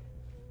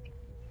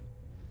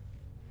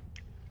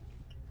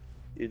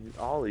 Dude,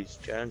 all these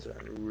gens are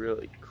in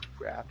really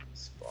crappy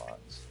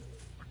spots.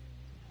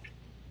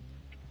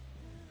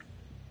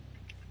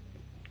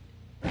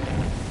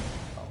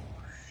 Oh,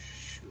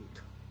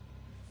 shoot.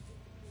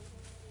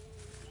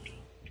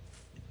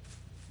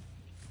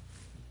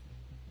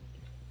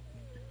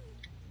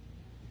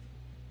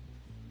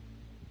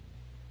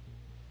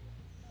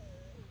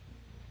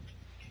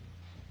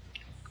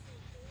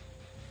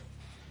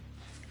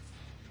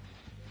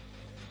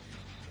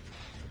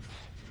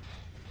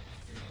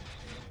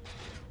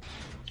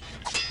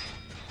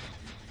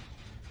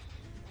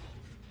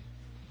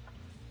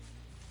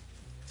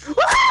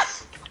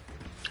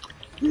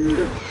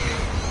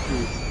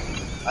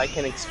 I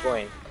can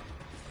explain.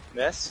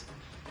 Miss?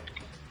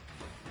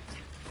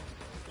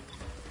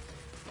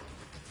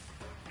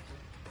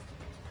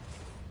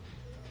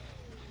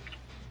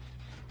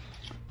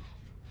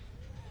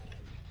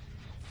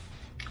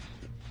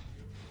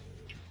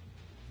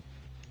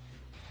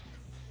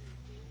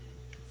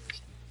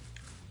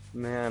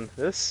 Man,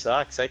 this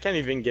sucks. I can't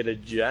even get a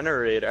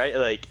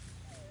generator.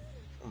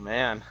 Oh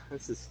man,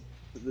 this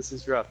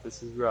is rough.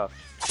 This is rough.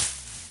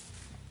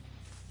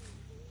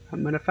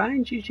 I'm gonna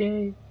find you,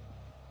 Jay.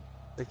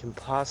 Like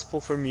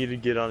impossible for me to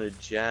get on a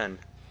gen.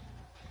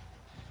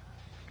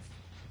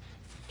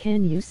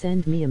 Can you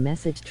send me a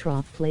message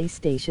Trop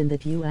PlayStation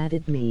that you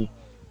added me?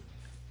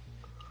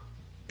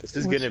 This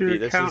is What's gonna your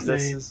be account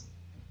this name? is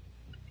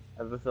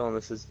I have a feeling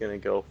this is gonna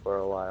go for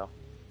a while.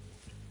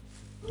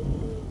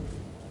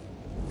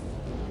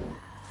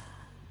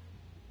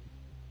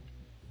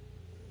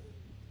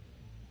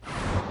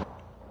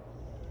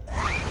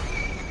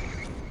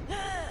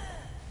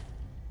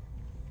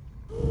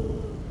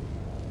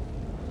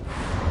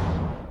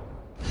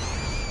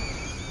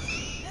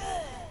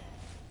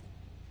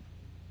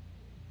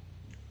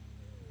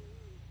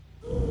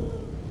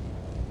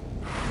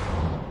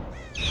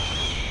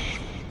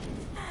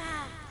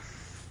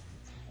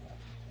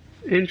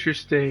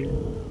 Interesting.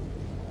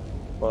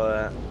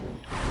 But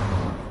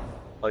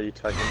are you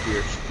talking to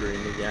your screen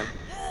again?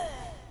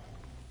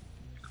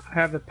 I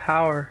have the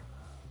power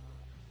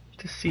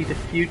to see the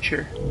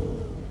future.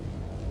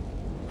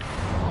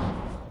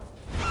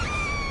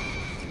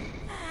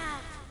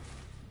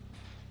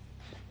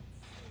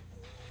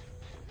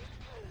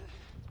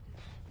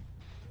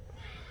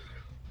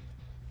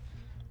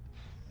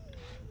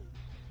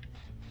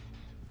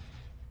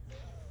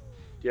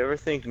 Do you ever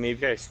think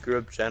maybe I screw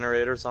up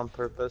generators on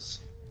purpose?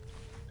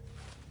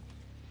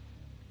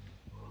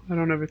 I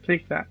don't ever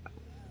think that.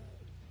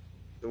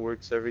 It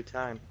works every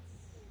time.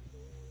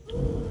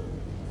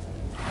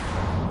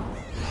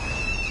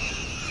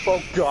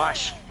 Oh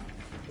gosh!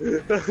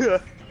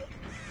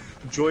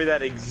 Enjoy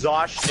that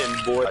exhaustion,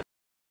 boy.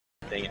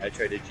 Thing I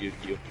tried to juke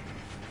you.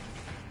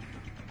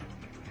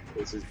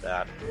 This is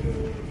bad.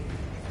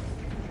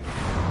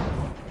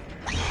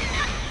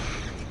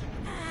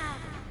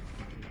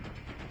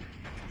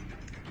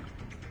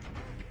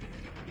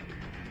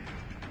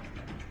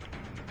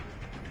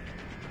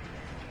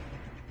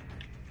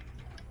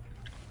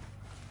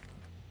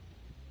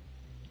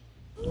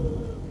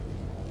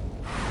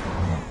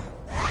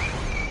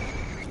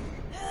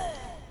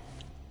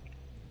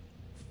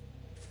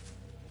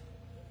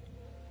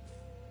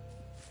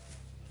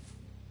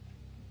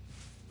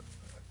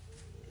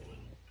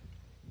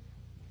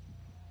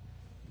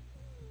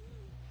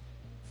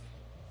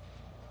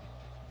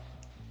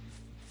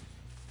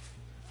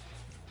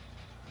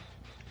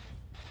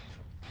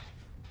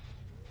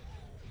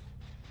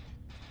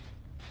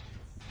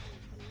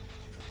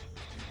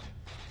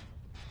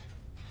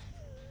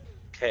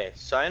 Okay,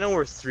 so I know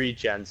where 3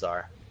 gens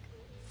are.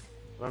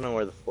 I don't know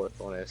where the 4th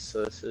one is,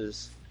 so this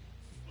is...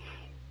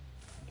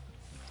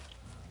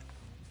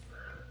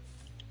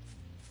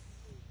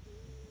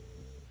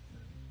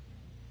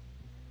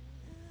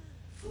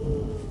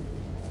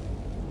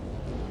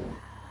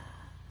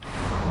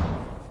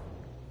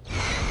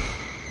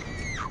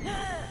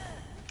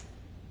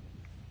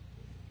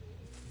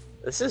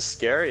 This is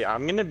scary.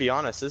 I'm gonna be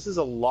honest, this is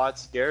a lot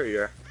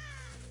scarier.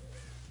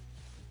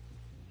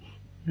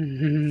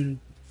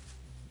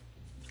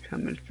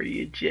 Coming for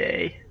you,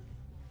 Jay.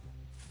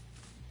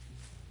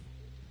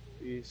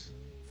 Jeez.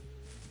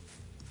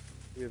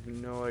 You have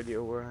no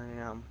idea where I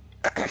am.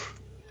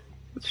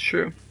 That's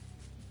true.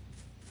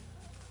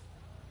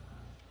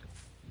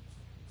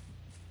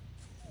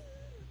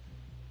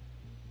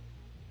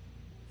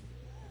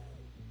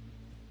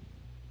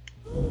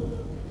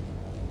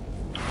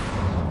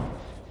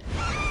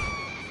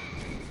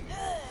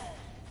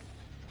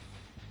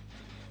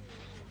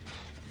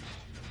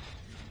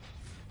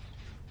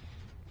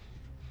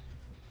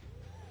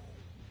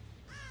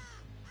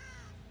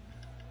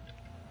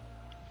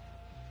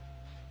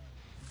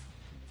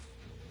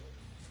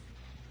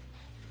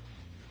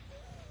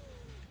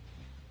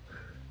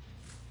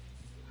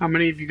 How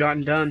many have you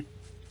gotten done?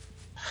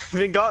 I've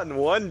been gotten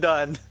 1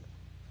 done.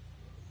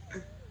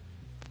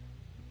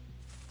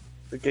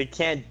 Like, I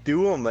can't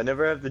do them. I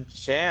never have the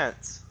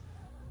chance.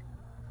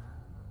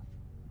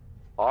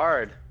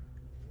 Hard.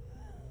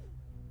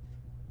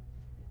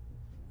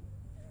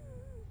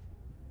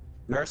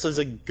 Nurse is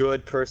a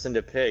good person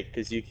to pick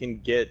because you can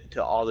get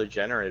to all the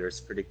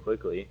generators pretty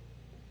quickly.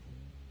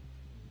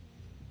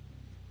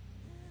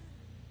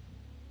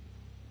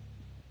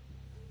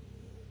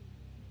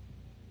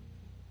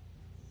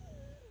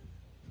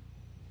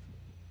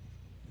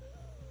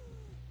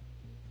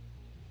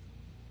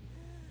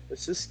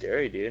 This is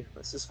scary, dude.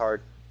 This is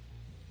hard.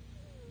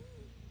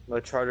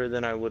 Much harder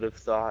than I would have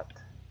thought.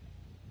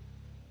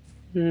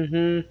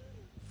 Mm-hmm.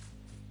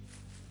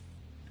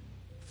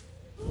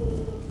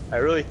 I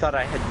really thought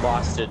I had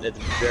lost it at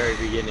the very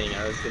beginning.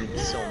 I was gonna be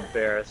so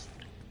embarrassed.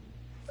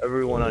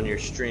 Everyone on your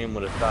stream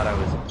would have thought I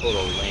was a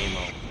total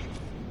lame-o.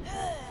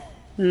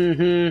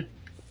 Mm-hmm.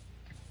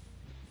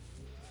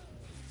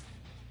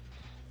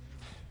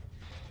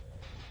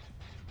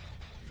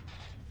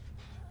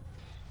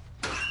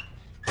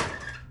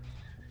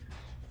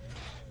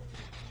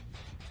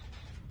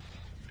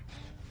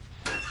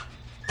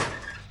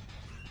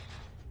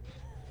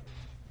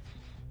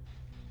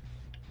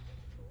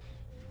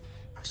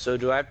 So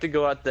do I have to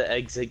go out the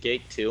exit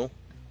gate too?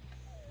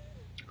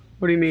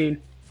 What do you mean?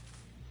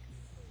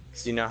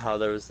 Cause you know how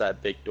there was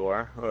that big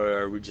door? Or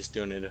are we just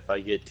doing it if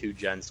I get 2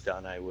 gens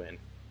done, I win?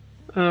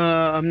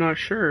 I'm not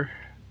sure.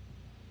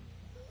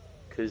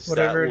 Cause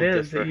Whatever that it will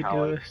is differ that you how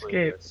do I to play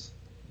escape. this.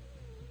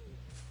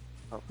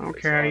 I don't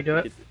Okay, care so how I'll you do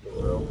have it. to get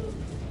the door.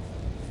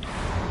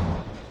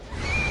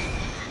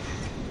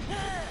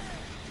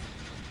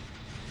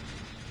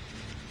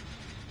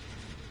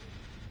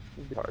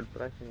 It'll be hard,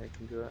 but I think I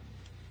can do it.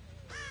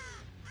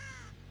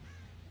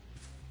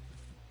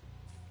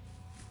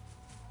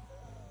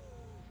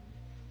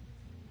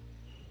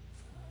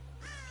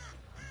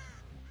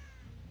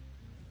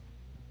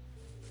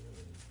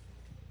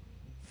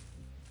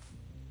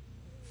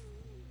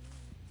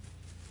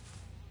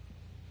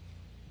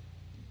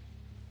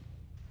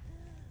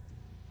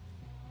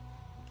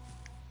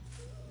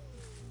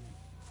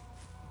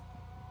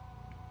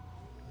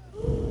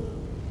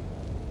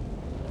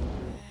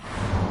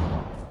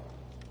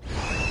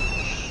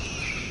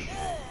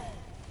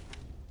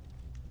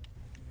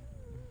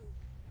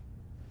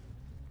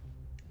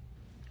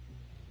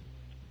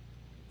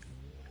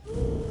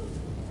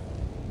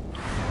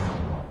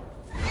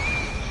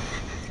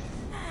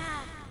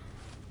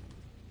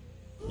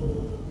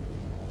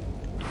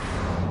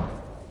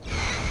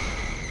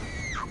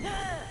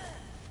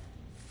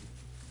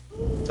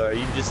 So are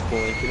you just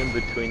blinking in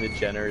between the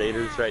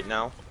generators right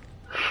now?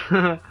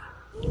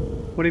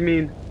 What do you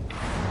mean?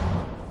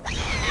 I'm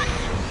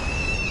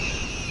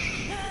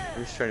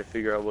just trying to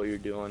figure out what you're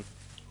doing.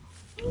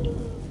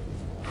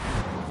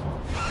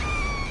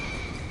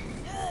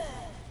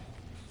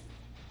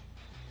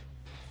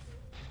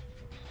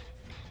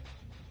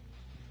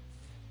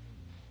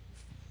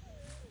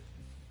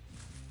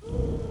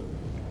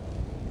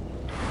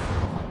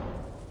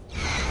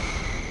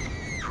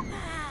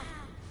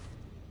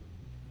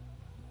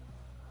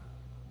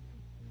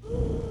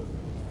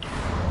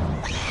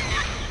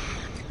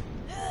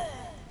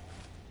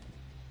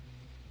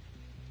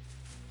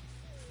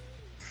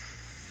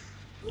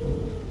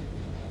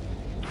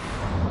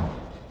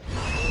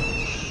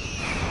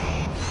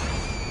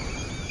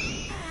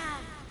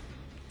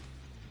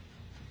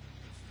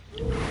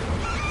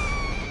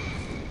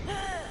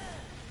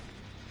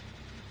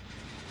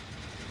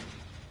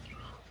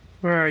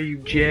 Where are you,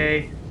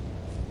 Jay?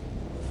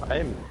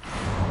 I'm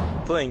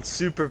playing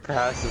super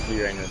passively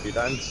right now, dude.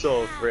 I'm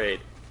so afraid.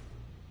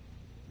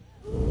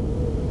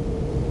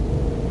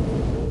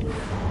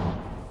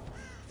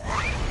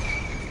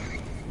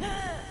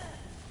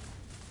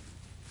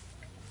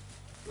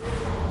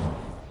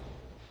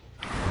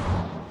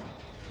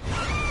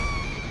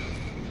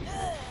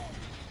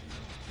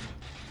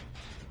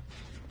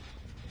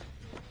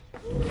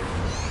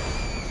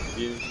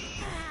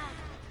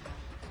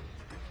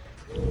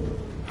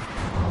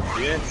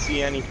 You didn't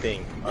see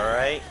anything,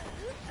 alright?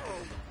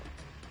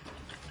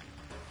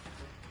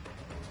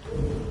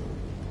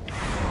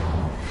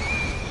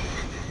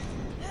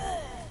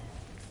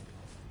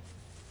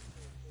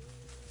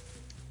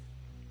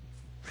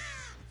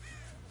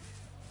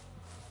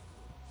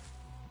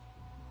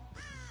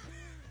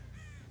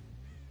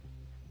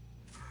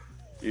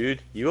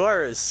 Dude, you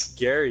are a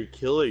scary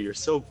killer. You're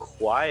so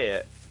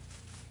quiet.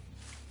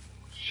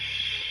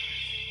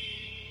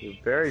 You're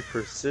very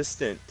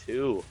persistent,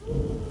 too.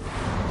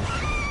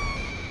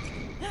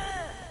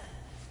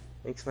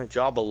 Makes my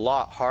job a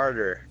lot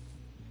harder.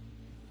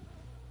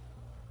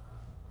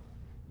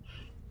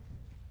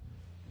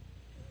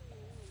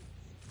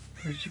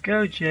 Where'd you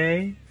go,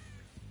 Jay?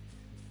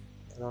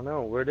 I don't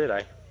know, where did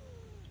I?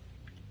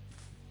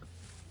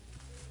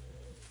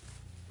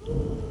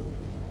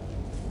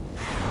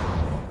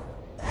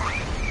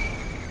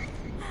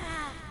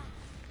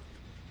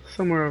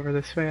 Somewhere over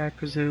this way, I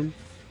presume.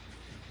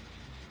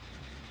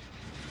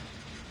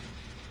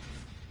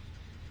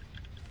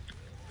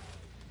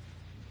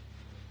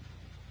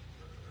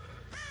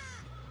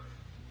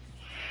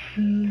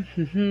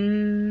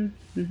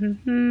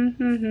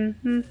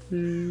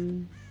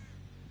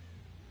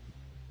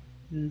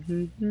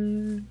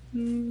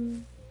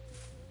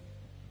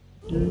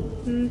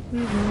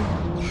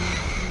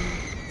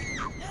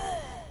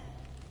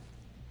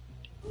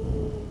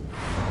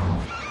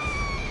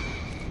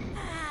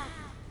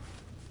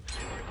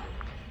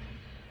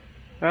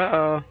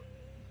 Uh-oh.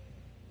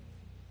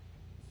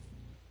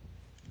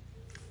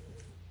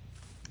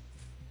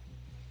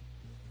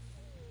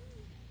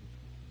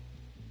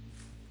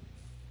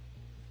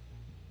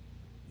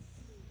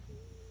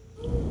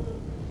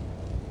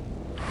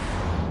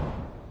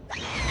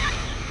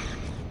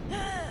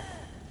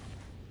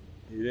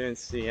 You didn't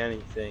see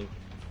anything.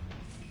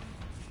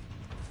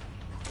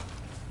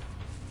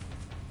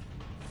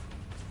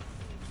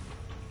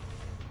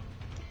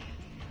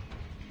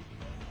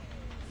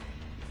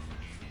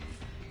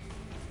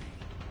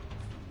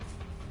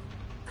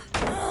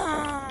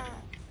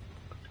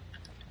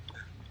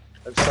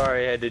 I'm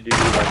sorry I had to do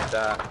you like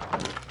that.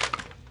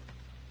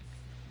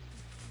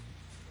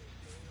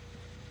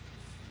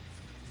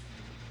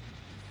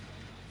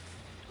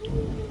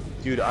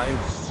 Dude, I'm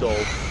so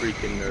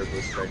freaking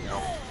nervous right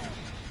now.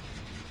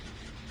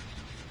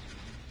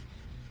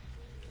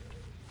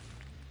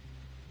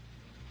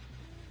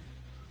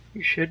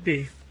 You should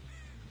be.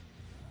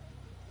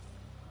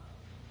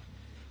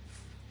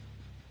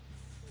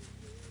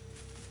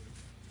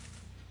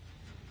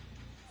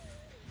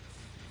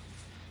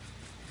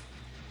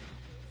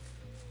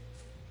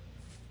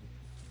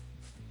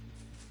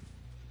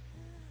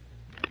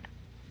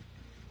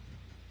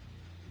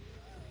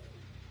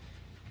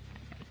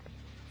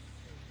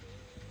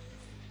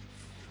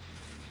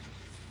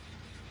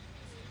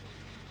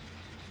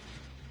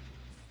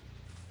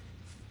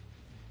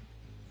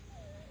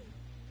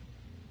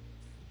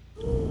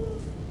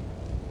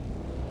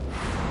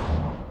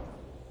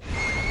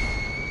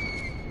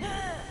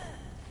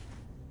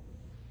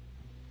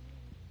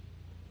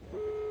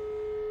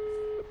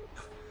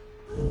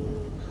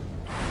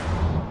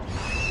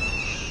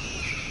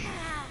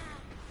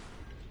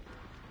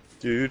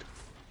 Dude,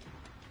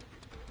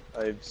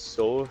 I'm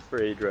so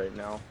afraid right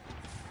now.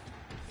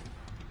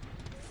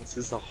 This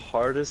is the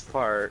hardest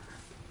part.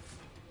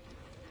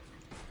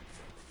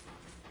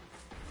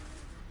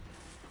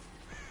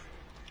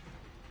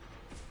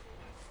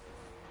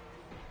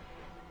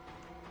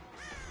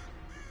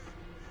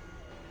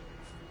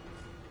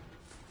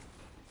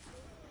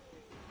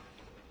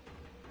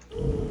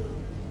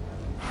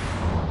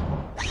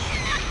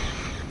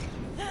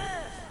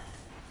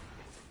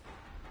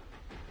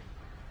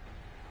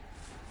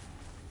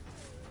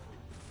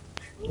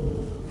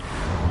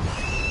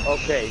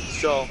 Okay,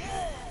 so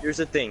here's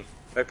the thing.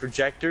 My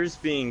projector's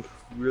being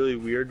really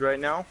weird right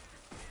now.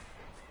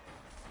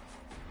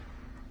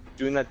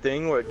 Doing that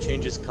thing where it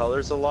changes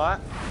colors a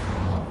lot.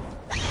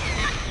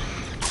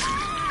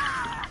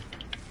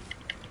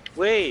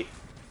 Wait,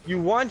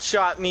 you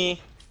one-shot me.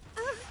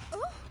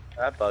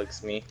 That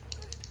bugs me.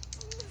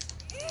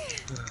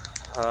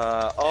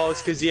 Oh,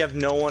 it's because you have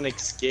no one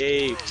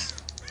escapes.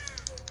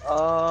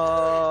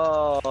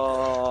 Oh.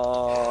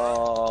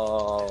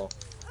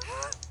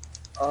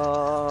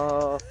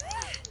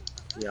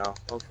 Yeah,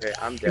 okay,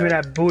 I'm Give me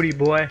dead. that booty,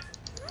 boy.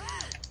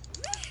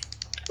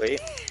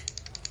 Wait.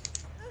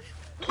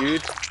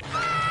 Dude.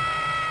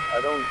 I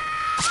don't...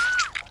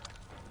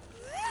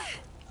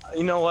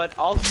 You know what?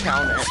 I'll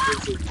count it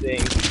as a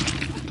thing.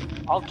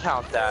 I'll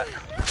count that.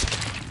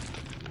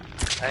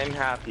 I'm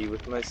happy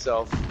with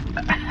myself.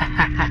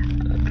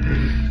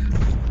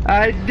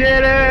 I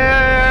did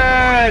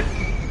it!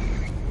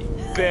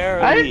 I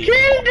Barely.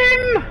 killed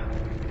him!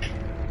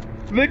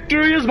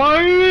 Victory is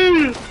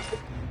mine!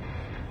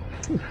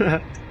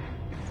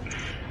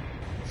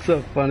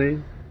 So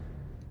funny.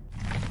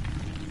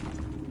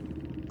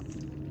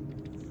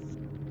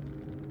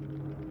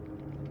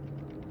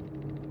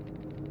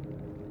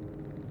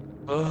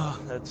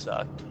 Ugh, that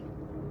sucked.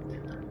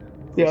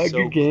 Yeah, So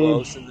good game.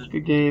 close, and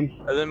Good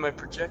game. then my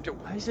projector.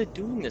 Why is it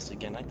doing this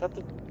again? I thought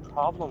the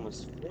problem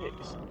was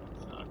fixed.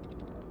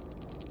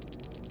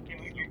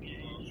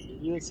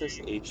 Use this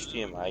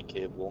HDMI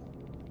cable.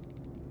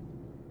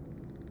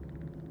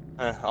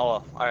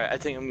 Oh, alright, I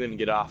think I'm gonna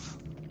get off.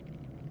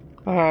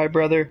 Alright,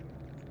 brother.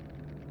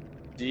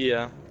 See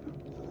ya.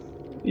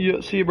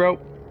 Yeah, see you, bro.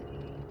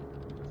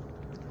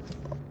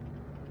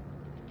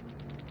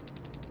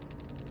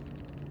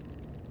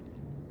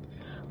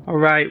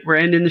 Alright, we're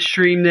ending the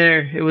stream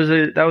there.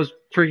 That was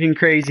freaking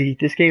crazy.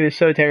 This game is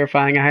so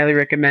terrifying. I highly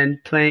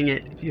recommend playing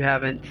it if you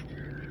haven't.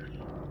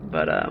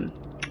 But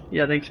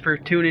yeah, thanks for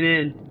tuning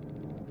in.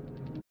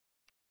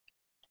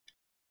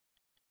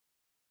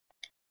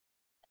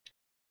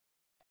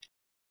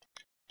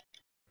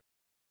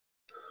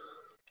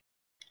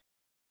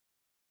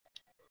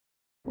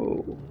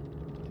 Whoa.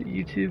 Did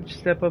YouTube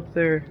step up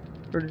there?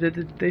 Or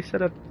did they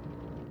set up?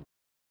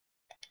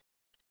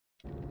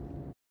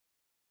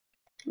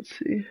 Let's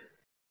see.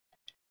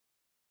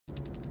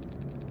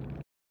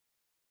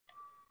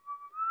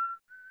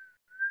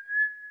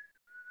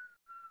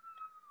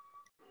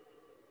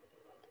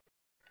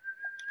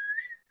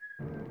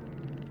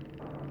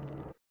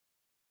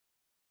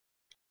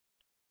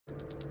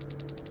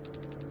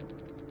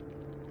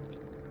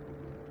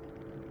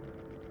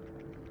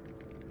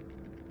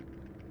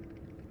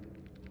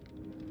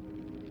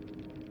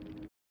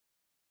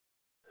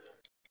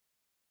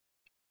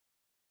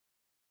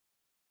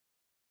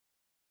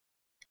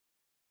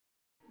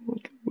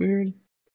 What the weird?